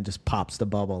along and just pops the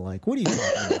bubble. Like, what are you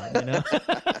talking about?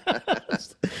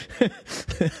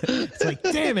 It's like,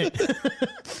 damn it.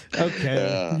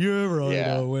 Okay, you're right,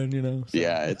 Owen. So.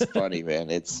 Yeah, it's funny,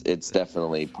 man. It's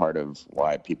definitely part of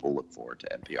why people look forward to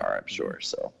NPR, I'm sure.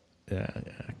 So. Yeah,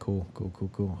 cool.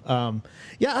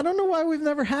 I don't know why we've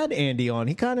never had Andy on.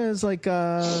 He kind of is like,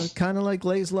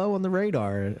 lays low on the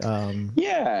radar.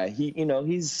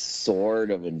 He's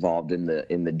sort of involved in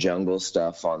the jungle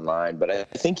stuff online, but I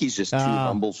think he's just too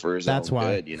humble for his own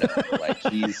good. Like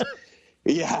he's,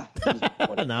 yeah.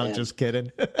 No, I'm just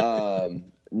kidding.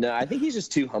 No, I think he's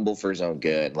just too humble for his own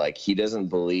good. Like he doesn't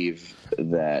believe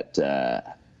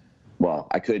that. Well,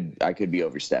 I could be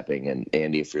overstepping, and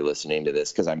Andy, if you're listening to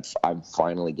this, because I'm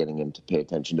finally getting him to pay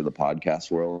attention to the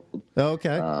podcast world.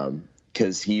 Okay.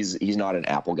 Because he's not an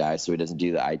Apple guy, so he doesn't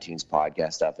do the iTunes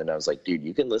podcast stuff. And I was like, dude,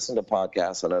 you can listen to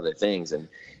podcasts on other things. And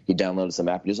he downloaded some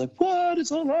app, and he's like, what?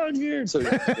 It's online here. And so he's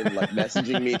been like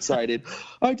messaging me excited.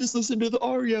 I just listened to the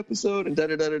Ari episode and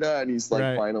da-da-da-da-da. And he's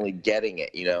like finally getting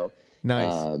it,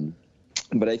 Nice.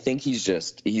 But I think he's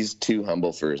too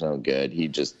humble for his own good. He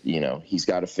just, he's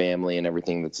got a family and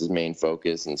everything that's his main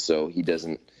focus. And so he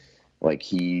doesn't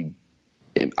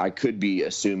I could be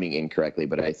assuming incorrectly,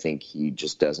 but I think he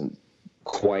just doesn't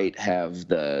quite have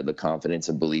the confidence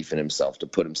and belief in himself to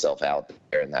put himself out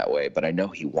there in that way. But I know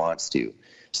he wants to.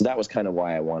 So that was kind of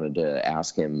why I wanted to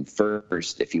ask him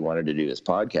first if he wanted to do this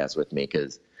podcast with me,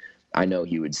 because I know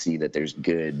he would see that there's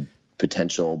good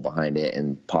potential behind it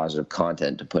and positive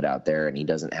content to put out there, and he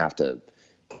doesn't have to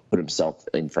put himself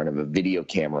in front of a video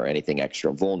camera or anything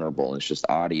extra vulnerable. It's just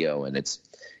audio, and it's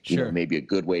maybe a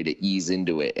good way to ease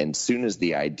into it. And as soon as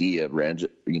the idea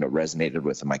resonated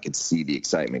with him, I could see the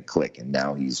excitement click, and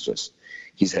now he's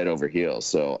head over heels.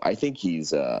 So I think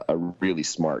he's a really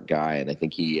smart guy, and I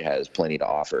think he has plenty to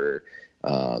offer.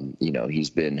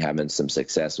 He's been having some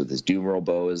success with his Doomroll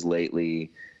boas lately.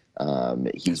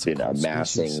 He's been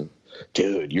amassing.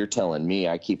 Dude, you're telling me.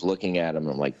 I keep looking at him.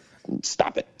 I'm like,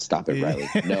 stop it, Riley.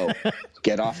 No,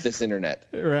 get off this internet.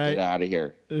 Right, get out of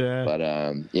here. Yeah. But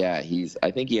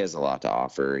I think he has a lot to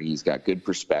offer. He's got good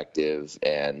perspective,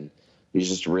 and he's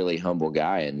just a really humble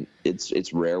guy. And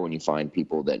it's rare when you find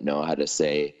people that know how to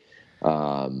say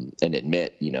and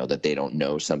admit, that they don't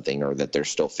know something, or that they're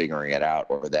still figuring it out,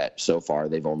 or that so far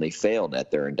they've only failed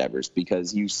at their endeavors,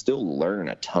 because you still learn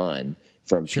a ton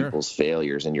from people's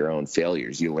failures and your own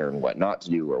failures. You learn what not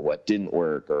to do, or what didn't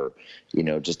work, or,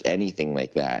 just anything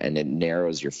like that. And it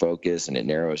narrows your focus, and it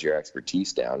narrows your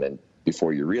expertise down. And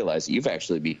before you realize it, you've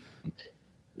actually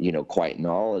become, quite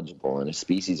knowledgeable in a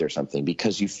species or something,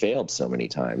 because you failed so many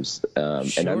times.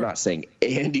 And I'm not saying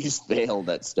Andy's failed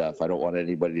at stuff. I don't want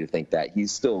anybody to think that.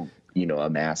 He's still,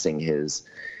 amassing his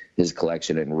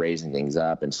collection and raising things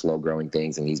up and slow growing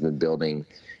things. And he's been building,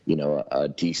 a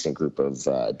decent group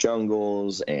of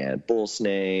jungles and bull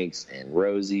snakes and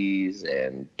rosies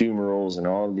and Doomerolls and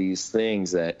all of these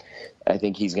things that I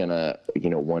think he's going to,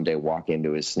 one day walk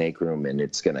into his snake room, and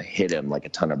it's going to hit him like a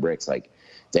ton of bricks. Like,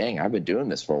 dang, I've been doing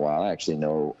this for a while. I actually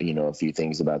know, a few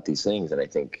things about these things. And I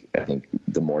think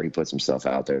the more he puts himself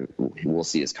out there, we'll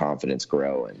see his confidence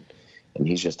grow. And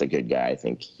he's just a good guy. I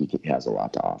think he has a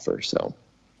lot to offer. So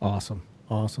awesome.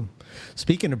 Awesome.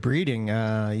 Speaking of breeding,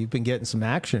 you've been getting some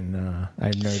action,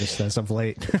 I've noticed, as of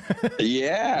late.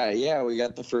 Yeah. We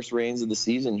got the first rains of the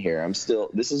season here.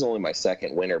 This is only my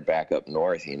second winter back up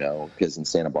north, because in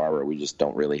Santa Barbara, we just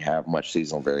don't really have much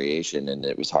seasonal variation, and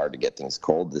it was hard to get things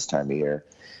cold this time of year.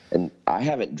 And I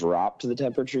haven't dropped the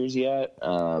temperatures yet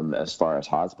as far as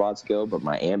hotspots go, but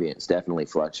my ambient's definitely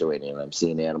fluctuating, and I'm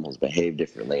seeing animals behave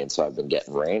differently. And so I've been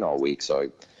getting rain all week, so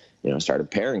I started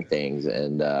pairing things,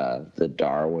 and the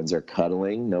Darwins are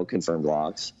cuddling, no confirmed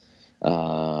locks.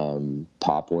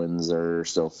 Poplins are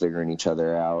still figuring each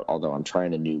other out, although I'm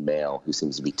trying a new male who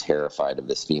seems to be terrified of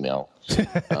this female.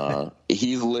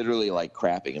 He's literally like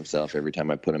crapping himself every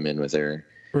time I put him in with her.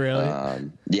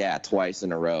 Really? Yeah, twice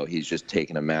in a row. He's just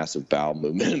taking a massive bowel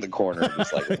movement in the corner,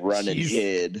 just like running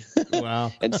hid.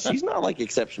 Wow. And she's not like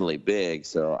exceptionally big,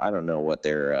 so I don't know what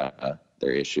their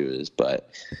issue is, but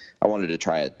I wanted to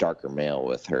try a darker male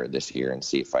with her this year and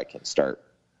see if I can start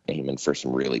aiming for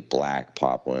some really black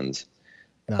poplins.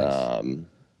 Nice.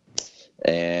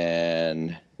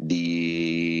 And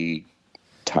the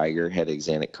tiger-headed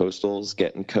Xanthic coastals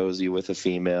getting cozy with a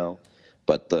female,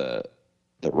 but the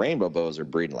rainbow bows are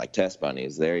breeding like test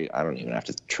bunnies. I don't even have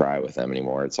to try with them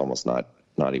anymore. It's almost not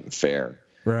even fair.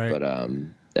 Right. But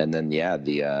and then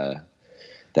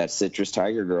that citrus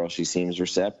tiger girl, she seems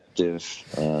receptive.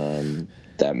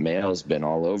 That male's been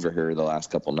all over her the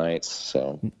last couple nights.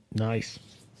 So nice.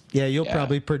 Yeah, you'll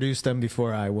probably produce them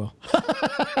before I will.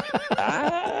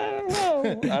 I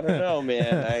don't know,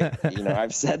 man.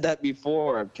 I've said that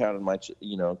before. I've counted my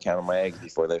eggs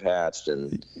before they've hatched,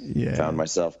 and found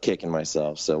myself kicking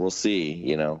myself. So we'll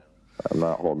see. I'm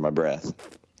not holding my breath.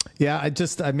 Yeah,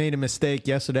 I made a mistake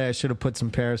yesterday. I should have put some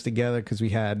pairs together because we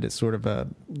had sort of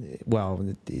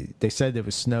they said there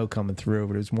was snow coming through,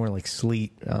 but it was more like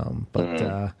sleet.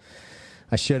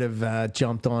 I should have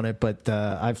jumped on it, but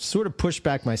I've sort of pushed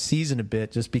back my season a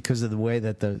bit just because of the way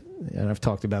that and I've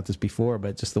talked about this before,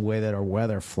 but just the way that our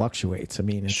weather fluctuates. I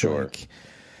mean, it's like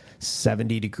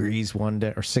 70 degrees one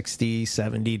day, or 60,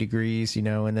 70 degrees,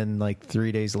 and then like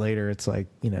 3 days later, it's like,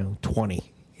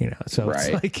 20, so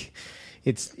right.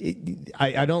 It's like,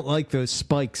 I don't like those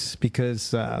spikes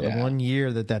because the one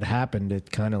year that happened,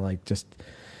 it kind of like just...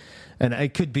 And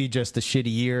it could be just a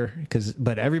shitty year,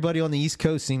 but everybody on the East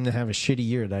Coast seemed to have a shitty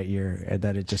year that year, and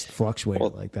that it just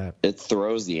fluctuated like that. It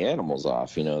throws the animals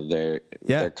off.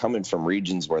 They're coming from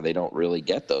regions where they don't really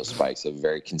get those spikes of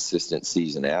very consistent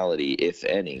seasonality, if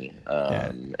any,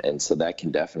 and so that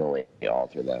can definitely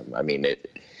alter them. I mean,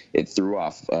 it threw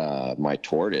off my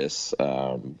tortoise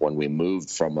when we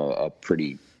moved from a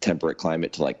pretty temperate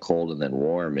climate to like cold and then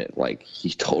warm.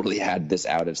 He totally had this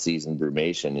out of season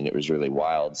brumation, and it was really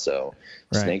wild. So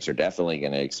snakes are definitely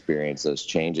going to experience those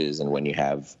changes, and when you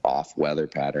have off weather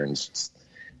patterns, it's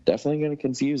definitely going to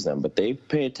confuse them, but they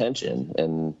pay attention.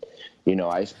 And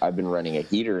I've been running a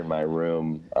heater in my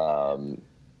room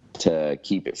to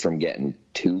keep it from getting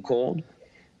too cold,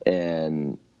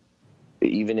 and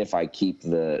even if I keep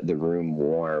the room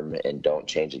warm and don't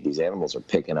change it, these animals are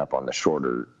picking up on the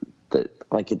shorter.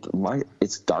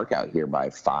 It's dark out here by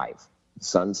 5.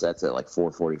 Sun sets at like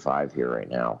 4:45 here right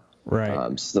now.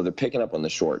 Right. So they're picking up on the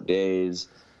short days,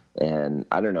 and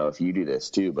I don't know if you do this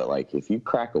too, but like if you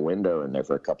crack a window in there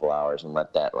for a couple hours and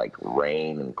let that like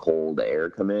rain and cold air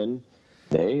come in,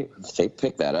 they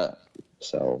pick that up.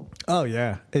 So. Oh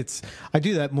yeah, I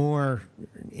do that more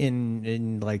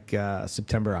in like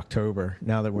September, October.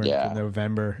 Now that we're in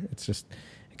November, it's just.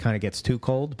 Kind of gets too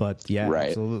cold, but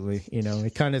absolutely,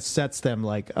 it kind of sets them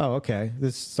like, oh, okay,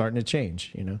 this is starting to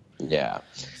change, So.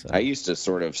 I used to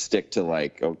sort of stick to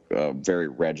like a very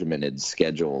regimented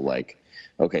schedule, like,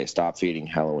 okay, stop feeding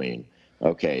Halloween,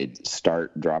 okay,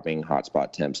 start dropping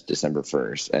hotspot temps December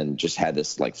 1st, and just had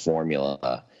this like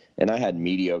formula, and I had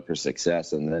mediocre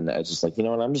success, and then I was just like, you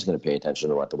know what, I'm just going to pay attention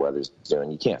to what the weather's doing.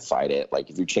 You can't fight it.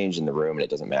 Like if you're changing the room and it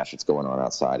doesn't match what's going on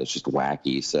outside, it's just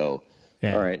wacky. So.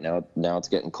 Yeah. All right, now it's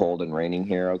getting cold and raining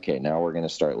here. Okay, now we're going to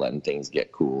start letting things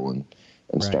get cool and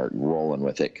start rolling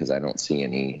with it, because I don't see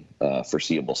any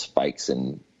foreseeable spikes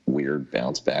and weird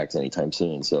bounce backs anytime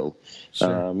soon. So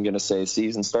I'm going to say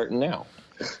season starting now.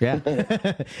 Yeah.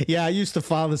 Yeah, I used to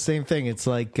follow the same thing. It's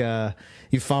like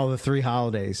you follow the 3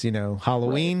 holidays,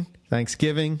 Halloween,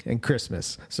 Thanksgiving, and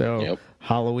Christmas. So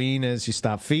Halloween is you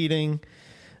stop feeding.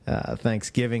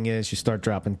 Thanksgiving is you start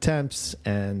dropping temps,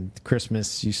 and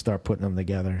Christmas you start putting them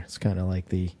together. It's kind of like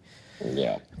the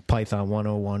Python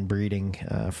 101 breeding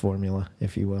formula,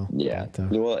 if you will. Yeah.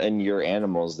 Well, and your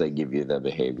animals, they give you the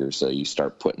behavior, so you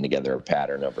start putting together a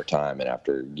pattern over time, and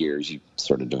after years you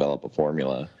sort of develop a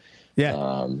formula.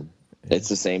 Yeah. It's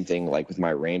the same thing like with my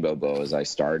rainbow bows. I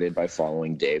started by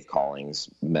following Dave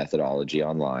Collings' methodology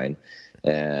online,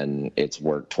 and it's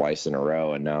worked twice in a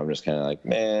row. And now I'm just kind of like,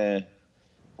 man,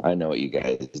 I know what you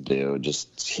guys do.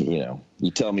 Just, you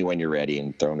tell me when you're ready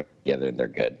and throw them together and they're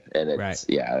good. And it's, right.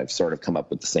 Yeah, I've sort of come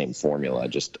up with the same formula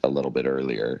just a little bit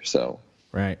earlier. So,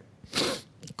 right.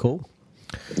 Cool.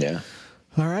 Yeah.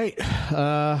 All right.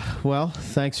 Well,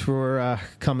 thanks for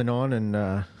coming on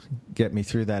and get me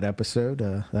through that episode.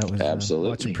 That was absolutely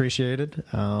much appreciated.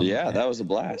 That was a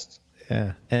blast.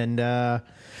 Yeah. And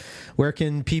where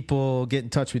can people get in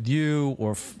touch with you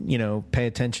or, pay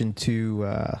attention to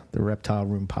the Reptile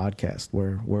Room podcast?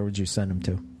 Where would you send them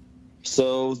to?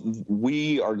 So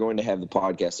we are going to have the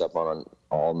podcast up on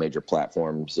all major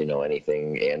platforms,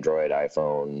 anything Android,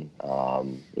 iPhone,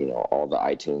 all the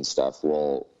iTunes stuff.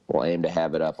 We'll aim to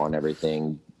have it up on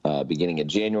everything beginning of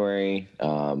January.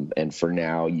 And for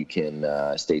now, you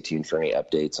can stay tuned for any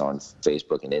updates on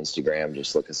Facebook and Instagram.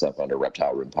 Just look us up under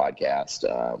Reptile Room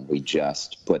Podcast. We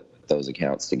just put those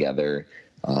accounts together.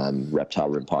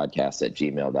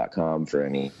 reptileroompodcast@gmail.com for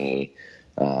any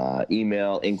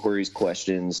email, inquiries,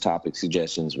 questions, topic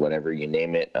suggestions, whatever, you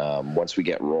name it. Once we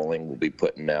get rolling, we'll be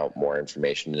putting out more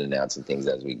information and announcing things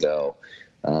as we go.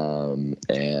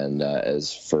 And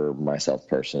as for myself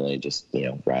personally, just,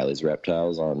 Riley's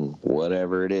Reptiles on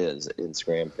whatever it is,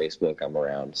 Instagram, Facebook, I'm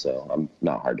around. So I'm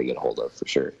not hard to get a hold of for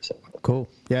sure. So cool.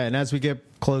 Yeah. And as we get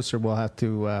closer, we'll have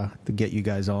to get you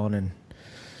guys on and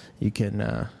you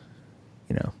can,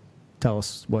 tell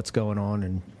us what's going on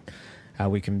and how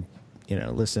we can,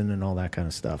 listen and all that kind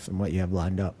of stuff and what you have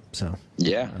lined up. So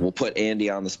yeah, we'll put Andy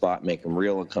on the spot, make him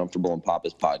real uncomfortable, and pop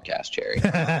his podcast cherry.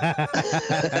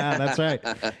 That's right.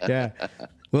 Yeah,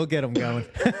 we'll get him going.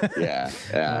 yeah,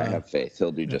 I have faith.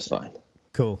 He'll do just fine.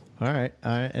 Cool. All right.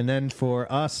 And then for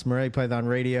us, Morelia Python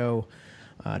Radio.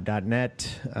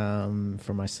 .net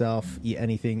for myself,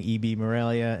 anything EB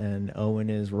Morelia, and Owen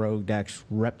is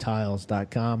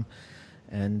rogue-reptiles.com.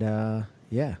 And I'm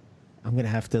gonna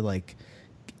have to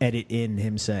edit in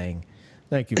him saying,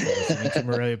 "Thank you for listening to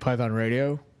Morelia Python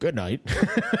Radio. Good night,"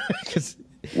 because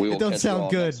we will it don't catch sound you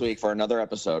all good next week for another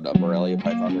episode of Morelia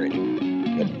Python Radio.